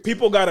like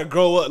people got to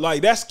grow up.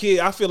 Like, that's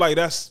I feel like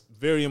that's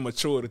very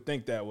immature to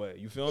think that way.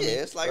 You feel me?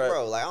 Yeah, it's like,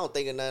 bro, like, I don't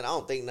think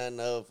nothing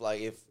of, like,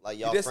 if, like,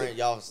 y'all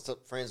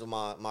friends with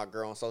my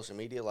girl on social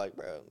media, like,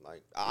 bro,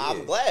 like,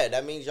 I'm glad.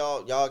 That means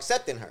y'all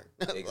accepting her.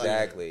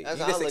 Exactly. Like,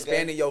 you just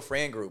expanding your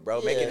friend group,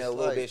 bro, making it a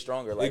little bit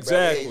stronger. Like,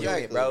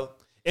 exactly. Bro.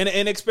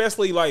 And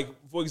especially, like,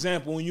 for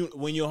example,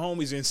 when your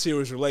homies in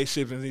serious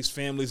relationships and these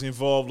families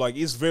involved, like,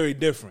 it's very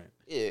different.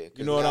 Yeah,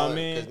 you know what I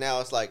mean? Because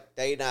now it's like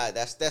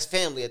that's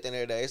family at the end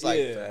of the day. It's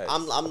like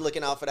I'm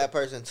looking out for that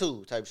person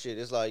too, type shit.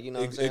 It's like, you know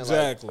what I'm saying?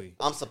 Exactly. Like,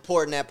 I'm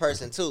supporting that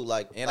person too.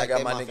 Like, and like I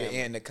got my nigga family.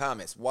 in the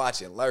comments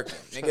watching, lurking,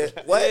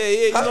 nigga. What? Yeah,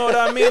 you know what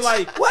I mean?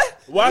 Like,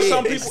 what? Why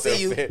some people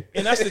see you?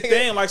 And that's the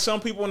thing. Like, some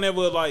people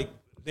never, like,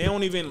 they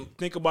don't even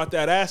think about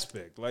that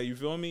aspect. Like, you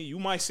feel me? You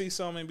might see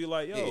something and be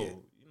like, yo. Yeah.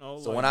 So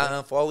like, when I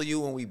unfollow you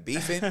when we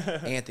beefing,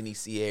 Anthony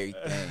see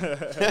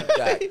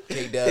everything.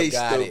 K-Dub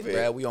got it,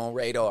 bro. We on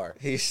radar.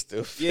 He's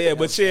stupid. Yeah,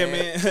 but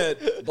man.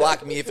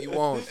 Block me if you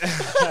want.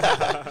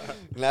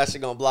 Now she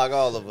gonna block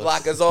all of us.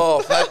 Block us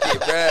all. Fuck it,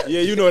 bro.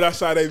 Yeah, you know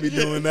that's how they be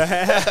doing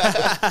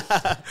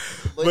that.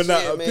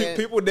 but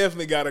people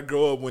definitely got to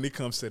grow up when it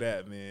comes to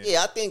that, man.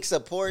 Yeah, I think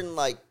supporting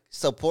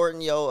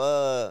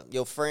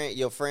your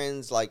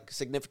friends, like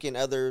significant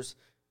others,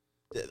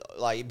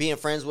 like being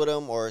friends with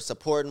them or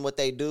supporting what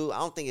they do, I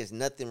don't think there's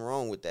nothing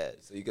wrong with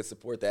that. So you can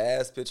support the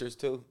ass pictures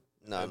too?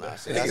 No.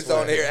 Niggas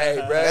on here, hey,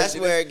 bro. That's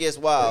where it gets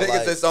wild.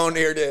 Niggas that's on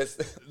here, this.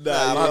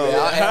 Nah, bro.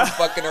 I'm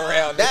fucking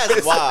around.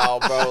 That's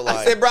wild, bro. Like,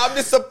 I said, bro, I'm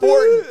just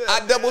supporting.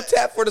 I double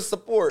tap for the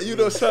support. You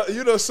know, some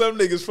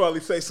niggas probably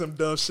say some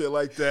dumb shit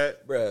like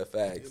that. Bruh,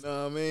 facts. You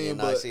know what I mean?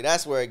 Yeah, see,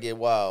 that's where it get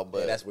wild.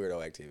 But that's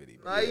weirdo activity.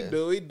 Nah,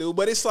 he do.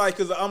 But it's like,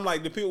 because I'm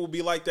like, the people will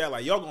be like that.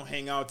 Like, y'all gonna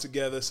hang out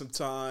together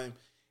sometime.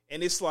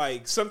 And it's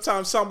like,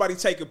 sometimes somebody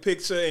take a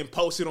picture and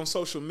post it on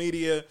social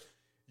media.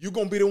 You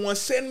gonna be the one,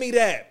 send me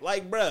that.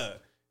 Like, bruh,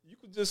 you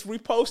could just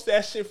repost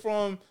that shit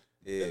from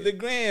the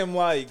gram.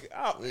 Like,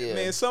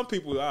 man, some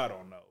people, I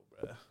don't know,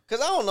 bruh.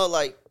 Because I don't know,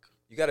 like.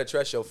 You gotta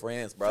trust your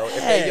friends, bro. If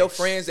they're your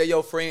friends, they're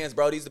your friends,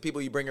 bro. These are the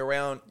people you bring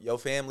around, your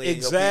family,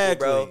 and your people,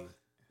 bro.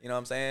 You know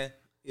what I'm saying?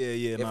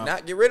 Yeah. If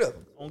not, get rid of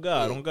them. On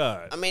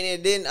God. I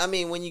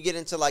mean, when you get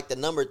into, like, the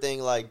number thing,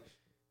 like,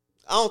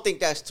 I don't think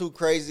that's too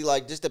crazy.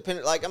 Like, just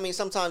depending. Like, I mean,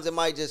 sometimes it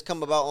might just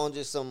come about on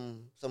just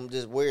some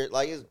just weird.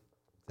 Like,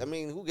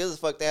 who gives a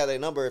fuck they have their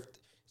number?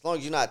 As long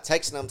as you're not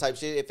texting them type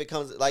shit. If it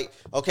comes like,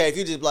 okay, if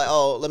you just be like,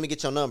 oh, let me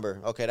get your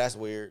number. Okay, that's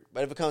weird.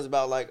 But if it comes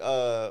about like,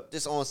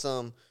 just on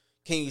some,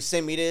 can you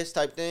send me this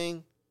type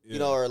thing? You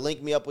know, or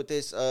link me up with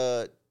this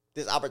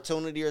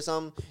opportunity or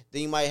something.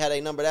 Then you might have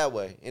a number that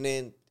way. And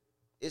then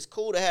it's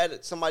cool to have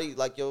somebody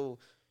like your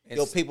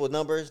people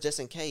numbers just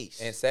in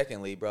case. And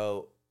secondly,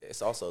 bro,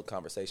 it's also a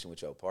conversation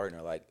with your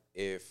partner. Like,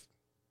 if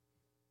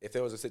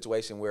there was a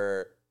situation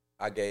where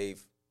I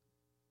gave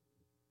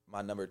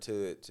my number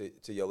to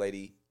your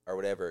lady or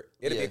whatever,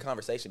 it'd be a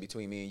conversation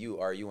between me and you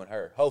or you and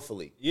her,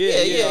 hopefully. Yeah.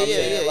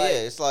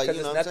 It's like, because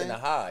you know it's nothing to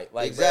hide.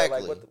 Like, exactly.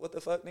 bro, like, what the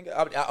fuck, nigga?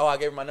 I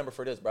gave her my number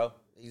for this, bro.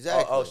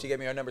 Exactly. Oh, she gave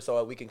me her number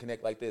so we can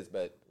connect like this.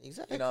 But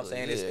exactly. You know what I'm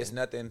saying? Yeah. It's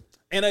nothing.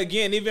 And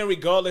again, even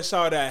regardless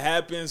how that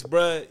happens,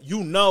 bruh,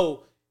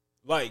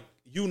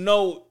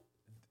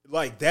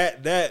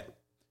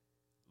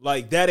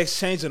 like that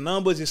exchange of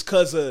numbers is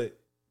because of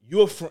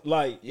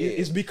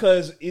it's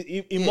because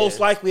it most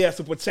likely has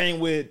to pertain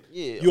with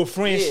your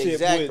friendship.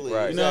 Exactly. With,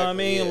 right. you know what I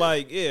mean? Yeah.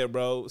 Like,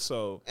 bro.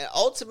 So and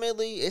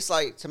ultimately, it's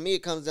like, to me, it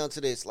comes down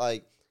to this: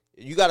 like,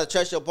 you gotta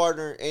trust your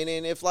partner, and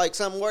then if like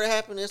something were to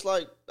happen, it's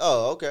like,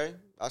 oh, okay,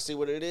 I see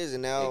what it is,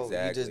 and now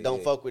you just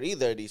don't fuck with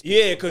either of these people.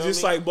 Yeah, because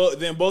it's like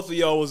then both of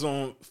y'all was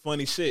on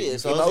funny shit. Yeah,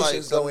 so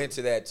emotions go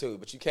into that too,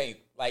 but you can't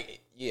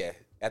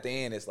at the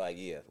end it's like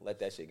let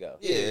that shit go.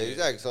 Yeah,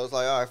 exactly. So it's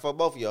like, all right, fuck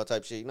both of y'all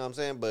type shit. You know what I'm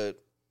saying?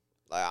 But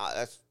like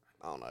I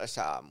don't know. That's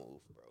how I move,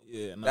 bro.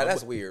 Yeah,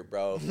 that's weird,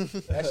 bro.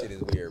 That shit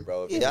is weird,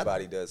 bro. If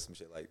anybody does some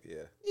shit like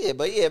Yeah,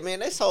 but yeah, man,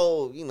 this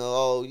whole you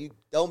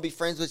don't be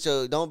friends with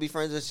your don't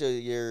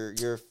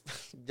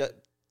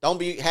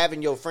be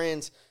having your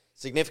friends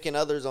significant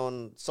others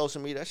on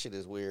social media. That shit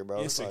is weird,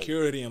 bro.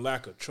 Insecurity and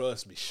lack of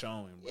trust be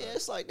showing, bro. Yeah,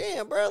 it's like,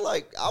 damn, bro.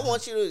 Like, I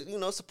want you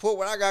to, support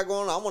what I got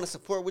going on. I want to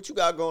support what you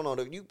got going on.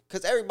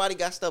 Because everybody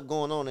got stuff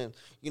going on in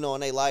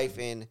their life,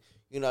 and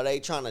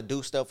they trying to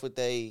do stuff with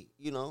they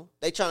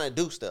trying to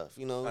do stuff,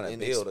 trying to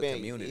build a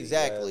community.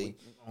 Exactly.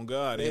 On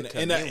God,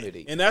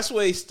 community. And that's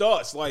where it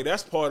starts. Like,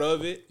 that's part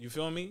of it. You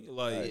feel me?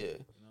 Like, yeah.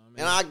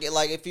 And I get,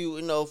 like, if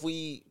if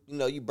we,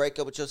 you break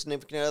up with your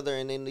significant other,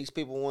 and then these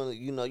people want,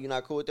 you're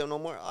not cool with them no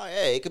more. Oh,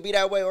 hey, it could be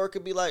that way, or it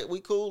could be like, we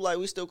cool, like,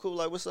 we still cool,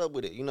 like, what's up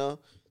with it, It don't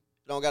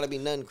got to be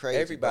nothing crazy.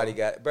 Everybody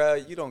bro,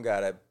 you don't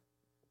gotta,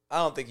 I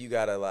don't think you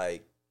gotta,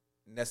 like,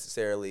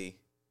 necessarily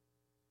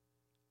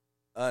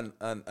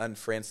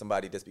unfriend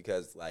somebody just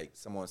because, like,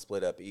 someone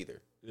split up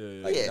either.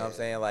 Yeah. Like, you know what I'm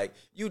saying? Like,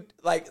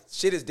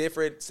 shit is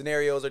different,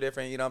 scenarios are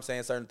different, you know what I'm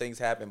saying? Certain things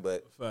happen,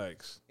 but,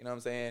 facts. You know what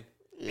I'm saying?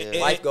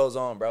 Yeah. Life goes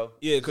on, bro.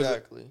 Yeah,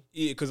 exactly.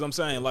 Because I'm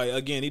saying, like,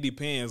 again, it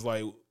depends.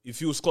 Like,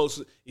 if you was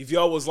close, if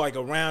y'all was like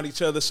around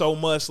each other so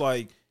much,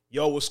 like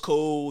y'all was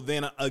cool,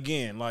 then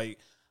again, like,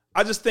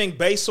 I just think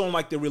based on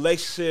like the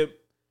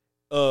relationship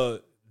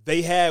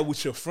they had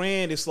with your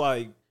friend, it's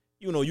like,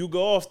 you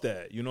go off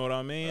that. You know what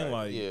I mean? Right.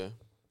 Like, yeah.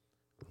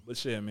 But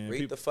shit, man.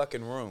 Read the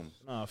fucking room.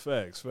 Nah,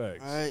 facts. All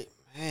right,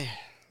 man.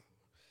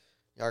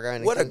 Y'all got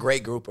anything? What a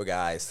great group of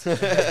guys.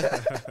 Let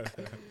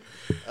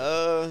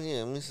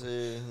me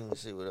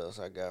see what else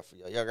I got for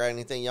y'all. Y'all got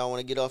anything y'all want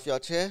to get off y'all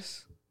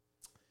chest?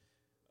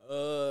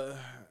 Hey,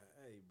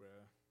 bro.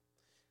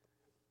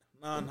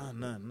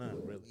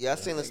 None really. Yeah, I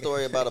seen a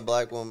story about a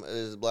black woman.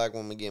 This black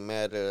woman getting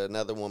mad at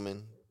another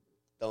woman.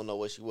 Don't know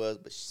what she was,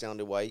 but she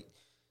sounded white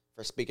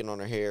for speaking on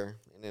her hair.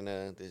 And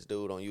then this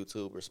dude on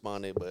YouTube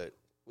responded, but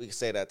we can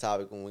say that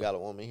topic when we got a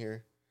woman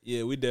here.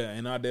 Yeah, we did,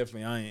 and I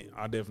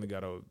definitely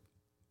gotta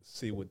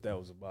see what that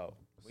was about.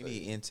 We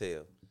need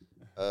intel.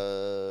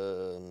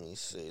 Let me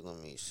see.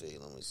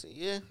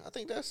 Yeah, I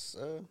think that's.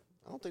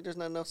 I don't think there's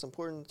nothing else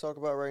important to talk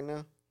about right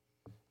now.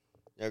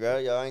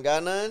 Y'all ain't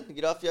got nothing?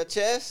 Get off your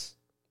chest.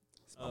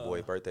 It's my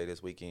boy's birthday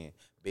this weekend.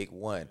 Big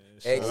one.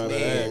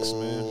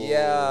 X-Men.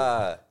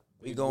 Yeah.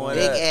 We going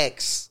Big up.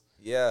 X.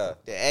 Yeah.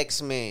 The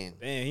X-Men.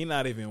 Man, he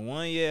not even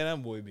one yet.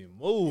 That boy be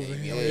moving.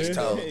 He on his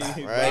toes.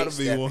 He Right. gotta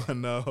be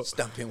one though.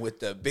 Stumping with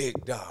the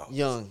big dog.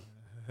 Young.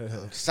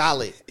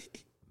 Solid.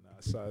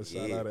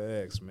 Shout out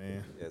to X,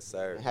 man. Yes,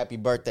 sir. Happy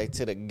birthday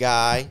to the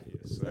guy.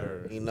 Yes,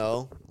 sir.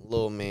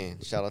 Little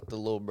man. Shout out to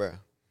little bruh.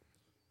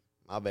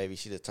 My baby,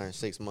 she just turned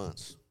 6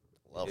 months.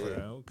 Love her.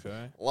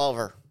 Okay. Love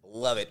her.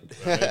 Love it.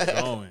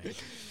 Going.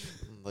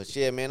 But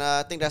yeah, man,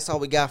 I think that's all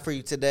we got for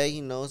you today.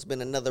 It's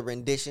been another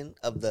rendition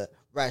of the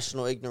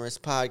Rational Ignorance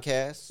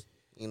Podcast.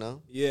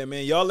 Yeah,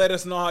 man. Y'all let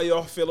us know how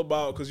y'all feel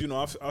about, because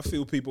I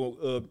feel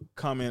people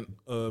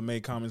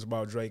make comments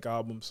about Drake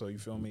album. So you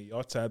feel me?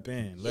 Y'all tap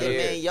in. Yeah,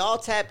 man. Y'all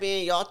tap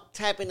in. Y'all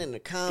tapping in the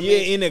comments. Yeah,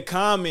 in the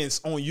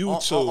comments on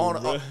YouTube,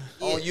 on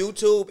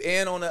YouTube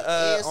and on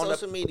the on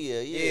social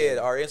media.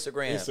 Yeah, our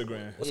Instagram.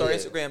 What's our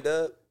Instagram,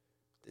 Dub?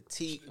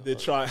 The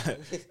try.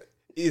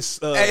 It's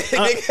hey,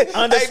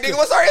 nigga,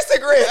 what's our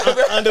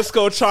Instagram?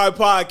 Underscore Try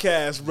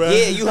Podcast, bro.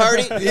 Yeah, you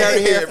heard it. You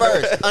heard it here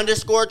first.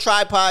 Underscore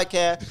Try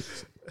Podcast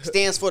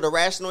stands for the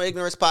Rational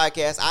Ignorance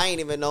Podcast. I ain't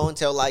even know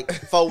until like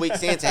 4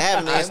 weeks into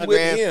having the Instagram.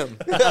 With him.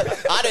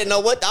 I didn't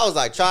know what that was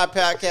like. Try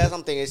Podcast.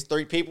 I'm thinking it's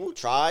 3 people.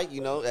 Try,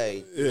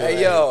 Hey,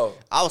 yo.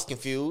 I was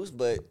confused,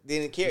 but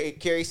then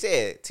Carrie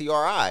said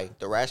TRI,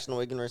 the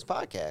Rational Ignorance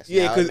Podcast.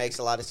 Yeah, it makes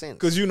a lot of sense.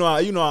 Because you know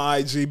how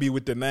IG be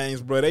with the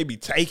names, bro. They be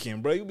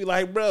taking, bro. You be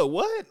like, bro,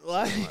 what?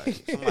 Like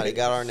somebody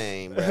got our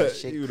name, bro.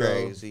 Shit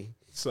crazy.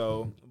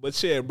 So,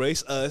 but yeah, bro,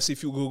 it's us.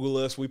 If you Google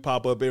us, we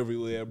pop up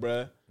everywhere,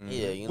 bro.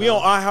 Yeah, we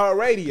on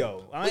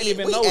iHeartRadio. I didn't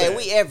even know that.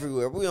 We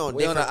everywhere. We on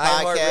different on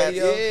podcasts.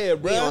 Yeah,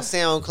 bro. We on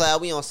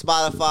SoundCloud. We on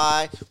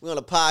Spotify. We on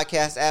the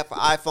podcast app for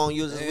iPhone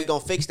users. We gonna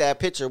fix that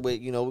picture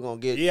with we're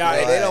gonna get.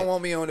 Yeah, they don't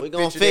want me on the picture.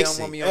 Gonna fix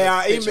it.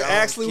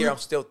 I'm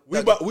still. We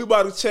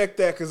about to check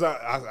that because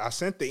I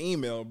sent the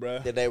email, bro.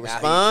 Did they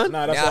respond?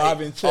 Nah, that's what I've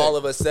been checking. All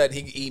of a sudden,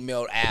 he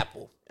emailed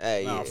Apple.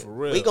 Hey, nah, for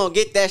real. We gonna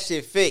get that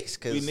shit fixed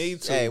because we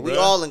need to. Hey, bro. we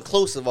all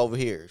inclusive over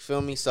here.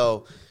 Feel me?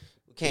 So.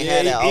 Can't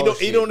have that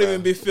he don't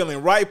even be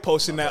feeling right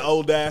posting that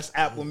old ass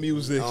Apple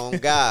Music. Oh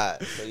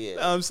God, so yeah. You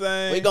know what I'm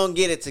saying? We gonna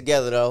get it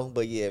together though.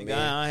 But yeah, man.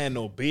 I had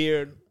no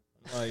beard,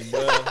 like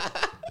bro.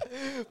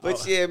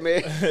 But yeah,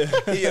 man.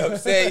 He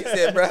upset. He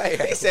said,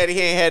 Brian. He said he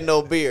ain't had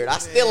no beard. I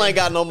still ain't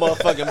got no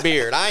motherfucking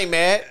beard. I ain't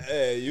mad.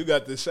 Hey, you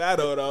got the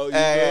shadow though.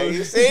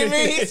 You see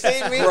me? You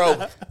see me?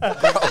 Growth.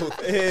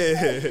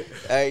 Yeah.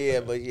 Hey, yeah,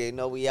 but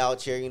yeah, we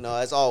out here,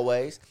 as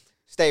always.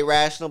 Stay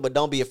rational, but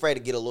don't be afraid to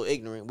get a little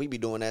ignorant. We be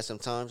doing that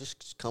sometimes.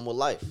 Just come with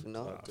life,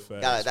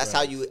 That's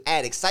how you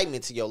add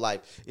excitement to your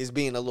life, is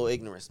being a little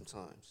ignorant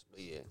sometimes. But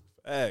yeah.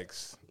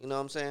 Facts. You know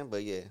what I'm saying?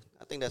 But yeah,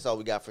 I think that's all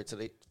we got for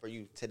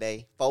you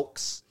today,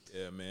 folks.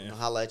 Yeah, man.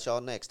 Holla at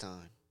y'all next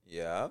time.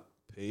 Yeah.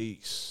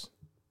 Peace.